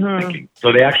that sort of thinking.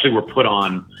 So they actually were put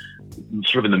on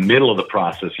sort of in the middle of the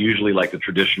process. Usually, like the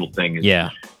traditional thing is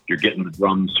you're getting the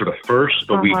drums sort of first,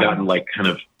 but we've gotten like kind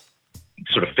of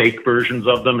sort of fake versions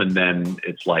of them, and then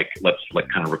it's like let's like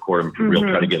kind of record them for real,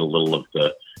 try to get a little of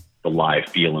the live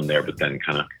feel in there, but then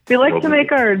kind of. We like to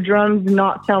make our drums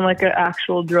not sound like an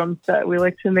actual drum set. We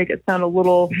like to make it sound a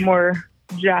little more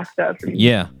jacked up.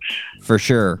 Yeah, for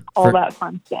sure. All that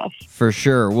fun stuff. For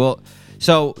sure. Well,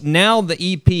 so now the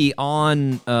EP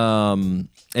on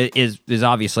is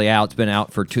obviously out. It's been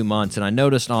out for 2 months, and I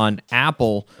noticed on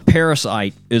Apple,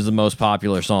 Parasite is the most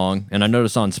popular song, and I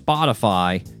noticed on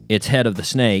Spotify, it's Head of the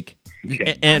Snake.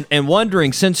 And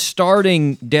wondering, since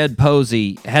starting Dead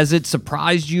Posey, has it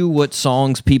surprised you what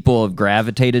songs people have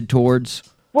gravitated towards?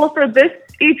 Well, for this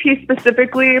EP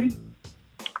specifically,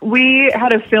 we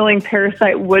had a feeling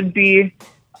Parasite would be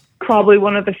probably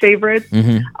one of the favorites.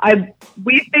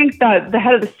 We think that the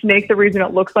Head of the Snake, the reason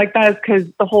it looks like that is because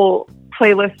the whole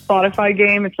playlist Spotify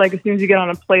game, it's like as soon as you get on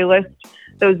a playlist,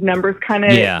 those numbers kind of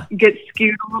get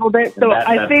skewed a little bit. So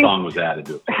I think song was added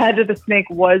to it. Head of the Snake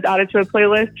was added to a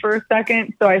playlist for a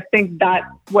second. So I think that's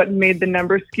what made the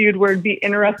numbers skewed, where it'd be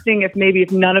interesting if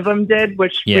none of them did,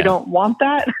 which we don't want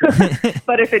that.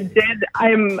 But if it did,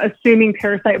 I'm assuming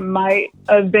Parasite might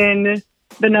have been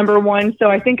the number one. So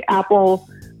I think Apple,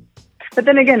 but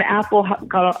then again, Apple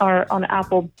got on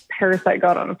Apple, Parasite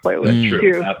got on a playlist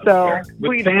too. So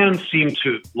fans seem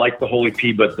to like the whole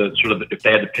EP, but the sort of if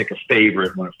they had to pick a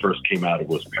favorite when it first came out, it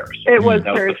was Parasite. It was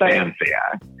that Parasite, was the fan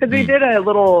favorite. because we did a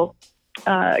little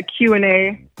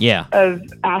Q&A of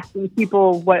asking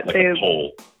people what like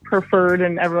they preferred,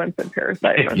 and everyone said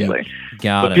Parasite.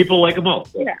 Got it. People like them all.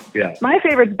 Yeah. My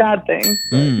favorite's Bad Thing.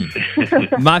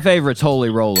 My favorite's Holy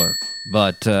Roller,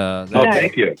 but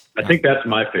thank you. I think that's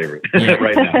my favorite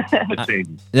right now.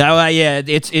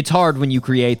 It's hard when you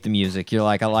create the music. You're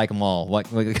like, I like them all. What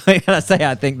can I say?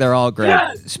 I think they're all great.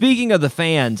 Yeah. Speaking of the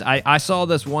fans, I saw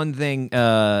this one thing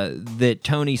that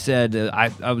Tony said.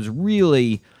 I was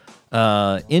really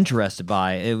interested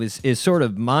by. It's sort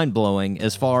of mind blowing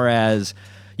as far as.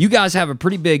 You guys have a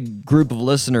pretty big group of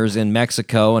listeners in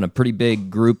Mexico and a pretty big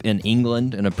group in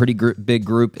England and a pretty big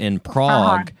group in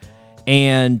Prague.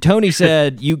 And Tony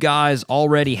said you guys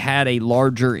already had a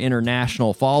larger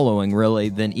international following, really,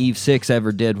 than Eve 6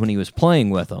 ever did when he was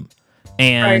playing with them.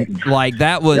 And like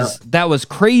that was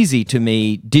crazy to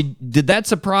me. Did that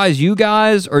surprise you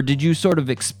guys, or did you sort of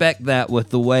expect that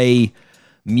with the way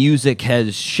music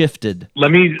has shifted? Let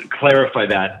me clarify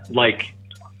that. Like,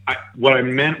 what I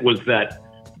meant was that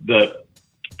the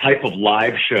type of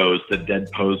live shows that Dead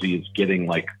Posey is getting,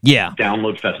 like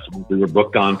download festivals we were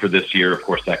booked on for this year. Of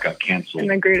course, that got canceled. And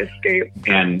The Great Escape.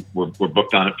 And we're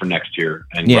booked on it for next year.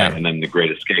 And and then The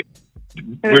Great Escape.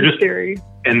 We're just Theory.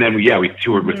 And then we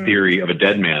toured with Theory of a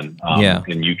Dead Man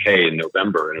in UK in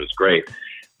November, and it was great.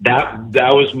 That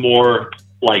was more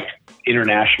like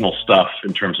international stuff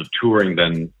in terms of touring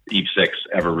than Eve 6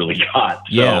 ever really got.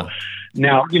 So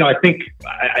now, I think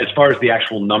as far as the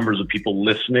actual numbers of people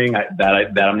listening,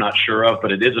 that I'm not sure of,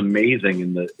 but it is amazing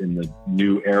in the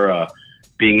new era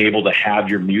being able to have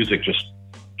your music just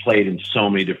played in so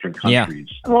many different countries.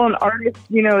 Well, an artist,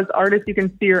 as artists, you can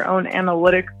see your own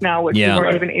analytics now, which you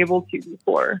weren't even able to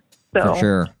before. So, for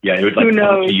sure. Yeah, it would come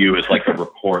to you as like a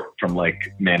report from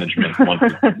like management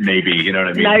once, maybe, you know what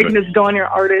I mean? Now you can just go on your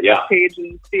artist page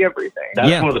and see everything.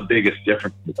 That's one of the biggest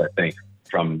differences, I think,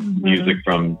 from music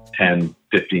from 10,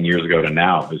 15 years ago to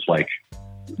now, is like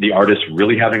the artists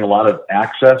really having a lot of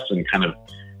access and kind of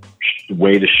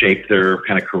way to shape their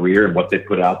kind of career and what they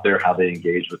put out there, how they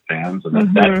engage with fans. And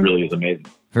that really is amazing.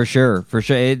 For sure.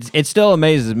 It still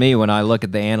amazes me when I look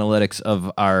at the analytics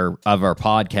of our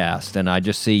podcast, and I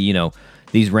just see,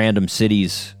 these random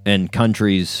cities and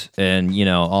countries, and,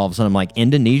 all of a sudden I'm like,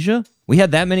 Indonesia? We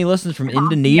had that many listens from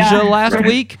Indonesia last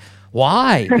week?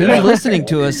 Why? Who's listening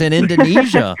to us in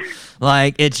Indonesia?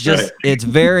 Like, it's just,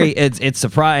 it's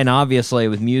surprising. Obviously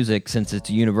with music, since it's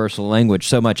a universal language,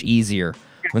 so much easier.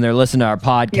 When they're listening to our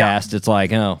podcast, it's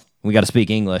like, oh, we got to speak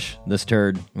English. This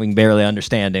turd, we can barely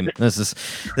understand him. This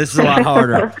is a lot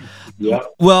harder.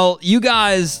 Well, you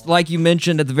guys, like you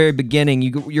mentioned at the very beginning,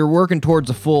 you're working towards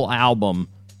a full album.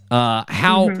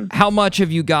 How much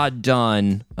have you got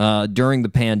done during the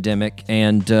pandemic?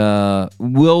 And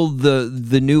will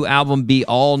the new album be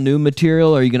all new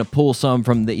material, or are you going to pull some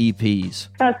from the EPs?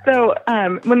 So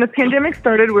when the pandemic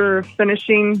started, we were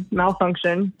finishing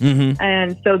Malfunction.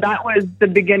 And so that was the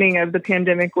beginning of the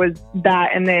pandemic, was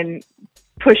that, and then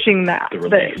pushing that,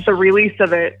 the release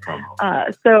of it.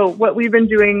 So what we've been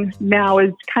doing now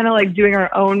is kind of like doing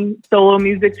our own solo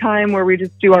music time, where we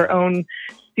just do our own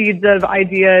seeds of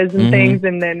ideas and things.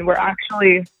 And then we're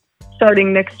actually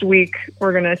starting next week,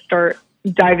 we're going to start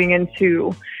diving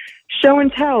into show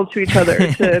and tell to each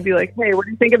other to be like, hey, what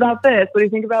do you think about this? What do you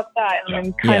think about that? And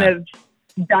then kind of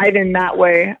dive in that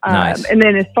way. And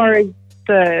then as far as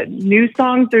the new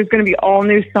songs, there's going to be all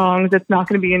new songs. It's not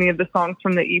going to be any of the songs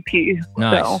from the EP.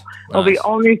 So it'll be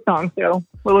all new songs. So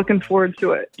we're looking forward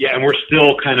to it. Yeah, and we're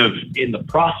still kind of in the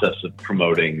process of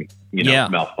promoting,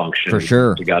 Malfunction. For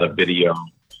sure. We got a video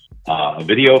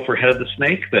for Head of the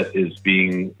Snake that is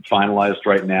being finalized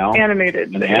right now.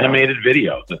 Animated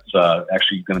video that's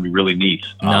actually going to be really neat.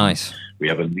 Nice. We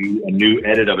have a new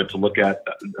edit of it to look at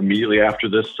immediately after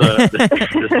this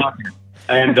talk.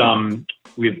 And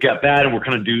we've got that, and we're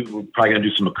probably going to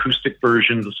do some acoustic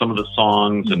versions of some of the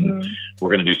songs, and we're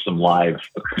going to do some live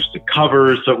acoustic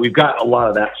covers. So we've got a lot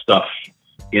of that stuff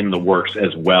in the works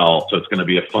as well. So it's going to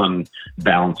be a fun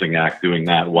balancing act doing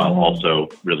that while also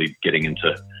really getting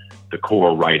into the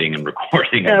core writing and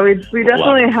recording. Yeah, we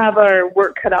definitely have our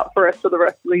work cut out for us for the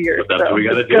rest of the year. But that's what we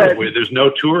got to do. There's no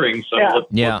touring, so let's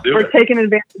do we're taking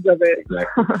advantage of it.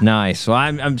 Exactly. Nice. Well,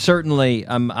 I'm certainly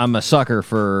I'm a sucker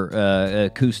for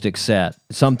acoustic set.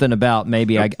 Something about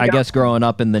maybe I guess growing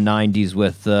up in the '90s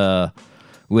with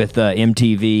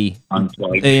MTV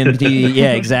Unplugged. MTV,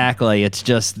 yeah, exactly. It's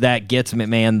just that gets me,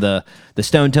 man. The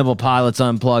Stone Temple Pilots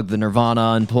Unplugged, the Nirvana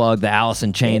Unplugged, the Alice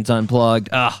in Chains Unplugged.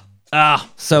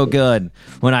 So good.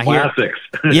 When I hear classics.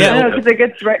 Yeah, because it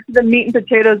gets right to the meat and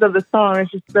potatoes of the song.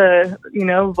 It's just the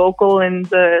vocal and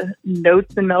the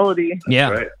notes and melody.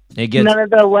 Yeah, right. It gets none of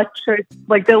the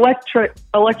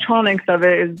electronics of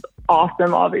it is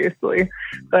awesome, obviously,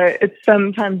 but it's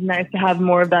sometimes nice to have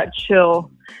more of that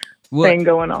chill thing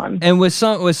going on. And with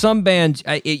some bands,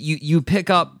 you pick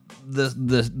up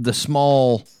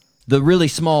the really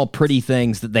small, pretty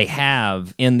things that they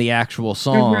have in the actual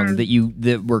song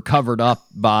that were covered up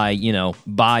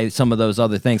by some of those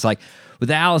other things. Like with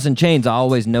the Alice in Chains, I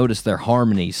always notice their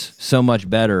harmonies so much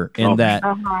better in that,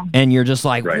 and you're just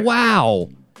like, wow.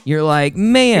 You're like,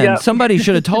 man, somebody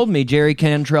should have told me Jerry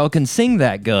Cantrell can sing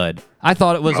that good. I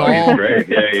thought it was all great.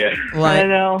 Yeah. I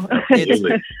know.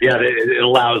 It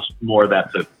allows more of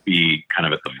that to be kind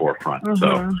of at the forefront.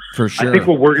 So for sure, I think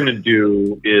what we're going to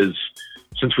do is,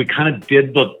 since we kind of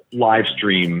did the live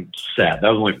stream set, that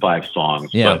was only 5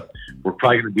 songs, but we're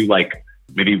probably going to do like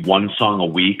maybe 1 song a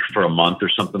week for a month or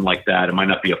something like that. It might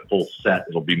not be a full set.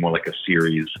 It'll be more like a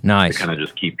series to kind of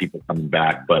just keep people coming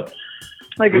back. But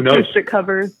like acoustic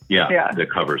covers. Yeah, the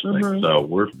covers thing. So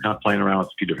we're kind of playing around with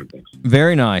a few different things.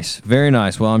 Very nice. Very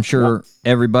nice. Well, I'm sure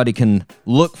everybody can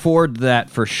look forward to that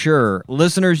for sure.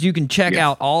 Listeners, you can check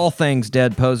out all things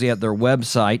Dead Posey at their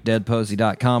website,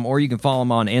 deadposey.com, or you can follow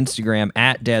them on Instagram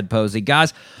at Dead Posey.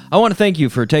 Guys, I want to thank you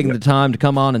for taking the time to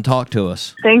come on and talk to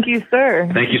us. Thank you, sir.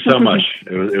 Thank you so much.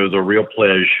 It was a real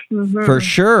pleasure. For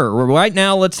sure. Right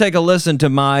now, let's take a listen to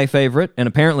my favorite, and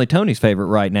apparently Tony's favorite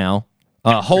right now,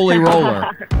 Holy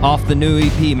Roller, off the new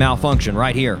EP Malfunction,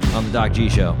 right here on the Doc G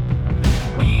Show.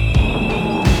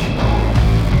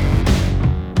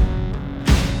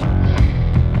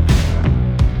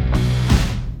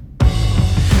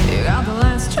 You got the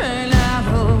last train out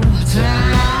of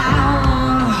town.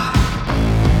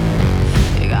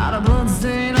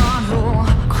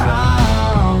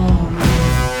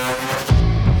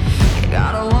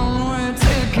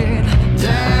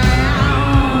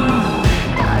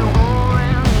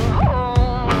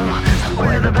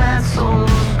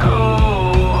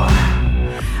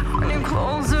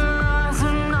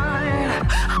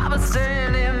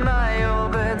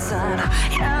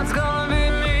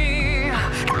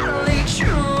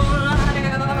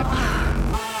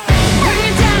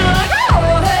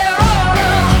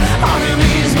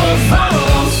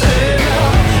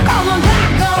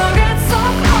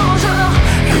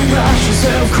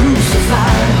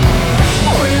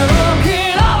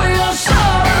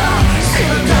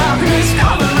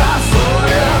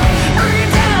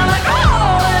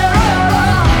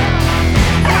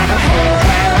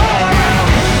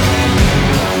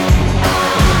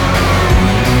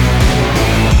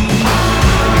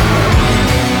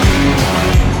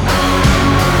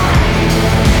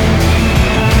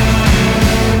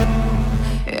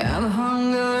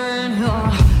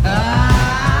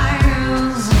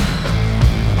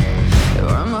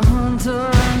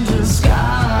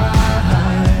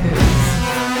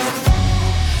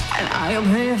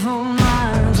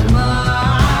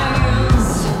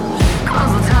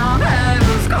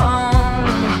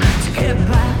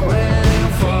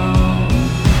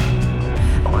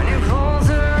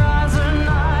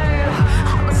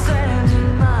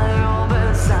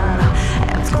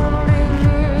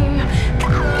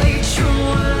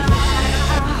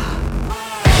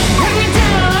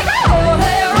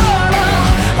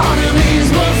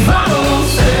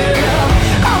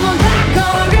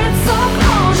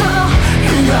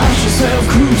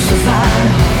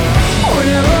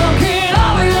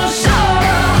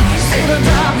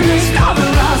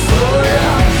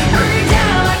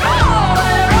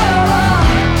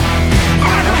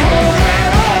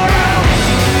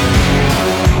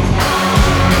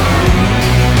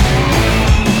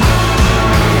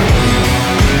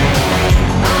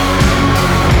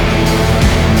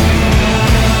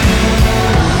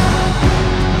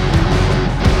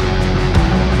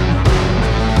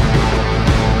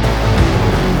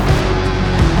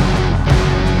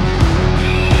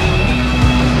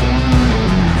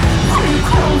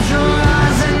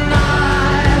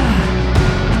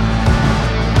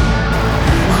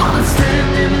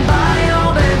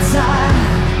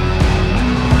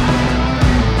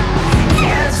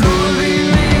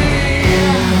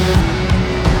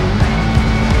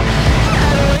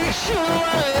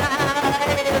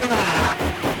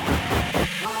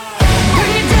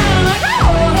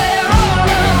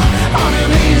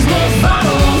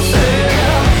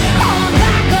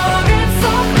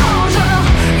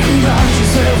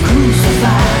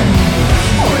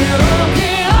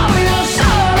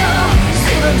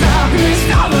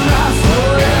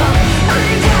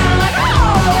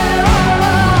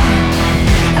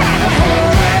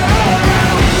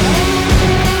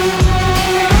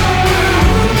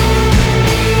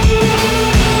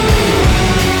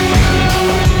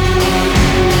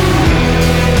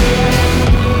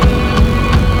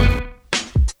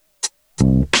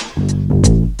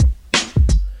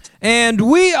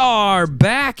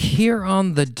 here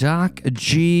on the Doc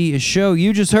G Show.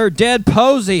 You just heard Dead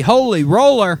Posey, Holy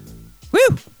Roller. Woo!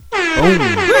 Woo!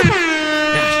 Gosh,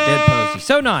 Dead Posey.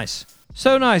 So nice.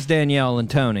 So nice, Danielle and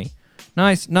Tony.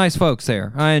 Nice folks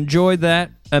there. I enjoyed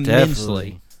that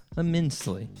immensely.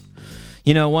 Immensely.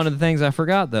 You know, one of the things I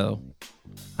forgot, though,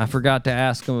 I forgot to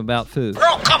ask them about food.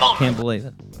 Girl, come on! Can't believe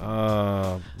it.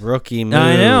 Rookie move.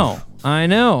 I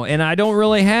know. And I don't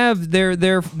really have,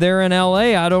 they're in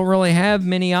L.A., I don't really have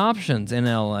many options in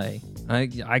L.A.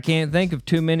 I can't think of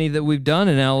too many that we've done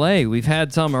in L.A. We've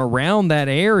had some around that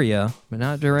area, but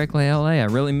not directly L.A. I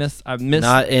missed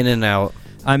Not In and Out.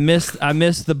 I missed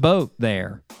the boat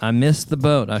there. I missed the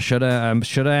boat. I should have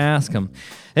asked him.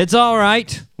 It's all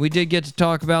right. We did get to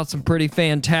talk about some pretty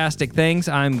fantastic things.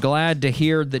 I'm glad to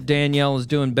hear that Danielle is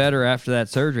doing better after that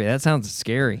surgery. That sounds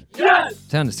scary. Yes!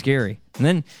 Sounded scary. And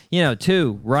then, you know,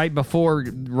 too, right before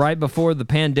the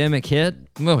pandemic hit,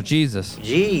 oh, Jesus.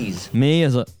 Jeez. Me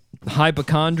as a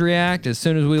hypochondriac, as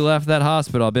soon as we left that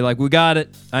hospital, I'll be like, we got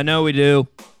it. I know we do.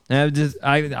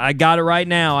 I got it right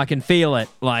now. I can feel it.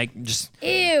 Like, just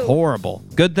ew. Horrible.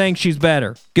 Good thing she's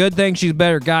better.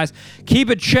 Guys, keep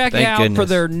a check out for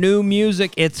their new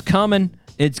music. It's coming.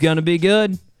 It's going to be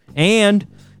good. And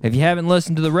if you haven't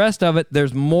listened to the rest of it,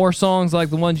 there's more songs like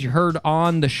the ones you heard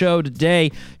on the show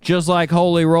today. Just like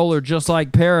Holy Roller, just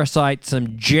like Parasite,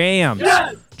 some jams.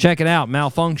 Yes! Check it out,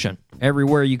 Malfunction.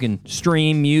 Everywhere you can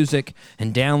stream music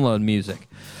and download music.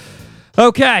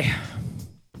 Okay.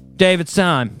 Dave, it's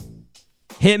time.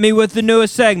 Hit me with the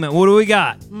newest segment. What do we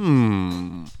got?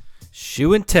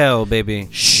 Shoe and Tell, baby.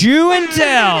 Shoe and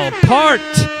Tell, part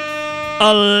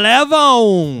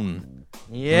 11.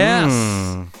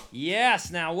 Yes.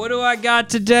 Yes. Now, what do I got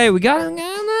today? We got an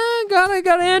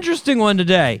interesting one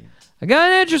today.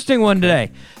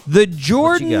 The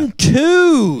Jordan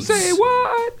 2s. Say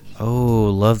what?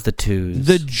 Oh, love the 2s.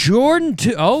 The Jordan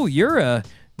 2. Oh, you're an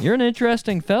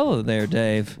interesting fellow there,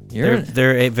 Dave.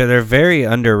 They're very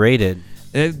underrated.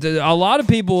 A lot of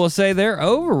people will say they're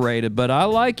overrated, but I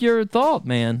like your thought,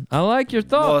 man.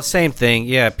 Well, same thing.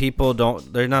 Yeah, people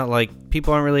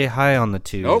aren't really high on the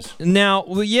 2s. Nope. Now,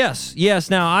 yes.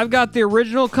 Now, I've got the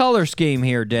original color scheme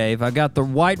here, Dave. I've got the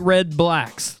white, red,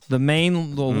 blacks. The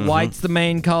white's the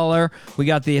main color. We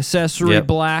got the accessory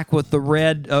black with the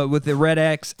red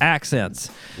accents.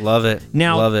 Love it.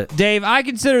 Now, love it. Dave, I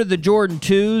consider the Jordan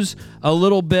 2s a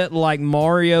little bit like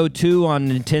Mario 2 on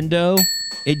Nintendo.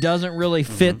 It doesn't really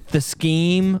fit the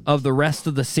scheme of the rest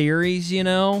of the series, you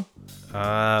know?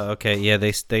 Okay. Yeah,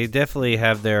 they definitely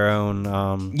have their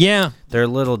own. Yeah. They're a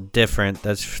little different.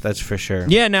 That's for sure.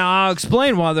 Yeah. Now I'll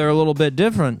explain why they're a little bit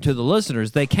different to the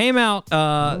listeners. They came out.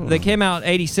 They came out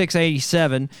 86,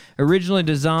 87. Originally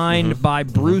designed by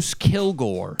Bruce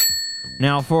Kilgore.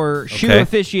 Now for shoe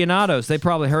aficionados, they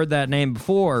probably heard that name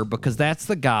before because that's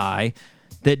the guy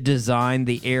that designed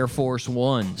the Air Force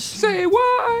Ones. Say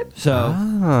what?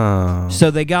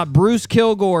 So they got Bruce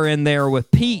Kilgore in there with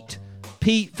Pete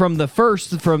from the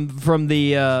first from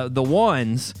the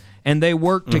ones, and they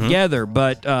worked together.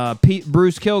 But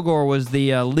Bruce Kilgore was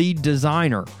the lead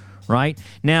designer. Right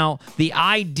now, the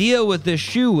idea with this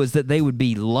shoe was that they would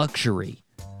be luxury.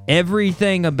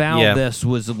 Everything about this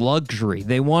was luxury.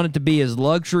 They wanted to be as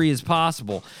luxury as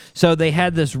possible. So they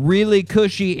had this really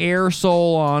cushy air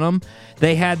sole on them.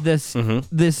 They had this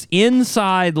this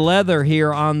inside leather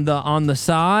here on the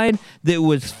side that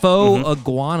was faux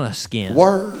iguana skin.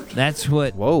 Word. That's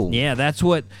what. Whoa. Yeah, that's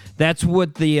what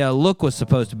the look was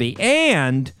supposed to be.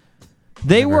 And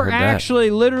they were actually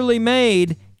literally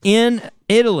made in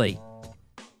Italy.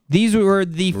 These were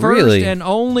the first and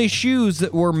only shoes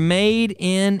that were made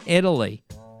in Italy.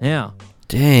 Yeah.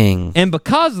 Dang. And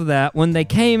because of that, when they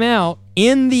came out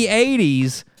in the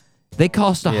 80s, they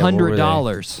cost $100.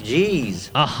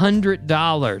 Jeez.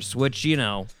 $100, which, you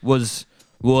know, was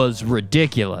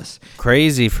ridiculous.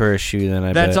 Crazy for a shoe, then,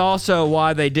 I bet. That's also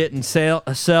why they didn't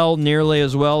sell nearly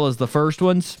as well as the first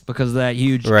ones, because of that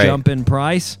huge jump in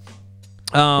price.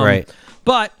 Right.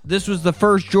 But this was the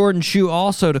first Jordan shoe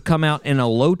also to come out in a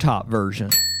low-top version.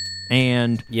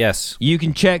 And yes, you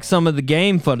can check some of the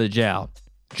game footage out.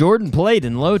 Jordan played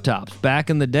in low-tops back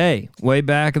in the day, way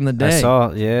back in the day. I saw,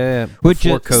 which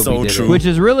before Kobe did it. Which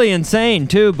is really insane,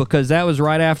 too, because that was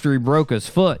right after he broke his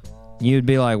foot. You'd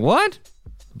be like, what?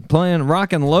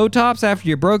 Rocking low-tops after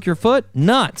you broke your foot?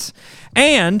 Nuts.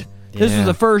 And this was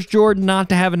the first Jordan not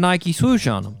to have a Nike swoosh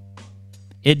on him.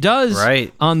 It does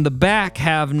on the back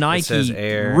have Nike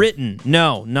written.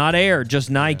 No, not Air, just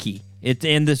Nike. It's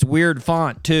in this weird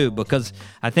font too, because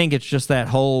I think it's just that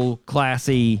whole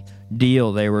classy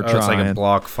deal they were trying. It's like a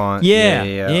block font.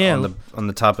 Yeah. On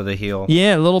the top of the heel.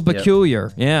 Yeah, a little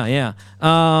peculiar. Yeah.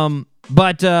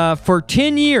 But for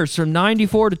 10 years, from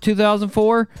 94 to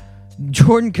 2004,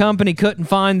 Jordan Company couldn't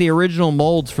find the original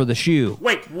molds for the shoe.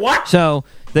 Wait, what? So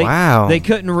Wow. they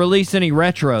couldn't release any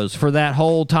retros for that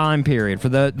whole time period, for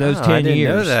those 10 years. I didn't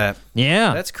know that.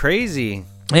 Yeah. That's crazy.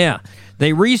 Yeah.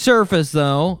 They resurfaced,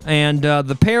 though, and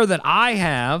the pair that I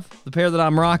have, the pair that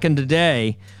I'm rocking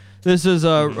today, this is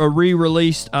a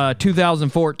re-released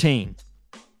 2014.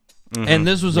 And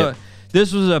this was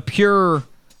a pure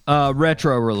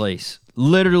retro release.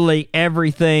 Literally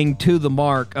everything to the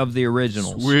mark of the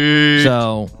originals. Sweet.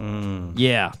 So,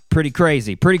 yeah, pretty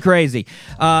crazy.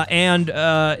 And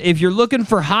if you're looking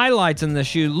for highlights in the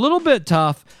shoe, a little bit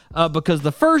tough because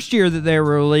the first year that they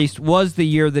were released was the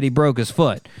year that he broke his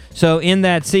foot. So in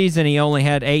that season, he only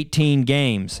had 18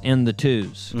 games in the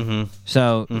twos.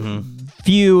 So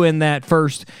few in that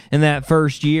first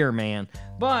year, man.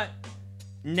 But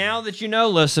now that you know,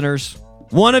 listeners,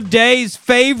 one of Dave's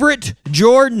favorite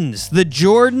Jordans, the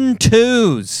Jordan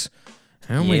 2s.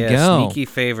 There we go. Sneaky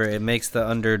favorite. It makes the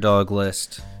underdog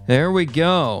list. There we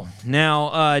go.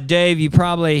 Now, Dave, you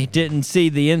probably didn't see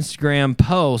the Instagram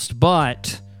post,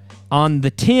 but on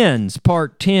the 10s,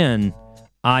 part 10,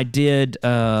 I did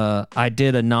a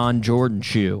non-Jordan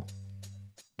shoe.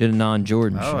 Shoe.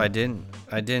 Oh, I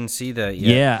didn't see that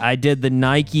yet. Yeah, I did the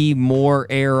Nike More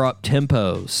Air Up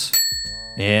Tempos.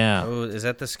 Yeah. Oh, is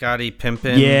that the Scottie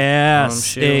Pippen? Yes,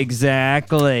 shoe?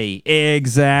 Exactly.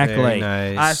 Very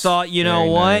nice. I thought, you know Very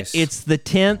what? nice. It's the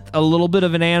 10th, a little bit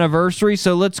of an anniversary,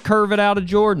 so let's curve it out of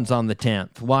Jordans on the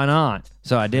 10th. Why not?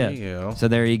 So I did. There you go. So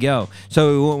there you go.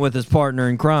 So we went with his partner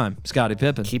in crime, Scottie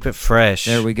Pippen. Keep it fresh.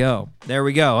 There we go.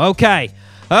 Okay.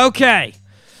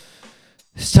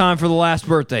 It's time for the last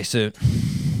birthday suit.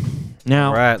 Now,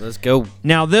 All right, let's go.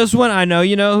 Now this one, I know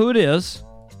you know who it is,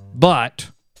 but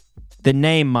the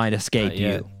name might escape Not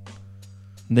yet. you.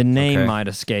 The name Okay. might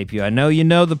escape you. I know you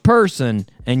know the person,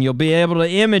 and you'll be able to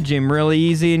image him really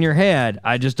easy in your head.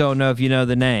 I just don't know if you know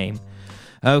the name.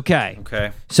 Okay.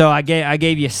 Okay. So I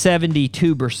gave you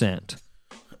 72%.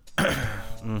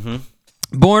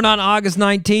 Born on August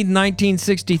 19th,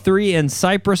 1963 in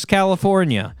Cypress,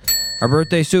 California. Our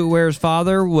birthday suit wearer's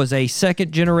father was a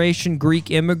second-generation Greek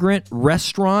immigrant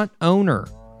restaurant owner.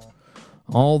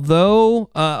 Although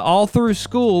all through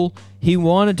school, he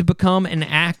wanted to become an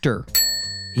actor.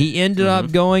 He ended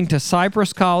up going to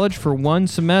Cypress College for one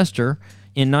semester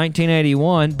in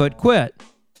 1981, but quit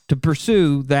to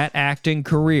pursue that acting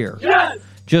career. Yes!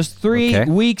 Just 3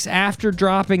 weeks after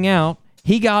dropping out,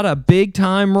 he got a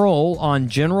big-time role on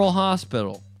General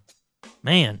Hospital.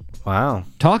 Man. Wow.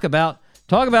 Talk about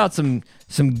some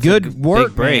good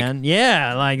work, break. man.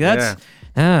 Yeah, like that's...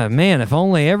 man, if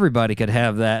only everybody could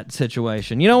have that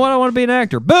situation. You know what? I want to be an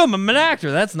actor. Boom, I'm an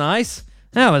actor. That's nice.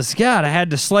 That was, God, I had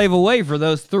to slave away for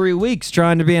those 3 weeks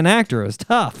trying to be an actor. It was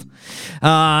tough.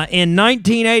 In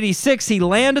 1986, he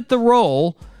landed the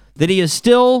role that he is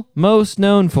still most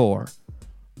known for.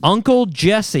 Uncle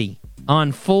Jesse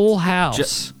on Full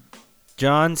House.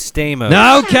 John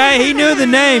Stamos. Okay, he knew the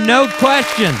name. No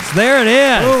questions. There it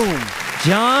is. Boom.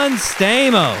 John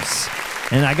Stamos.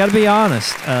 And I got to be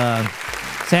honest,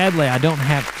 sadly, I don't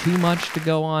have too much to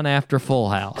go on after Full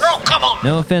House. Girl, come on.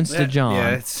 No offense to John.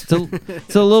 Yeah, it's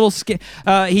a little scary.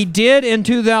 He did in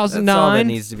 2009. That's all that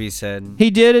needs to be said.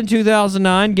 He did in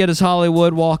 2009 get his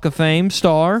Hollywood Walk of Fame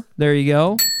star. There you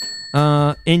go.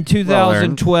 In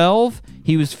 2012,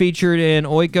 he was featured in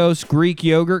Oikos Greek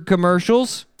yogurt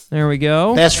commercials. There we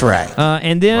go. That's right.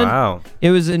 And then Wow.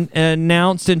 it was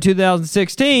announced in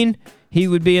 2016 he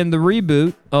would be in the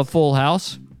reboot of Full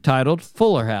House titled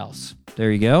Fuller House. There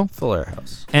you go. Fuller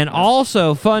House. And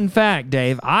also, fun fact,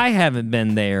 Dave, I haven't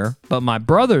been there, but my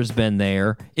brother's been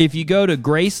there. If you go to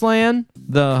Graceland,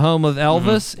 the home of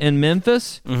Elvis in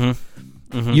Memphis,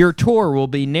 your tour will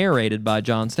be narrated by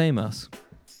John Stamos.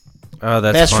 Oh,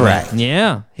 that's funny. right.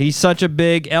 Yeah, he's such a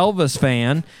big Elvis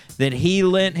fan that he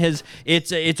lent his.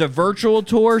 It's a virtual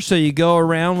tour, so you go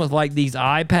around with like these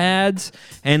iPads,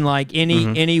 and like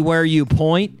anywhere you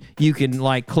point, you can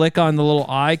like click on the little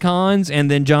icons,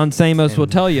 and then John Stamos will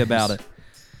tell you about it.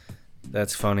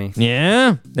 That's funny.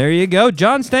 Yeah, there you go.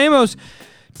 John Stamos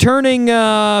turning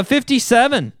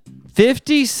 57.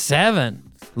 57.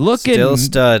 Looking Still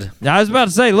stud. I was about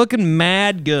to say, looking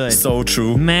mad good. So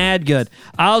true. Mad good.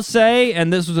 I'll say,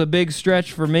 and this was a big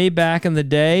stretch for me back in the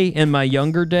day, in my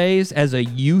younger days as a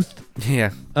youth, Yeah.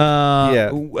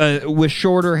 with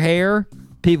shorter hair,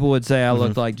 people would say I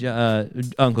looked like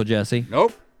Uncle Jesse.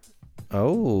 Nope.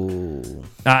 Oh.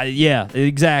 Yeah,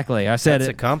 exactly. I said That's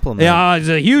it. a compliment. Yeah, it's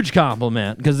a huge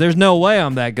compliment because there's no way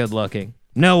I'm that good looking.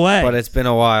 No way. But it's been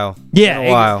a while.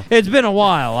 Yeah, it's been a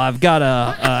while. I've got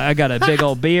I got a big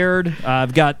old beard.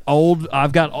 I've got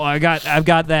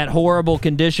that horrible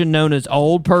condition known as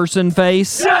old person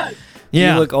face. Yeah.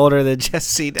 You look older than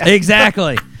Jesse now.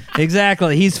 Exactly.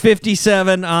 He's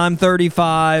 57. I'm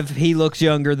 35. He looks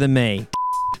younger than me.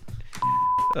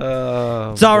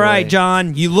 It's all right,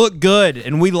 John. You look good,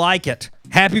 and we like it.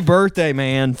 Happy birthday,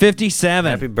 man.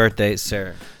 57. Happy birthday,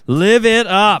 sir. Live it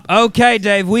up. Okay,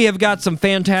 Dave, we have got some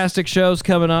fantastic shows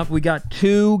coming up. We got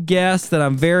 2 guests that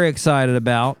I'm very excited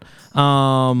about.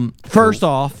 First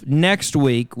off, next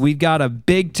week, we've got a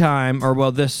big time,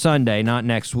 this Sunday, not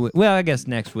next week. Well, I guess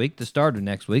next week, the start of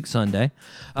next week, Sunday.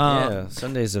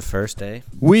 Sunday's the first day.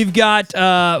 We've got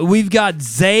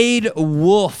Zayd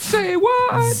Wolf. Say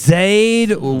what?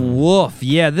 Zayd Wolf.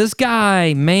 Yeah, this guy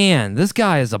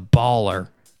is a baller.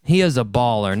 He is a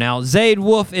baller. Now, Zayd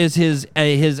Wolf is his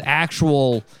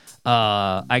actual,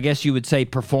 I guess you would say,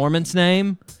 performance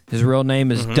name. His real name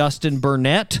is Dustin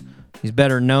Burnett. He's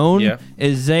better known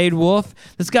as Zayd Wolf.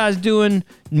 This guy's doing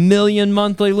million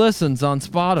monthly listens on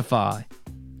Spotify.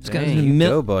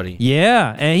 Go, buddy.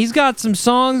 Yeah, and he's got some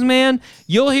songs, man.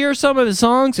 You'll hear some of his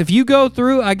songs. If you go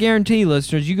through, I guarantee,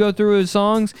 listeners, you go through his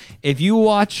songs, if you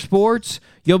watch sports,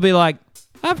 you'll be like,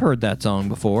 I've heard that song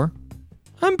before.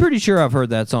 I'm pretty sure I've heard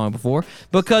that song before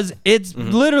because it's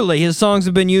literally his songs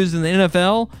have been used in the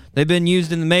NFL. They've been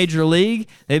used in the Major League.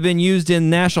 They've been used in the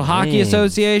National Hockey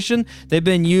Association. They've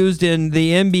been used in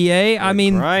the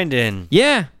NBA. Grinding.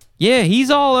 Yeah,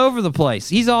 he's all over the place.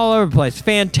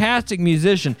 Fantastic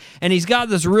musician. And he's got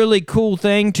this really cool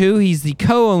thing, too. He's the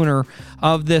co-owner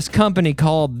of this company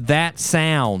called That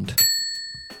Sound.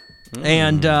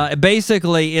 And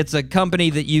basically, it's a company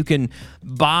that you can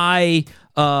buy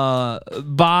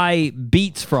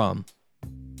beats from.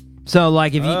 So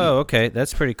like if you okay,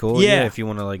 that's pretty cool. Yeah, if you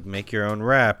want to like make your own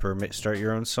rap or start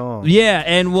your own song. Yeah,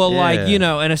 and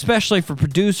and especially for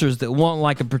producers that want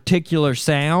like a particular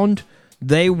sound,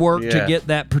 they work to get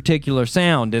that particular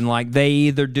sound, and like they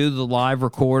either do the live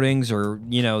recordings or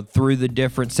through the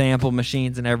different sample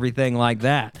machines and everything like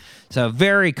that. So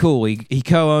very cool. He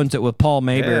co-owns it with Paul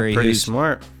Mayberry. Yeah, pretty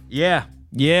smart. Yeah,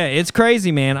 it's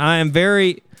crazy, man. I am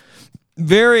very,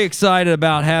 very excited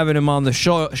about having him on the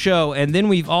show. And then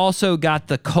we've also got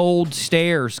the Cold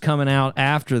Stares coming out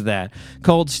after that.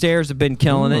 Cold Stares have been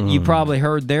killing it. You probably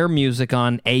heard their music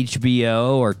on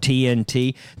HBO or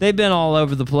TNT. They've been all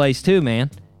over the place too,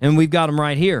 man. And we've got them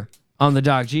right here on the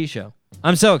Doc G Show.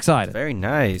 I'm so excited. Very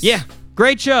nice. Yeah,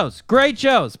 great shows.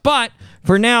 But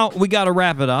for now, we got to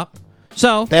wrap it up.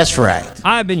 So that's right.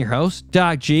 I've been your host,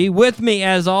 Doc G. With me,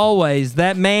 as always,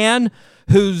 that man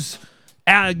whose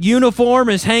uniform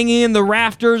is hanging in the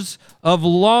rafters of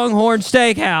Longhorn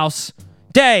Steakhouse,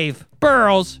 Dave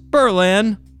Burles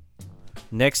Berlin.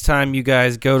 Next time you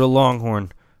guys go to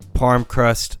Longhorn, parm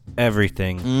crust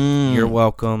everything. You're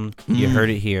welcome. You heard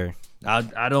it here.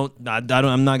 I'm not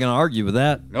gonna argue with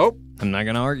that. Nope. I'm not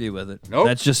gonna argue with it. Nope.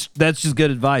 That's just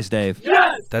good advice, Dave.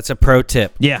 Yes. That's a pro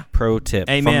tip. Yeah. Pro tip.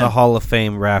 Amen. From the Hall of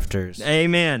Fame rafters.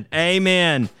 Amen.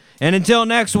 And until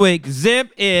next week,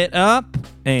 zip it up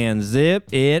and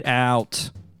zip it out.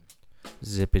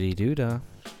 Zippity doo dah.